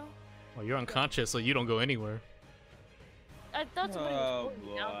down though? Well, you're unconscious, so you don't go anywhere. I thought somebody Oh was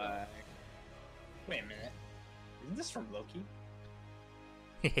going down though. Wait a minute. Isn't this from Loki?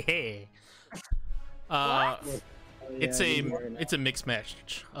 Hey. What? Oh, It's yeah, a you are now. it's a mixed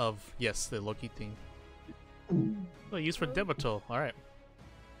match of the Loki theme. Well, used for Debatul. All right,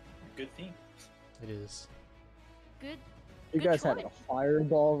 Good theme. it is. Good. You Good guys had choice. a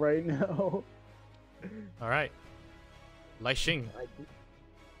fireball right now. All right, Lai Xing.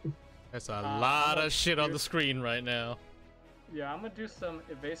 That's a lot of shit on the screen right now. yeah, I'm gonna do some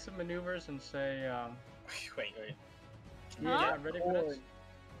evasive maneuvers and say, Wait. Huh? yeah, ready for this?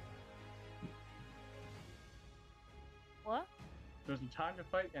 What? There's a time to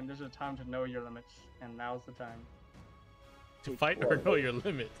fight and there's a time to know your limits, and now's the time. To fight or know your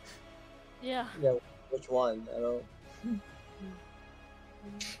limit. Yeah. Yeah, which one? I don't.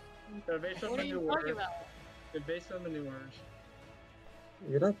 Evasive What are you talking maneuvers. about? Evasive maneuvers.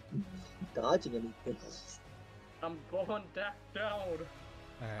 You're not dodging anything. I'm going back down. All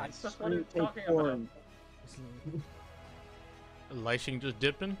right, That's what I'm Take talking about. form. Lai Xing just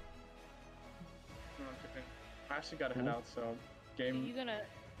dipping. Okay. I actually gotta head out, so Are game you gonna?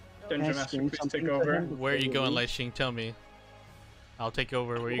 Dungeon Can I Master, scream please something take to over. him Where are you before going, we Lai leave? Xing? Tell me. I'll take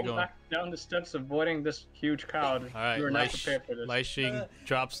over. Where are you Go going? back down the steps, avoiding this huge crowd. All right, You were not prepared for this. Lai Shing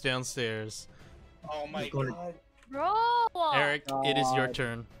drops downstairs. Oh my Go to- god. Bro! Eric, it is your God.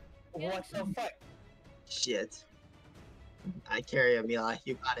 turn. What the fuck? Shit. I carry a Mila.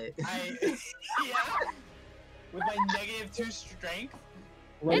 You got it. Yeah. With my -2 strength.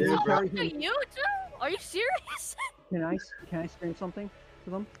 Wait, It's you all carry up to him. you too? Are you serious? Can I scream something to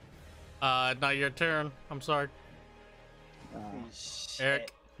them? Not your turn. I'm sorry. Shit.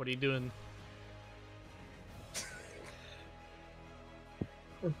 Eric, what are you doing?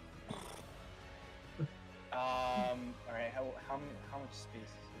 All right. How much space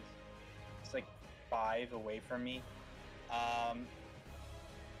is this? It's like 5 away from me.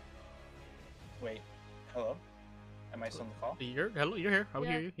 Wait. Hello. Am I still on the call? Hello, you're here. I will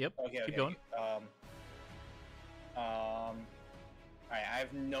Yeah. hear you. Yep. Okay. Keep going. All right. I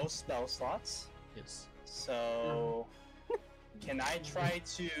have no spell slots. Yes. So, can I try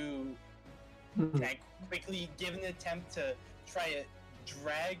to? Can I quickly give an attempt to try to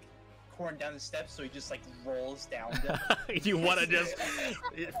drag Corn down the steps so he just like rolls down them? You want to just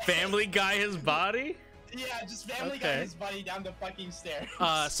Family Guy his body? Yeah, just Family Guy Okay. his body down the fucking stairs.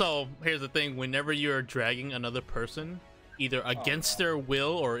 So here's the thing: whenever you're dragging another person, either against no. their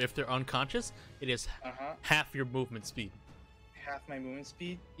will or if they're unconscious, it is Uh-huh. half your movement speed. Half my movement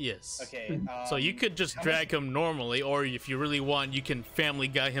speed. Yes. Okay. So you could just how drag him normally, or if you really want, you can Family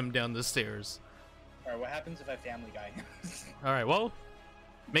Guy him down the stairs. All right. What happens if I Family Guy him? All right. Well,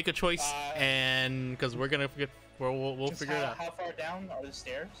 make a choice, Uh, and because we're gonna we'll Just figure it out. How far down are the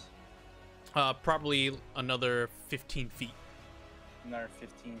stairs? Probably another 15 feet. Another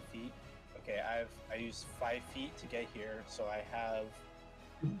 15 feet. Okay, I used 5 feet to get here, so I have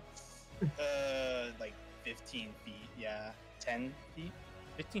like 15 feet. Yeah, 10 feet.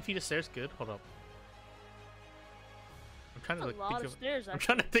 15 feet of stairs, good. Hold up. I'm trying to That's a like lot think of of. stairs. I'm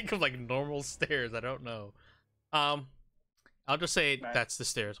trying to think of like normal stairs. I don't know. I'll just say Right. that's the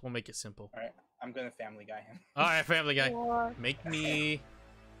stairs. We'll make it simple. All right, I'm gonna Family Guy him. All right, Family Guy. Or- Make me.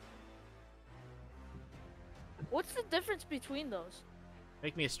 What's the difference between those?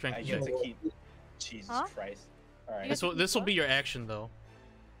 Make me a I strength get check. to keep. Jesus Huh? Christ! All right, This will be your action though.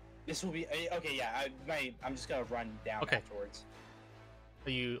 this will be okay. Yeah, I'm just gonna run down Okay. afterwards.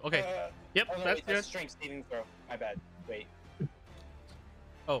 Are you okay? Yep, Oh no, that's wait, good. that's strength saving throw. My bad. Wait.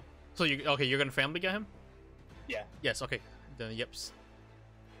 So you okay? You're gonna Family Guy him? Yeah. Yes. Okay. Then yep.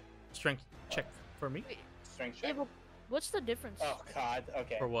 Strength check for me. Wait, Strength yeah, check. but what's the difference? Oh God.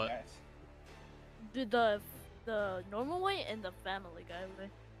 Okay. For what? Nice. The normal way and the Family Guy way.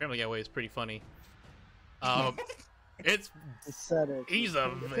 Family Guy way is pretty funny. It's Pathetic. he's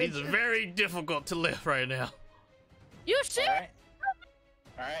very difficult to live right now. You All shit! right.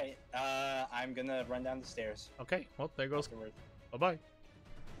 All right. I'm gonna run down the stairs. Okay. Well, there goes. Afterwards. Bye bye.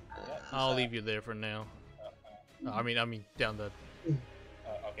 Yeah, I'll leave you there for now. I mean down the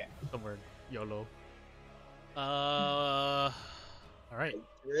Okay. somewhere YOLO. All right.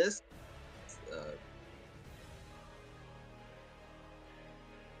 Risk.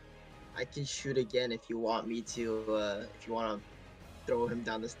 I can shoot again if you want me to. If you want to throw him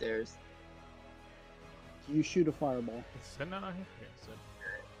down the stairs. You shoot a fireball. Send that on here. Yeah, send.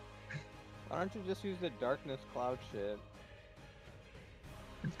 Why don't you just use the darkness cloud shit?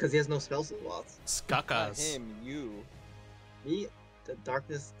 Because he has no spell slots. Not Skakas. him, you. Me, the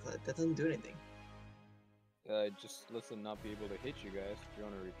darkness that doesn't do anything. Just listen, not be able to hit you guys if you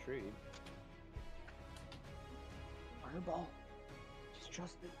want to retreat. Fireball. Just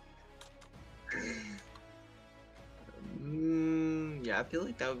trust me. Yeah, I feel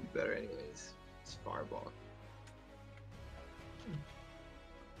like that would be better anyways. It's fireball.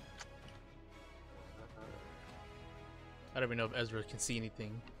 I don't even know if Ezra can see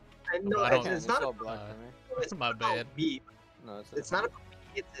anything. I know I don't- it's not. all black uh, for me. It's my not about bad. me. No, It's not about me.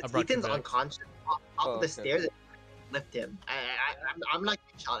 I It's brought you Ethan's back. unconscious on top Oh, of the okay. stairs. And lift him. I'm not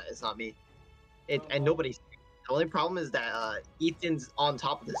getting shot at. It's not me. And Oh. nobody's. The only problem is that Ethan's on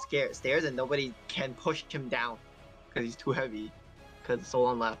top of the stairs and nobody can push him down because he's too heavy. Because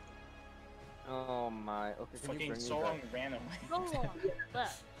Solon left. Oh my. Okay, can you Fucking bring me so back? long ran away. Go on.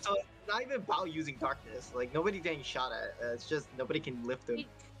 Left. So it's not even about using darkness. Like nobody's getting shot at. It's just nobody can lift him.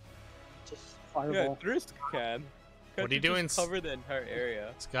 Just Yeah, fireball. Drisk can. What are you Can't doing, just cover the entire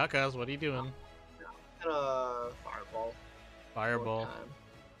area. Skakas, what are you doing? Fireball. Fireball.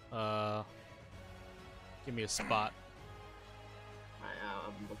 Time. Give me a spot.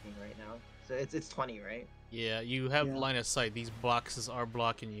 I'm looking right now. So it's 20, right? Yeah, you have Yeah. line of sight. These boxes are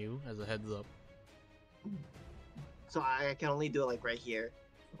blocking you, as a heads up. So I can only do it like right here.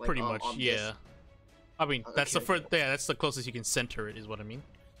 Like, Pretty on much, this. yeah. I mean, that's the Okay, first. Yeah, that's the closest you can center it, is what I mean.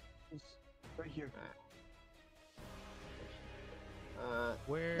 right here.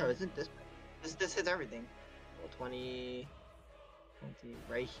 Where? No, isn't this? This hits everything. Well, 20, 20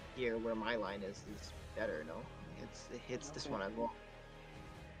 right here where my line is better. No, it hits this Okay. one as well.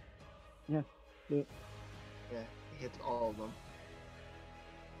 Yeah. Yeah. Yeah, it hits all of them.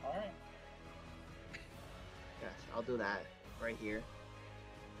 All right. Yes, I'll do that right here.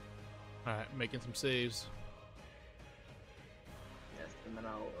 All right, making some saves. Yes, and then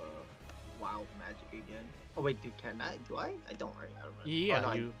I'll wild magic again. Oh wait, can I? Do I? I don't. Right? I don't know. Yeah,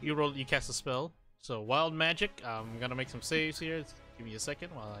 Oh, no, you roll. You cast a spell. So wild magic. I'm gonna make some saves here. Give me a second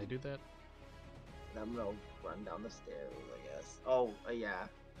while I do that. I'm gonna run down the stairs, I guess. Oh, yeah.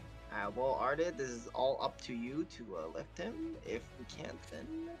 Well, Ardid, this is all up to you to lift him. If we can't,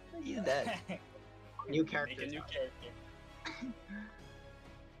 then he's dead. New character. Make a new character.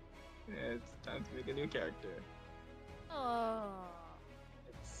 Yeah, it's time to make a new character. Oh.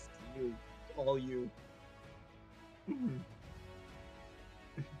 It's you. All you. Bam,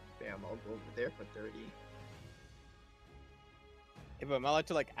 I'll go over there for 30. Hey, but am I allowed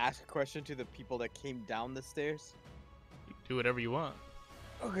to like ask a question to the people that came down the stairs? You can do whatever you want.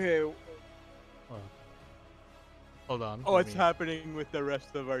 Okay. Well, hold on. Oh, let what's me- happening with the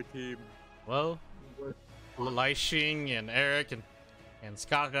rest of our team? Well, Lai Xing and Eric and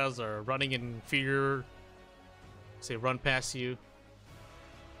Skakas are running in fear. Say run past you. You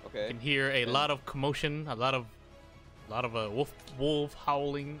Okay. can hear a lot of commotion, a lot of wolf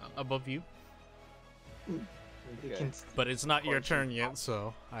howling above you. You Okay. can But it's not your Punch turn and yet,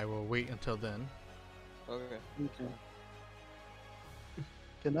 so I will wait until then. Okay. Okay.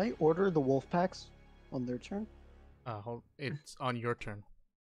 Can I order the wolf packs on their turn? It's on your turn.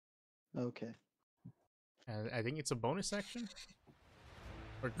 Okay. And I think it's a bonus action,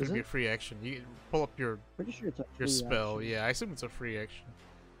 or it Is could be a it? free action. You can pull up your Pretty sure it's a your free spell. action. Yeah, I assume it's a free action.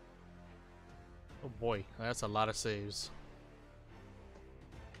 Oh boy, that's a lot of saves.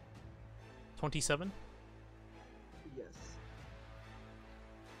 27. Yes.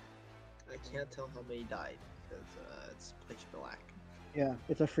 I can't tell how many died because it's pitch black. Yeah,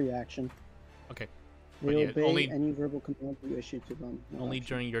 it's a free action. Okay. They But yeah, obey only- any verbal command you issue to them. No Only action.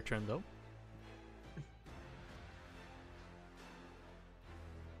 during your turn though.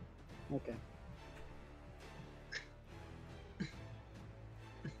 Okay.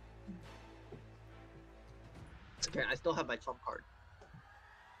 It's okay, I still have my trump card.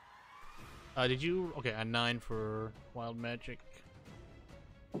 Did you? Okay, a 9 for wild magic.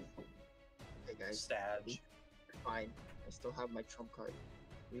 Okay, guys, Stab. fine. I still have my trump card.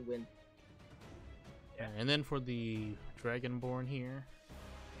 We win. Yeah. And then for the dragonborn here.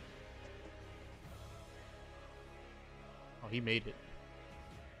 Oh, he made it.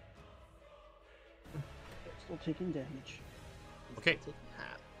 Still taking damage. Okay. Taking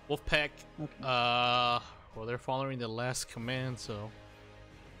half. Wolfpack. Okay. Well, they're following the last command, so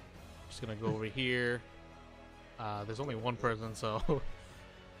just gonna go over here. There's only one person, so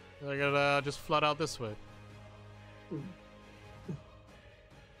they're gonna just flood out this way.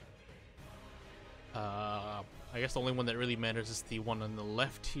 I guess the only one that really matters is the one on the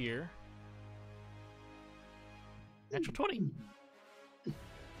left here. Natural 20.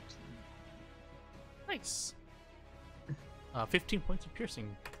 Nice. 15 points of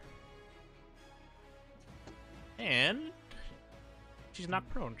piercing. And she's knocked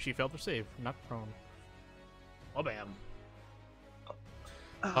prone. She failed her save. Knocked prone. Oh, bam.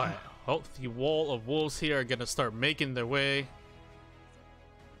 Alright. Oh, the wall of wolves here are gonna start making their way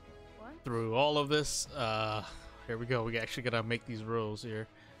What? through all of this. Here we go. We actually gotta make these rolls here.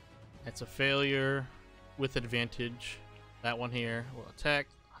 That's a failure with advantage. That one here will attack.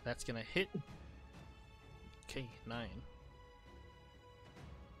 That's gonna hit. Okay, 9.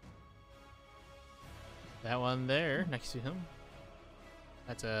 That one there next to him.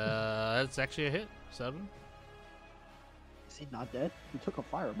 That's actually a hit. 7. Is he not dead? He took a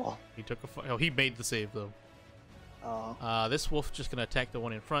fireball. He took oh, he made the save though. This wolf just gonna attack the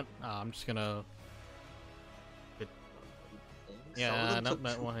one in front. I'm just gonna. Yeah, not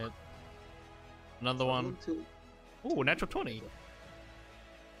that one hit. Another one. Ooh, natural 20.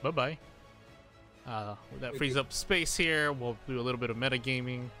 Bye bye. That frees up space here. We'll do a little bit of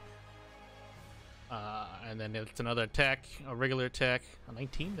metagaming. And then it's another attack, a regular attack. A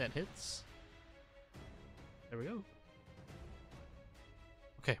 19 that hits. There we go.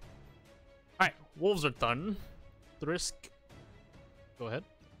 Okay. Alright, wolves are done. Thrisk. Go ahead.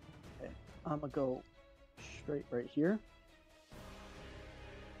 Okay. I'm gonna go straight right here.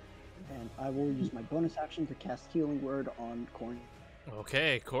 And I will use my bonus action to cast Healing Word on Corn.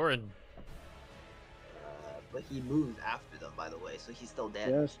 Okay, Corin. But he moves after them, by the way, so he's still dead.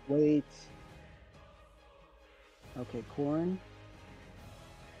 Just wait. Okay, Corin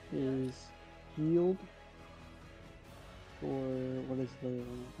is healed for what is the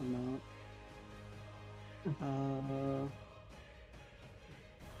amount?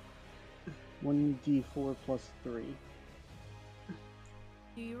 1d4 plus 3.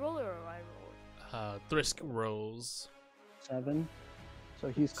 Do you roll or I roll? Thrisk rolls. 7. So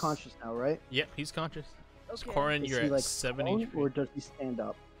he's conscious now, right? Yep, he's conscious. So Okay. Corin, Is you're he at like 70. prone, or does he stand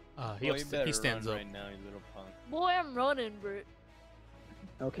up? Well, you better He stands run up. right now, you little punk. Boy, I'm running, Brit.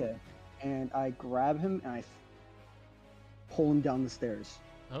 Okay. And I grab him and I pull him down the stairs.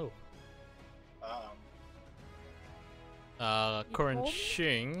 Oh. You Corin told me?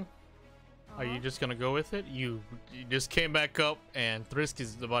 Shing, are you Uh-huh. just gonna go with it? You just came back up, and Thrisk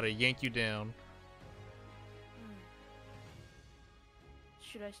is about to yank you down. Hmm.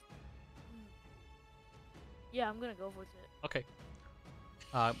 Should I? Yeah, I'm gonna go with it. Okay.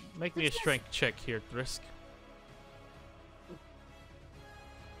 Make me a strength check here, Thrisk.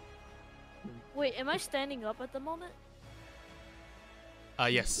 Wait, am I standing up at the moment?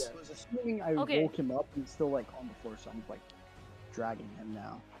 Yes. I was assuming I Okay. woke him up and he's still like on the floor, so I'm like dragging him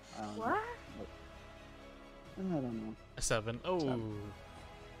now. What? I don't know. A 7. Oh. 7.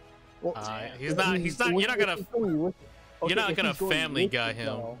 Well, He's if not. he- He's not. if You're not gonna. he's going with it- You're okay, not if gonna he's going family with guy it, him.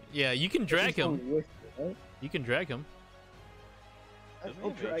 though, Yeah, you can if drag he's him. going with it, right? You can drag him. Doesn't he I'll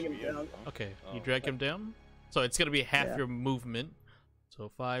have drag him HP down. as well? Okay, Oh, you drag him down. So it's gonna be half Yeah. your movement. So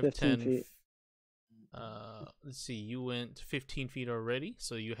 5, 15 10. feet. Let's see. You went 15 feet already,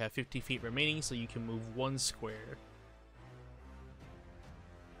 so you have 50 feet remaining. So you can move 1 square.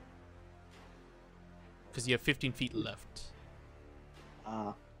 Because you have 15 feet left.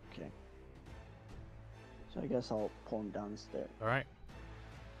 Ah, okay. So I guess I'll pull him down the stairs. All right.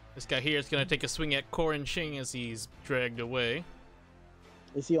 This guy here is gonna take a swing at Corin Shing as he's dragged away.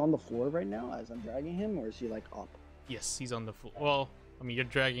 Is he on the floor right now as I'm dragging him, or is he like up? Yes, he's on the floor. Well, I mean, you're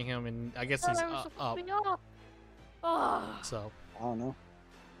dragging him, and I guess Thought he's I was up. supposed to be up. Ah. So, I don't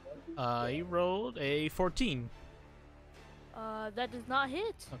know. he rolled a 14. That does not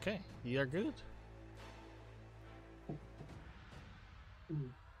hit. Okay, you are good.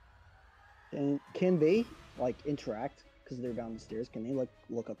 And can they like interact because they're down the stairs? Can they like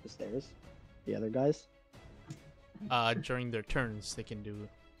look up the stairs? The other guys? During their turns, they can do.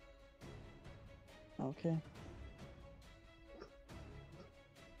 Okay.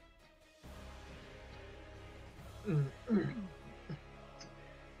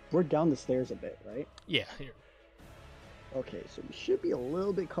 We're down the stairs a bit, right? Yeah, here. Okay, so we should be a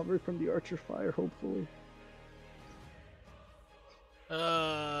little bit covered from the archer fire, hopefully.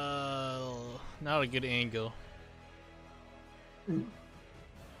 Not a good angle.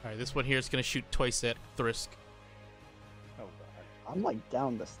 Alright, this one here is gonna shoot twice at Thrisk. Oh god. I'm like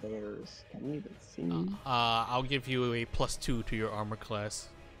down the stairs. Can you even see me? I'll give you a +2 to your armor class.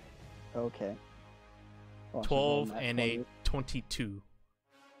 Okay. Oh, so 12 then that and a 20 22.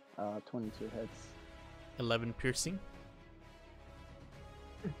 22 hits. 11 piercing.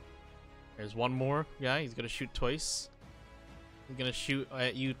 There's one more guy. He's gonna shoot twice. He's gonna shoot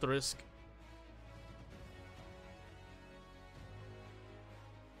at you, Thrisk.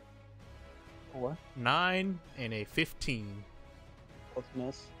 What? 9 and a 15. Both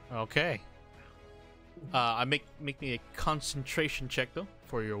miss. Okay. I make me a concentration check though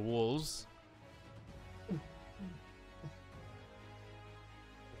for your wolves.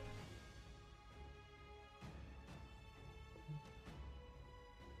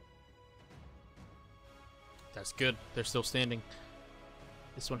 That's good. They're still standing.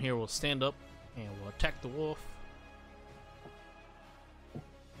 This one here will stand up and will attack the wolf.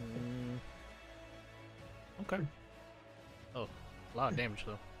 Okay. Oh, a lot of damage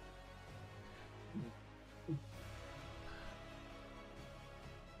though.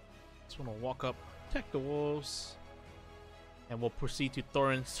 This one will walk up, attack the wolves, and we'll proceed to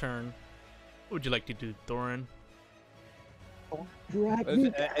Thorin's turn. What would you like to do, Thorin? Drag Is, me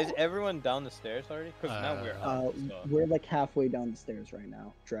is down. everyone down the stairs already? Because now we're up. So We're like halfway down the stairs right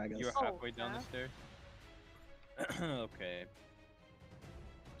now. Drag us. you're Oh, halfway down the yeah. stairs? Okay.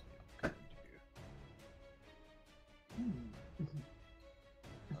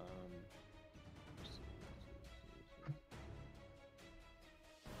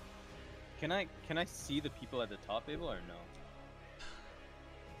 Can I see the people at the top table or no?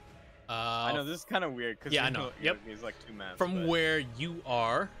 I know this is kind of weird because yeah, I know. Yep. It's like 2 maps. From but, where you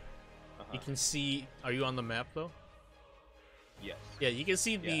are, uh-huh. you can see. Are you on the map though? Yes. Yeah, you can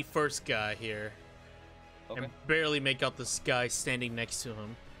see the Yeah. first guy here, Okay. and barely make out this guy standing next to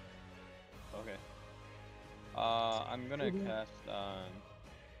him. Okay. I'm gonna cast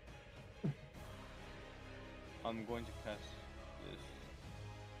I'm going to cast this.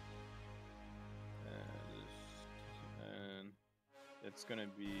 And it's gonna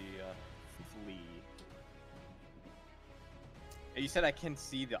be flee. You said I can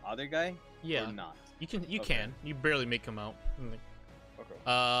see the other guy? Yeah. Or not? You can. You Okay. can. You barely make him out. Okay.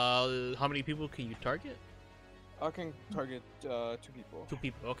 How many people can you target? I can target 2 people. 2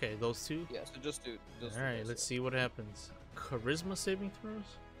 people. Okay, those 2. Yeah, so just do. Just All right. Let's see what happens. Charisma saving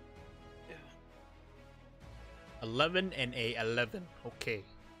throws. Yeah. 11 and a 11. Okay.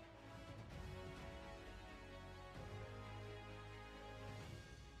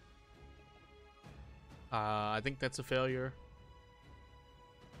 I think that's a failure.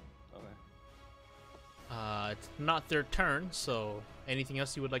 Okay. It's not their turn, so anything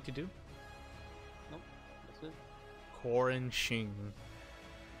else you would like to do? Nope. That's it. Korin Shing.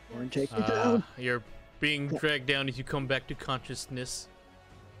 Or take me down. You're being dragged down as you come back to consciousness.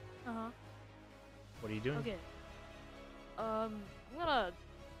 What are you doing? Okay. I'm gonna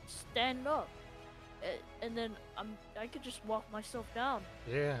stand up, and then I could just walk myself down.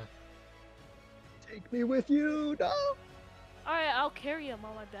 Yeah. Take me with you. No. All right, I'll carry him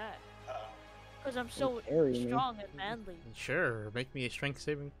on my back, cause I'm so carry me. strong and manly. Sure. Make me a strength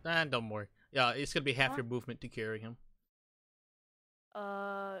saving. Don't worry. Yeah, it's gonna be half your movement to carry him.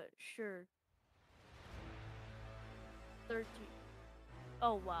 Sure. 13.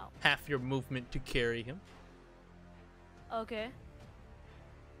 Oh wow. Half your movement to carry him. Okay.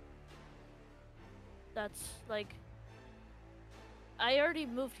 That's like. I already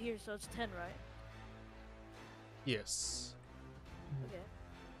moved here, so it's 10, right? Yes. Okay.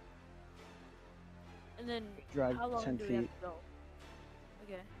 And then Drag how long 10 do we have feet. to go?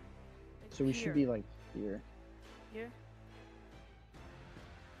 Okay. Like So we should be like here. here.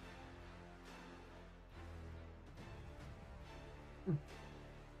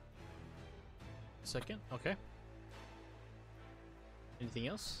 Second. Okay. Anything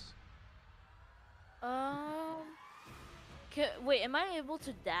else? Wait, am I able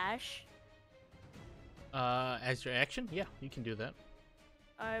to dash? As your action? Yeah, you can do that.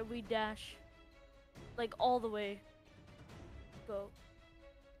 Alright, we dash. Like all the way. Go.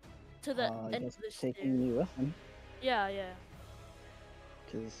 To the I end guess of the taking stairs. me with him, Yeah, yeah.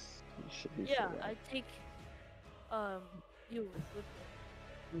 because he should be. Yeah, free, I right? take you with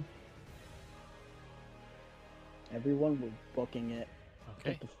me. Everyone, we're booking it.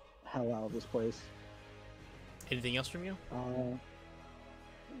 Okay. Get the hell out of this place. Anything else from you? No.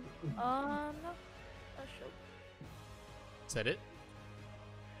 That should. Is that it?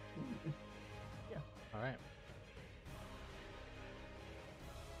 Yeah. All right.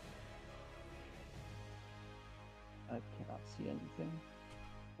 I cannot see anything.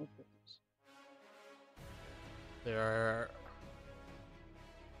 What is this? There are.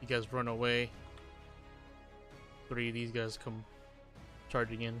 You guys run away. 3 of these guys come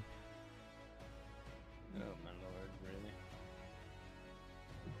charging in. Oh my lord, really?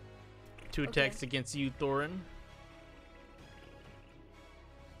 2 Okay. attacks against you, Thorin.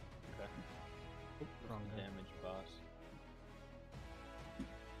 Okay. Wrong guy. Damage, boss.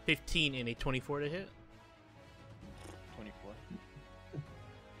 15 and a 24 to hit. 24.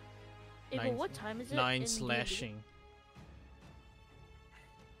 Hey, but 9 what time is it? 9 in D&D? slashing.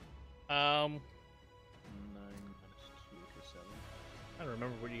 9 minus 2 for 7. I don't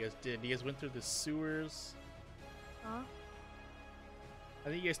remember what you guys did. You guys went through the sewers. Huh? I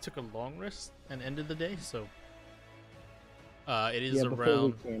think you guys took a long rest and ended the day, so it is Yeah, before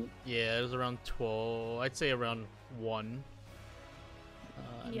around. we came. Yeah, it was around 12. I'd say around 1.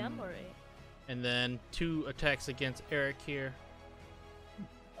 PM or 8? And then 2 attacks against Eric here.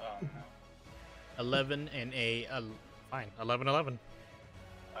 Oh no. 11 and a fine 11 11.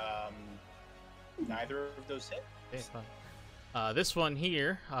 Neither of those hit. Okay, fine. This one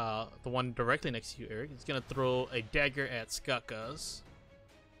here, the one directly next to you, Eric, is gonna throw a dagger at Skakas.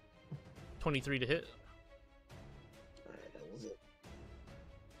 23 to hit. Alright, that was it.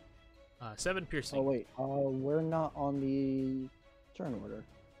 7 piercing. Oh wait, we're not on the turn order.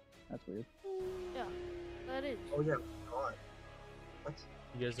 That's weird. Yeah, that is. Oh yeah, God. What?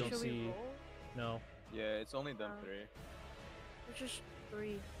 You guys don't Should we see. roll? No. Yeah, it's only done 3. It's just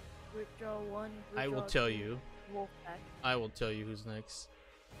 3. Withdraw 1. I will withdraw tell 2, you. Wolf back. I will tell you who's next.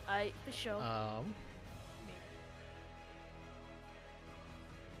 For sure.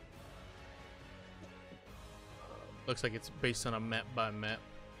 Looks like it's based on a map by map.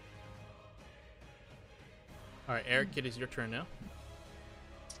 Alright, Eric, it is your turn now.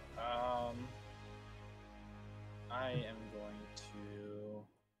 I am going to.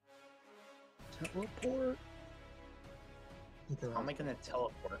 Teleport. How am I gonna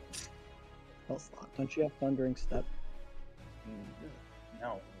teleport? spell slot. Don't you have Thundering Step?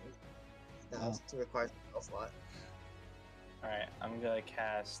 No. That also requires a spell slot. Alright, I'm gonna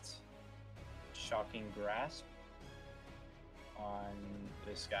cast Shocking Grasp on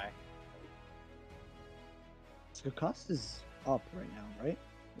this guy. So your cost is up right now, right?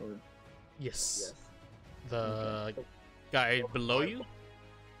 Or Yes. Yes. The guy below you?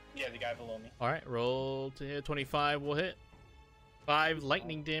 Yeah, the guy below me. Alright, roll to hit. 25 will hit. 5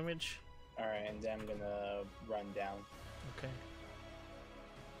 lightning damage. Alright, and then I'm gonna run down. Okay.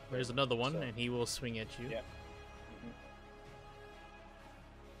 There's another one, So- and he will swing at you. Yep.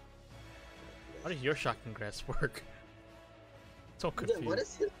 How does your shotgun grass work? So confused. What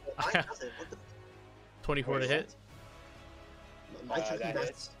is it? Why does it? What the? 24 to hit, My shocking That grasp.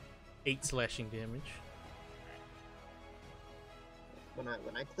 hits. 8 slashing damage. When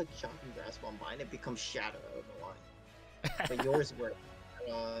I click shocking grasp on mine, it becomes shatter. I don't know why. But yours work.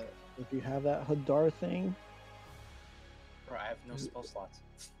 if you have that Hadar thing. Bro, I have no spell slots.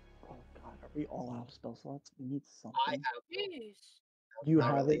 Oh god, are we all out of spell slots? We need something. I have. Jeez. Do you not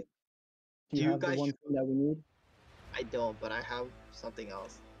have really. it? Do Do you you have the guys one should- thing that we need? I don't, but I have something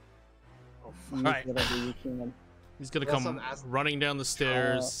else. Oh, You fuck. need Alright. whatever you can. He's gonna Well, come some ass- running down the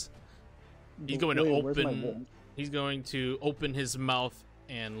stairs. He's going to Wait, where's my open. wolf? He's going to open his mouth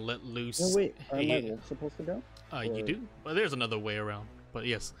and let loose. No, wait, are my a- wolves supposed to go? You or- do, but there's another way around. But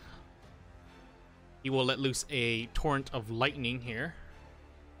yes, he will let loose a torrent of lightning here.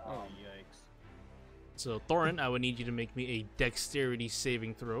 Oh, yikes. So Thorin, I would need you to make me a dexterity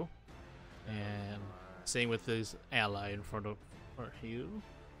saving throw, and same with his ally in front of you.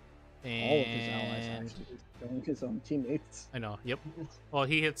 And All of his allies actually. He's killing his own teammates. I know. Yep. Well,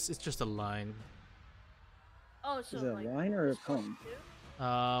 he hits. It's just a line. Oh, so Is it a like line or a this one cone? too?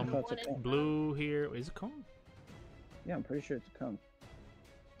 Um, thought it's a One cone. is- blue here. Is it cone? Yeah, I'm pretty sure it's a cone.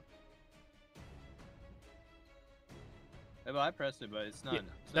 Yeah, but I pressed it, but it's not. Yeah,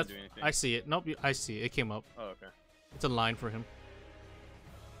 it's not That's. doing anything. I see it. Nope. I see it. It came up. Oh, okay. It's a line for him.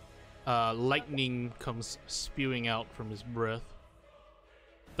 Lightning comes spewing out from his breath.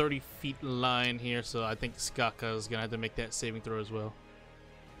 30 feet line here, so I think Skaka is gonna have to make that saving throw as well.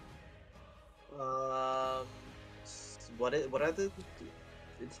 What are the?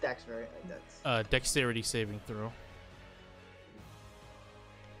 It's Dex, right? That's. Dexterity saving throw.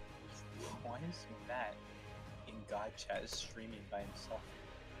 Why is Matt in God chat streaming by himself?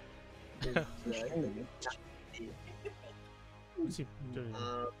 What's he doing?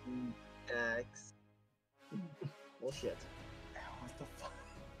 Dex. Bullshit. What the fuck?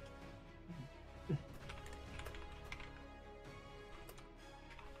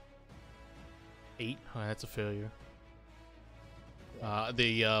 8. Oh, that's a failure.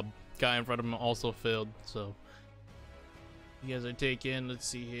 The guy in front of him also failed, so you guys are taking. Let's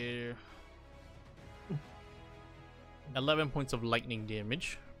see here. 11 points of lightning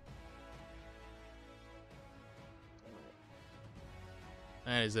damage.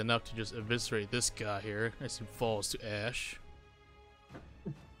 That is enough to just eviscerate this guy here as he falls to ash.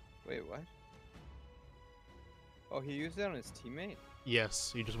 Wait, what? Oh, he used that on his teammate?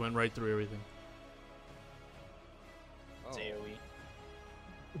 Yes, he just went right through everything. It's Oh.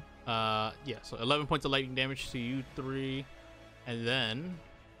 AoE. Yeah, so 11 points of lightning damage to you 3. And then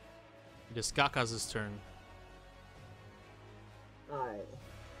it is Skaka's turn. Alright.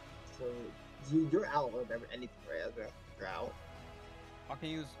 So you're out of anything, right? As you're out. I can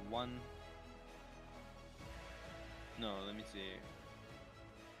use one. No, let me see.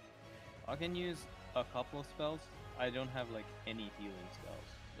 I can use a couple of spells. I don't have like any healing spells.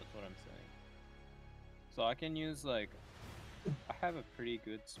 That's what I'm saying. So I can use like. I have a pretty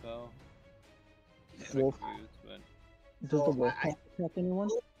good spell. It's like Wolf. Does boots, but Does the So, wolf I- attack anyone?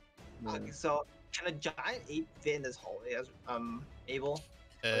 Or- So can a giant ape fit in this hallway as able?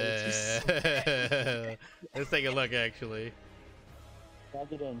 Let's take a look, actually.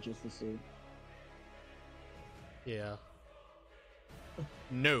 Drag it in just to see. Yeah.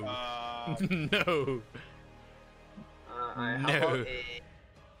 No. Uh, No. Alright, how No. about a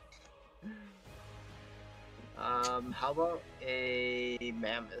how about a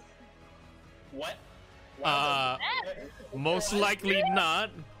mammoth? what? Most likely not.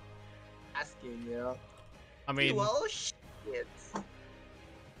 Asking, you know. I mean, Well, shit.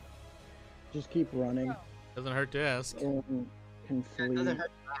 Just keep running. doesn't hurt to ask. Can That flee. doesn't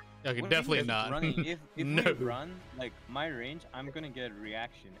hurt. Okay, what do you definitely mean not. Running? If No. we run, like my range, I'm gonna get a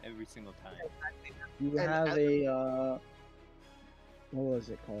reaction every single time. You And have as- a what was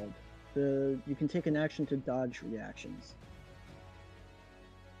it called? You can take an action to dodge reactions.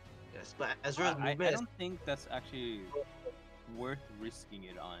 Yes, but Ezra's I movement is don't think that's actually worth risking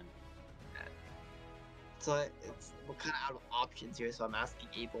it on. So it's we're kind of out of options here, so I'm asking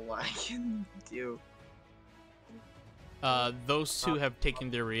Abel what I can do. Those two have taken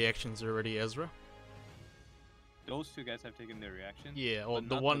their reactions already, Ezra. Those two guys have taken their reaction. Yeah, well, but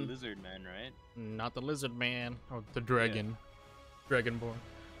the not one, the lizard man, right? not the lizard man or the dragon, dragonborn.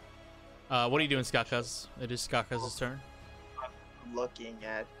 What are you doing, Skakas? It is Skakas' turn. I'm looking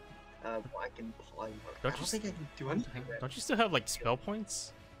at what I can polymorph. I Don't don't you think I can do anything. Don't you still have like spell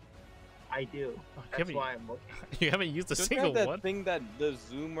points? I do. Oh, That's why I'm looking. You haven't used a Don't you single have that one. thing that the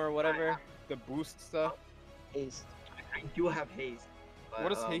zoom or whatever, the boost stuff? Haste. I do have haste. But,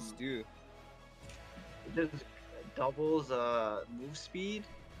 What does haste do? It just doubles move speed,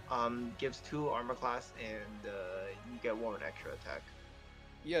 gives 2 armor class, and you get 1 extra attack.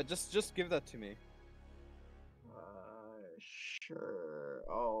 Yeah, just give that to me. Sure.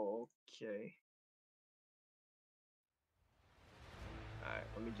 Okay. Alright,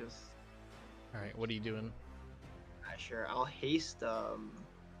 let me just. All right, what are you doing? Sure, I'll haste. The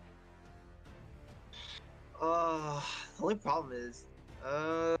only problem is,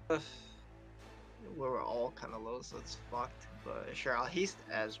 we're all kind of low, so it's fucked. But sure, I'll haste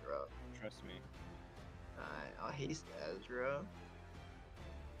Ezra. Trust me. Alright, I'll haste Ezra.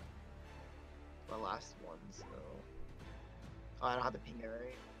 My last one, so. Oh, I don't have to ping it, right? I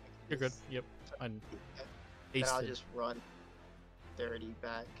can You're good. just- Yep. I'm Then I'll hasted. just run 30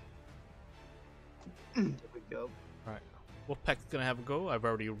 back. There we go. All right. Wolfpack's gonna have a go. I've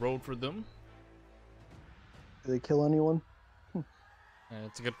already rolled for them. Do they kill anyone?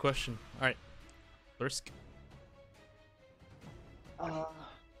 That's a good question. All right, Thursk.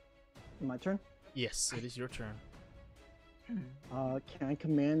 My turn. Yes, it is your turn. Can I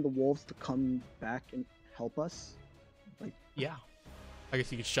command the wolves to come back and help us? Yeah. I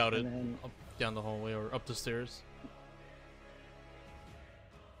guess you could shout it And then, up down the hallway or up the stairs.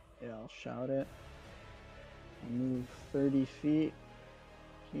 yeah, I'll shout it. I'll move 30 feet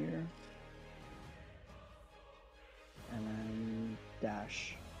here. And then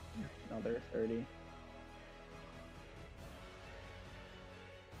dash another 30.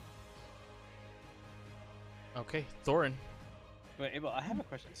 Okay, Thorin. Wait, Abel, I have a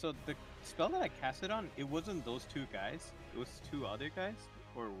question. So the spell that I casted on, it wasn't those 2 guys. It was 2 other guys,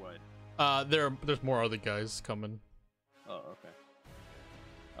 or what? There's more other guys coming. Oh, okay.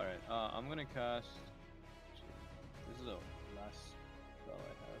 All right. I'm gonna cast. This is the last spell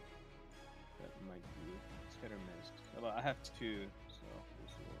I have. That might be. It's hit or miss. Well, I have 2, so we'll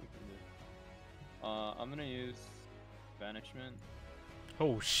see what we can do. I'm gonna use banishment.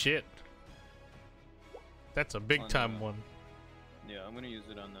 Oh shit. That's a big On, time one. Yeah, I'm gonna use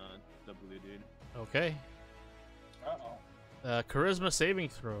it on the blue dude. Okay. Uh-oh. Charisma saving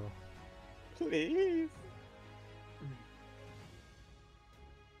throw. Please.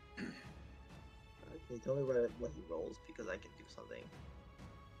 Can you tell me what he rolls, because I can do something.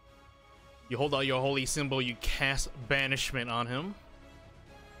 You hold out your holy symbol, you cast banishment on him,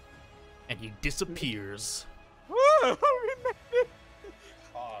 and he disappears. God.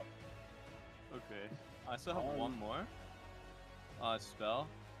 Okay. I still have one more spell,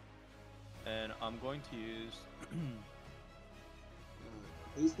 and I'm going to use.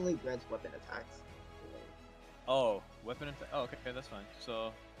 He only grants weapon attacks. Oh, weapon attack. Oh, okay, that's fine.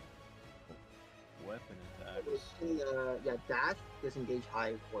 So, weapon attacks. Yeah, dash, disengage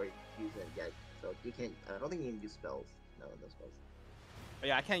high before using it. Yeah, so you can't. I don't think you can use spells. No spells. Oh,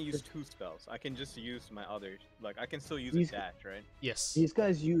 yeah, I can't use 2 spells. I can just use my other. Like, I can still use These- a dash, right? Yes. These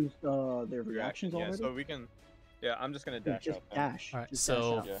guys used their reactions Yeah, already? so we can. Yeah, I'm just gonna Dude, dash just out. then. dash. Alright, Just so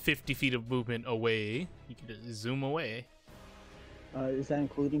dash out. Yeah. 50 feet of movement away. You can just zoom away. Is that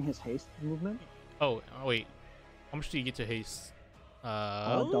including his haste movement? Oh, wait. How much do you get to haste?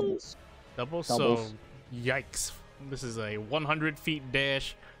 Doubles. Double? Doubles. So, yikes. This is a 100 feet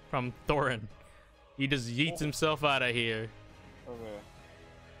dash from Thorin. He just yeets himself out of here. Okay.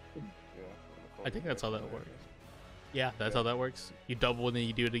 Yeah. I think that's how that works. Yeah, that's how that works. You double and then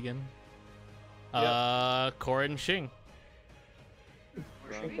you do it again. Cora and Shing.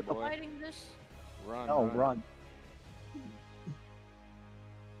 Are we fighting this? Run. No, run.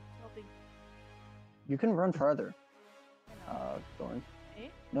 Helping. You can run further. Thorn. Me?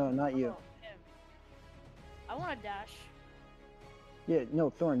 No, not you. Oh, him. I want to dash. Yeah, no,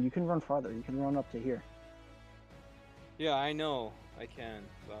 Thorn, you can run farther. You can run up to here. Yeah, I know. I can.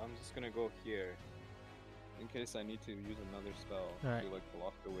 So I'm just gonna go here. In case I need to use another spell Alright. to like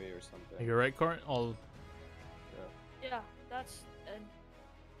block the way or Are something. you right, Corin? Yeah, that's.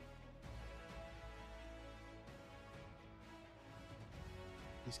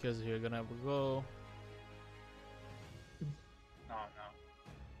 These guys are here gonna have a go. No.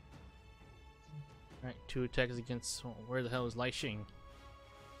 Alright, 2 attacks against. Oh, where the hell is Lai Xing?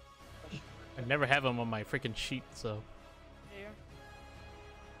 I never have him on my freaking sheet, so. Here.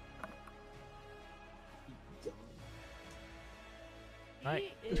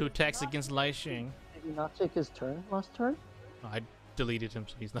 Alright, He 2 is attacks not- against Lai Xing. Did he not take his turn last turn? Oh, I deleted him,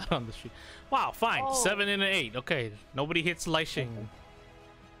 so he's not on the sheet. Wow, fine. Oh. 7 and an 8. Okay, nobody hits Lai Xing.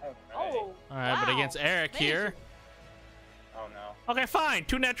 Alright. Oh. Alright, but wow, against Eric here. amazing. Oh no. Okay, fine.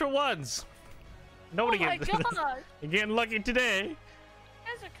 2 natural ones. Nobody Oh my gets. gosh. You're getting lucky today. You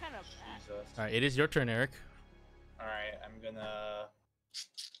guys are kind of bad. Jesus. Alright, it is your turn, Eric. Alright, I'm gonna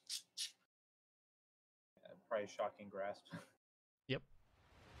probably shocking grasp.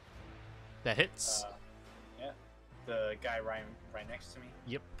 That hits. Yeah. The guy right next to me.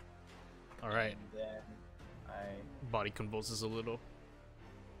 Yep. Alright. And then I Body convulses a little.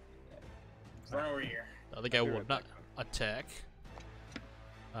 run over here. The other guy I'll be will right not back. attack.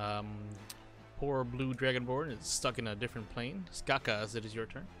 Poor blue dragonborn is stuck in a different plane. Skaka, as it is your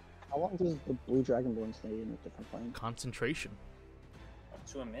turn. How long does the blue dragonborn stay in a different plane? Concentration. Up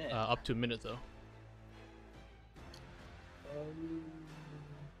to a minute. Up to a minute, though.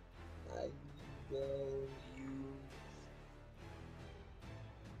 I will use.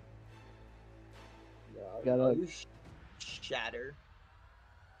 No, Gotta- I'll use shatter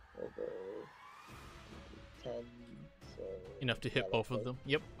over 10. So Enough to hit yeah, both of that's them.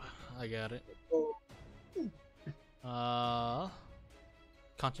 Yep, I got it. it.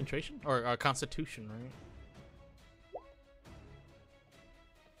 Concentration? Or constitution, right?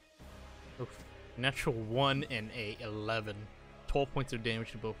 Oof. Natural 1 and a 11. 12 points of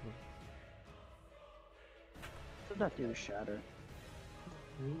damage to both of them. What does that do to shatter?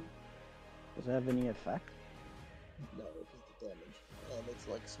 Does it have any effect? No, because the damage. And it's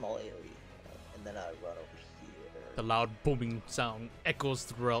like small area. And then I run over here. The loud booming sound echoes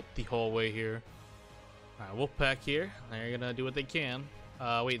throughout the hallway here. Alright, Wolfpack here. They're gonna do what they can.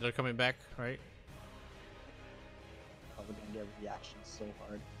 Wait, they're coming back, right? Probably gonna get reactions so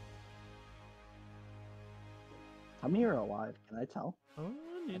hard. How many are alive? Can I tell?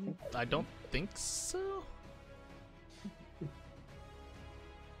 I don't think so.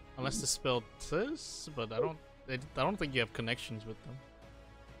 Unless the spell says, but I don't think you have connections with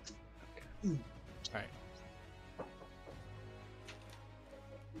them. Alright.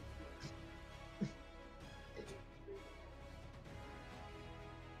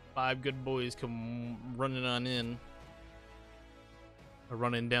 Five good boys come running on in. Or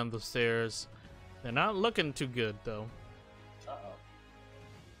running down the stairs. They're not looking too good, though. Uh-oh.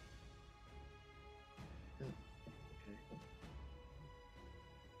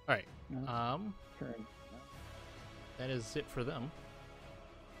 Alright. No. Turn. That is it for them.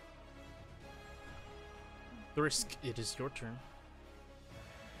 Thrisk, it is your turn.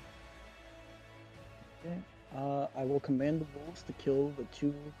 Okay. I will command the wolves to kill the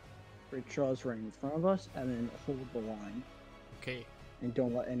 2 rickshaws right in front of us, and then hold the line, Okay. and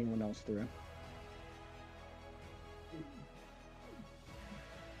don't let anyone else through.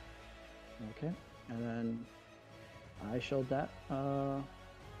 Okay, and then I shall dash all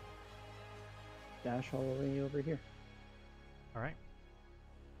the way over here. Alright.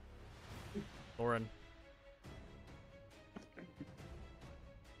 Lauren.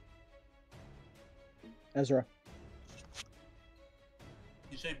 Ezra.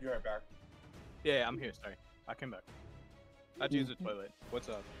 You said be right back. Yeah, I'm here. Sorry, I came back. I'd use the toilet. What's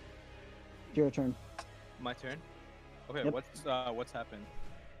up? Your turn. My turn. Okay, Yep. what's happened?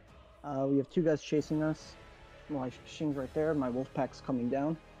 We have 2 guys chasing us. My Shing's right there. My wolf pack's coming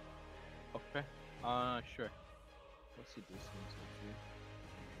down. Okay. Sure. What's the distance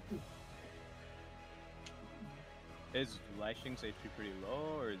actually? Is Lashing's HP pretty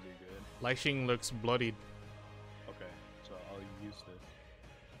low or is it good? Lai Xing looks bloodied. Okay, so I'll use this.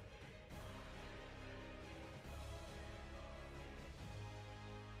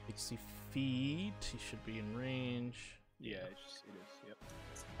 60 feet. He should be in range. Yeah, it is. Yep.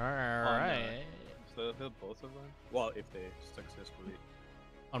 Alright. So they'll hit both of them. Well, if they successfully.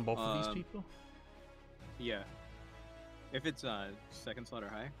 On both of these Um, people? Yeah. If it's second slot or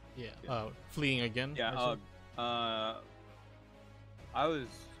high. Yeah. yeah. Fleeing again? Yeah. I assume? I was.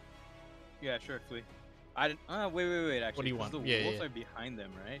 Yeah, sure, flee. I didn't. Wait. Actually, do you 'cause want? The Yeah, wolves yeah. are behind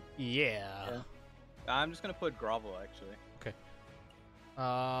them, right? Yeah. I'm just gonna put grovel actually.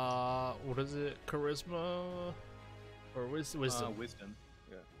 What is it? Charisma? Or wisdom? Wisdom.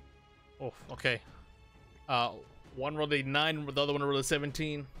 Yeah. Oh, okay. One rolled a 9, the other one rolled a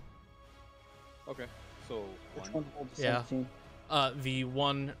 17. Okay. So Which one. one holds the Yeah. 17? The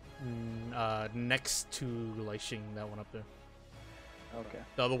one next to Lai Xing, that one up there. Okay.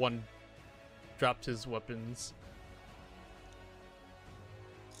 The other one dropped his weapons.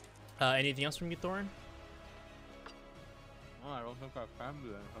 Anything else from you, Thorin? Oh, I don't think I can do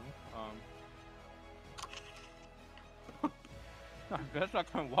anything. I guess I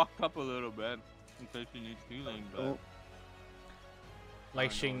can walk up a little bit in case he needs healing, but Oh. Like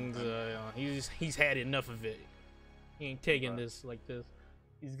Shing's, he's had enough of it. He ain't taking this like this.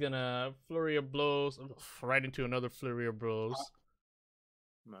 He's gonna flurry of blows right into another flurry of blows.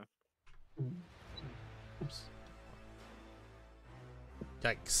 no. Oops.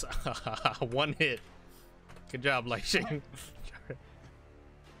 Yikes. One hit. Good job, Like Shing.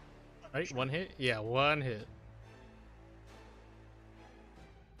 Right, one hit? Yeah, one hit.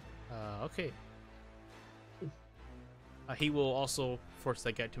 Okay. He will also force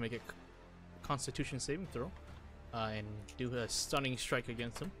that guy to make a Constitution saving throw, and do a stunning strike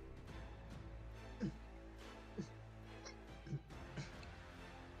against him.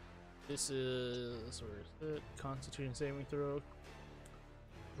 This is, where is it? Constitution saving throw.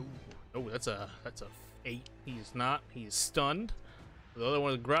 Ooh. Oh, that's a 8. He's not. He's stunned. The other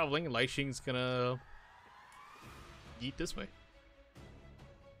one is groveling. Lai Xing's gonna eat this way.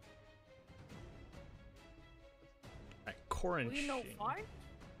 Alright, Corin We know Xing, far?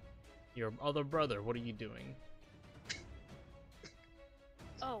 your other brother, what are you doing?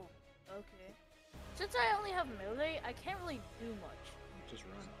 Oh, okay. Since I only have melee, I can't really do much. Just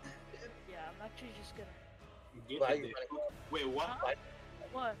run. Yeah, I'm actually just gonna. Why are you running? Wait, what? Huh?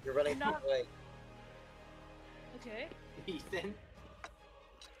 What? You're running I'm not- away. Okay. Ethan?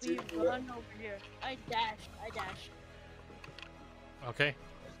 We Dude, run over here. I dash. Okay,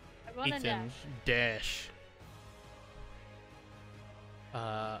 I run and Ethan, dash.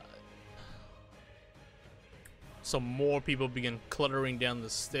 Some more people begin cluttering down the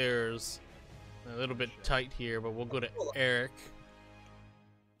stairs. A little bit tight here, but we'll go to Eric.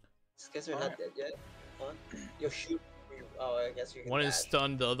 These guys are not dead yet. Huh? You'll shoot. Oh, I guess you can One is dash.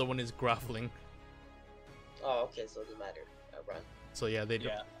 stunned, the other one is groveling. Oh, okay, so it doesn't matter. I run. So yeah,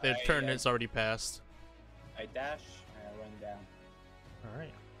 Yeah, their I- turn I- is already passed. I dash and I run down. All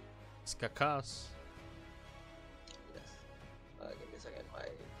right, Skakas. Yes. Give me a second. My.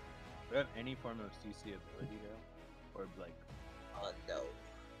 Do you have any form of CC ability though, or No.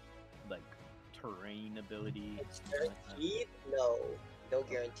 like terrain ability? It's something like that? guaranteed? No. No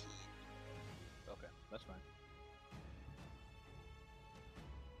guaranteed. Okay, that's fine.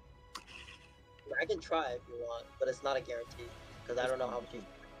 I can try if you want, but it's not a guarantee because I don't know how much.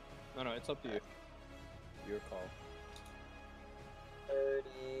 No, it's up to you. Your call. 30.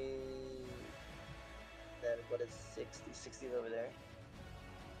 Then what is 60? 60 is over there.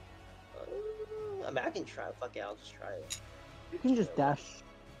 I mean, I can try. Fuck it, I'll just try it. You can just dash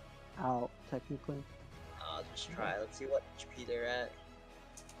out, technically. I'll just try. Let's see what HP they're at.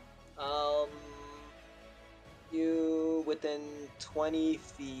 You within 20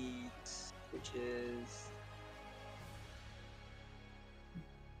 feet, which is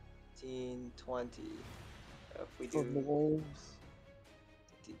 15, 20. If we Of the do wolves.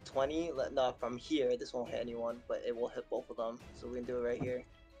 20, no, from here, this won't hit anyone, but it will hit both of them. So we can do it right here.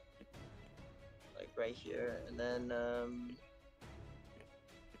 Like right here, and then I'm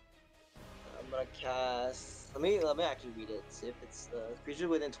gonna cast. Let me actually read it. See if it's the creature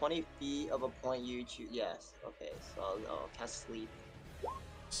within 20 feet of a point you choose. Yes. Okay. So I'll cast sleep.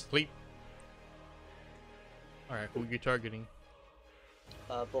 Sleep. All right, who are you targeting?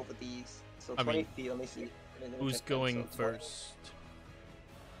 Both of these. So I 20 mean, feet. Let me see. Let me Who's check them. going So 20, first?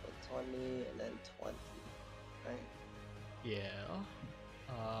 so 20 and then 20. Right. Yeah.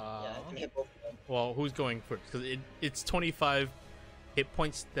 Yeah, I can hit both of them. Well, who's going first? Because it's 25 hit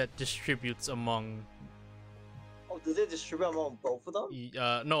points that distributes among. Oh, does it distribute among both of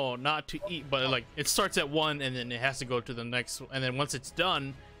them? No, not to eat, but like it starts at 1 and then it has to go to the next one, and then once it's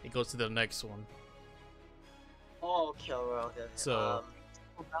done, it goes to the next one. Oh, okay, okay. So-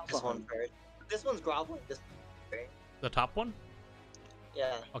 This one first. This one's groveling. This one, right? The top one?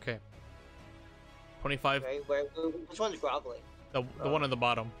 Yeah. Okay. 25. Right. Which one's groveling? The one at the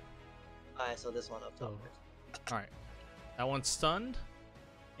bottom. Alright, so this one up top So- first. All right. That one's stunned,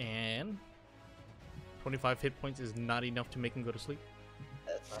 and 25 hit points is not enough to make him go to sleep.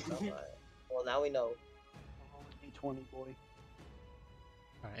 That's not so bad. Well, now we know. D20 boy. All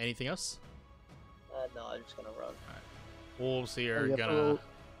right. Anything else? No, I'm just gonna run. Wolves here Oh, are you have to gonna. roll-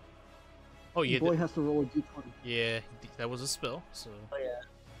 Oh yeah, boy has to roll a D20. yeah. That was a spell. So Oh yeah.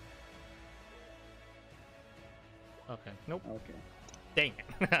 okay. Nope. Okay. Dang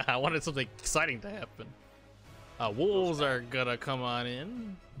it. I wanted something exciting to happen. Wolves are gonna come on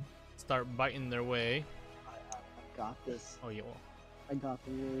in, start biting their way. I got this. Oh yeah. Well, I got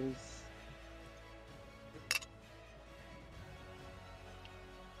the wolves.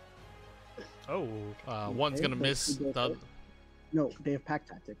 Oh, one's Okay, gonna but miss who goes the. first? No, they have pack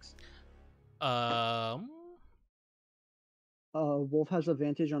tactics. Um. Wolf has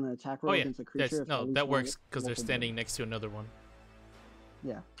advantage on an attack roll Oh yeah, against a creature. that's if at no, least that one works because they're Wolf will do it. standing next to another one.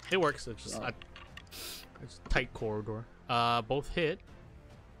 Yeah. It works. It's just Alright. it's a tight corridor. Both hit.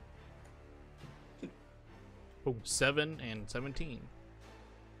 Boom, 7 and 17.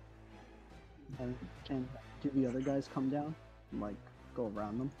 And can do the other guys come down? Like, go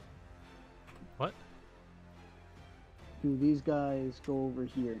around them? What? Do these guys go over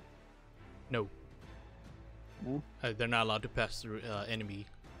here? No. No? They're not allowed to pass through enemy.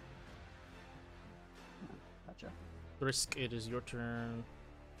 Gotcha. Risk, it is your turn.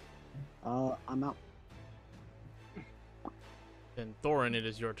 I'm out. Then Thorin, it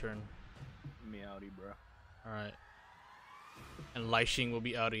is your turn. Meowdy, bro. Alright. And Lishing will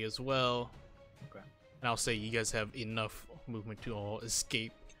be outie as well. Okay. And I'll say you guys have enough movement to all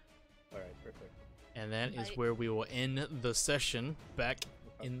escape. Alright, perfect. And that is I- where we will end the session back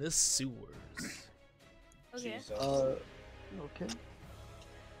in the sewers. Okay. Jesus. Okay.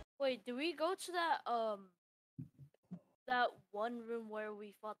 Wait, do we go to that one room where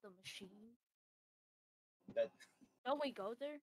we fought the machine? That Don't we go there?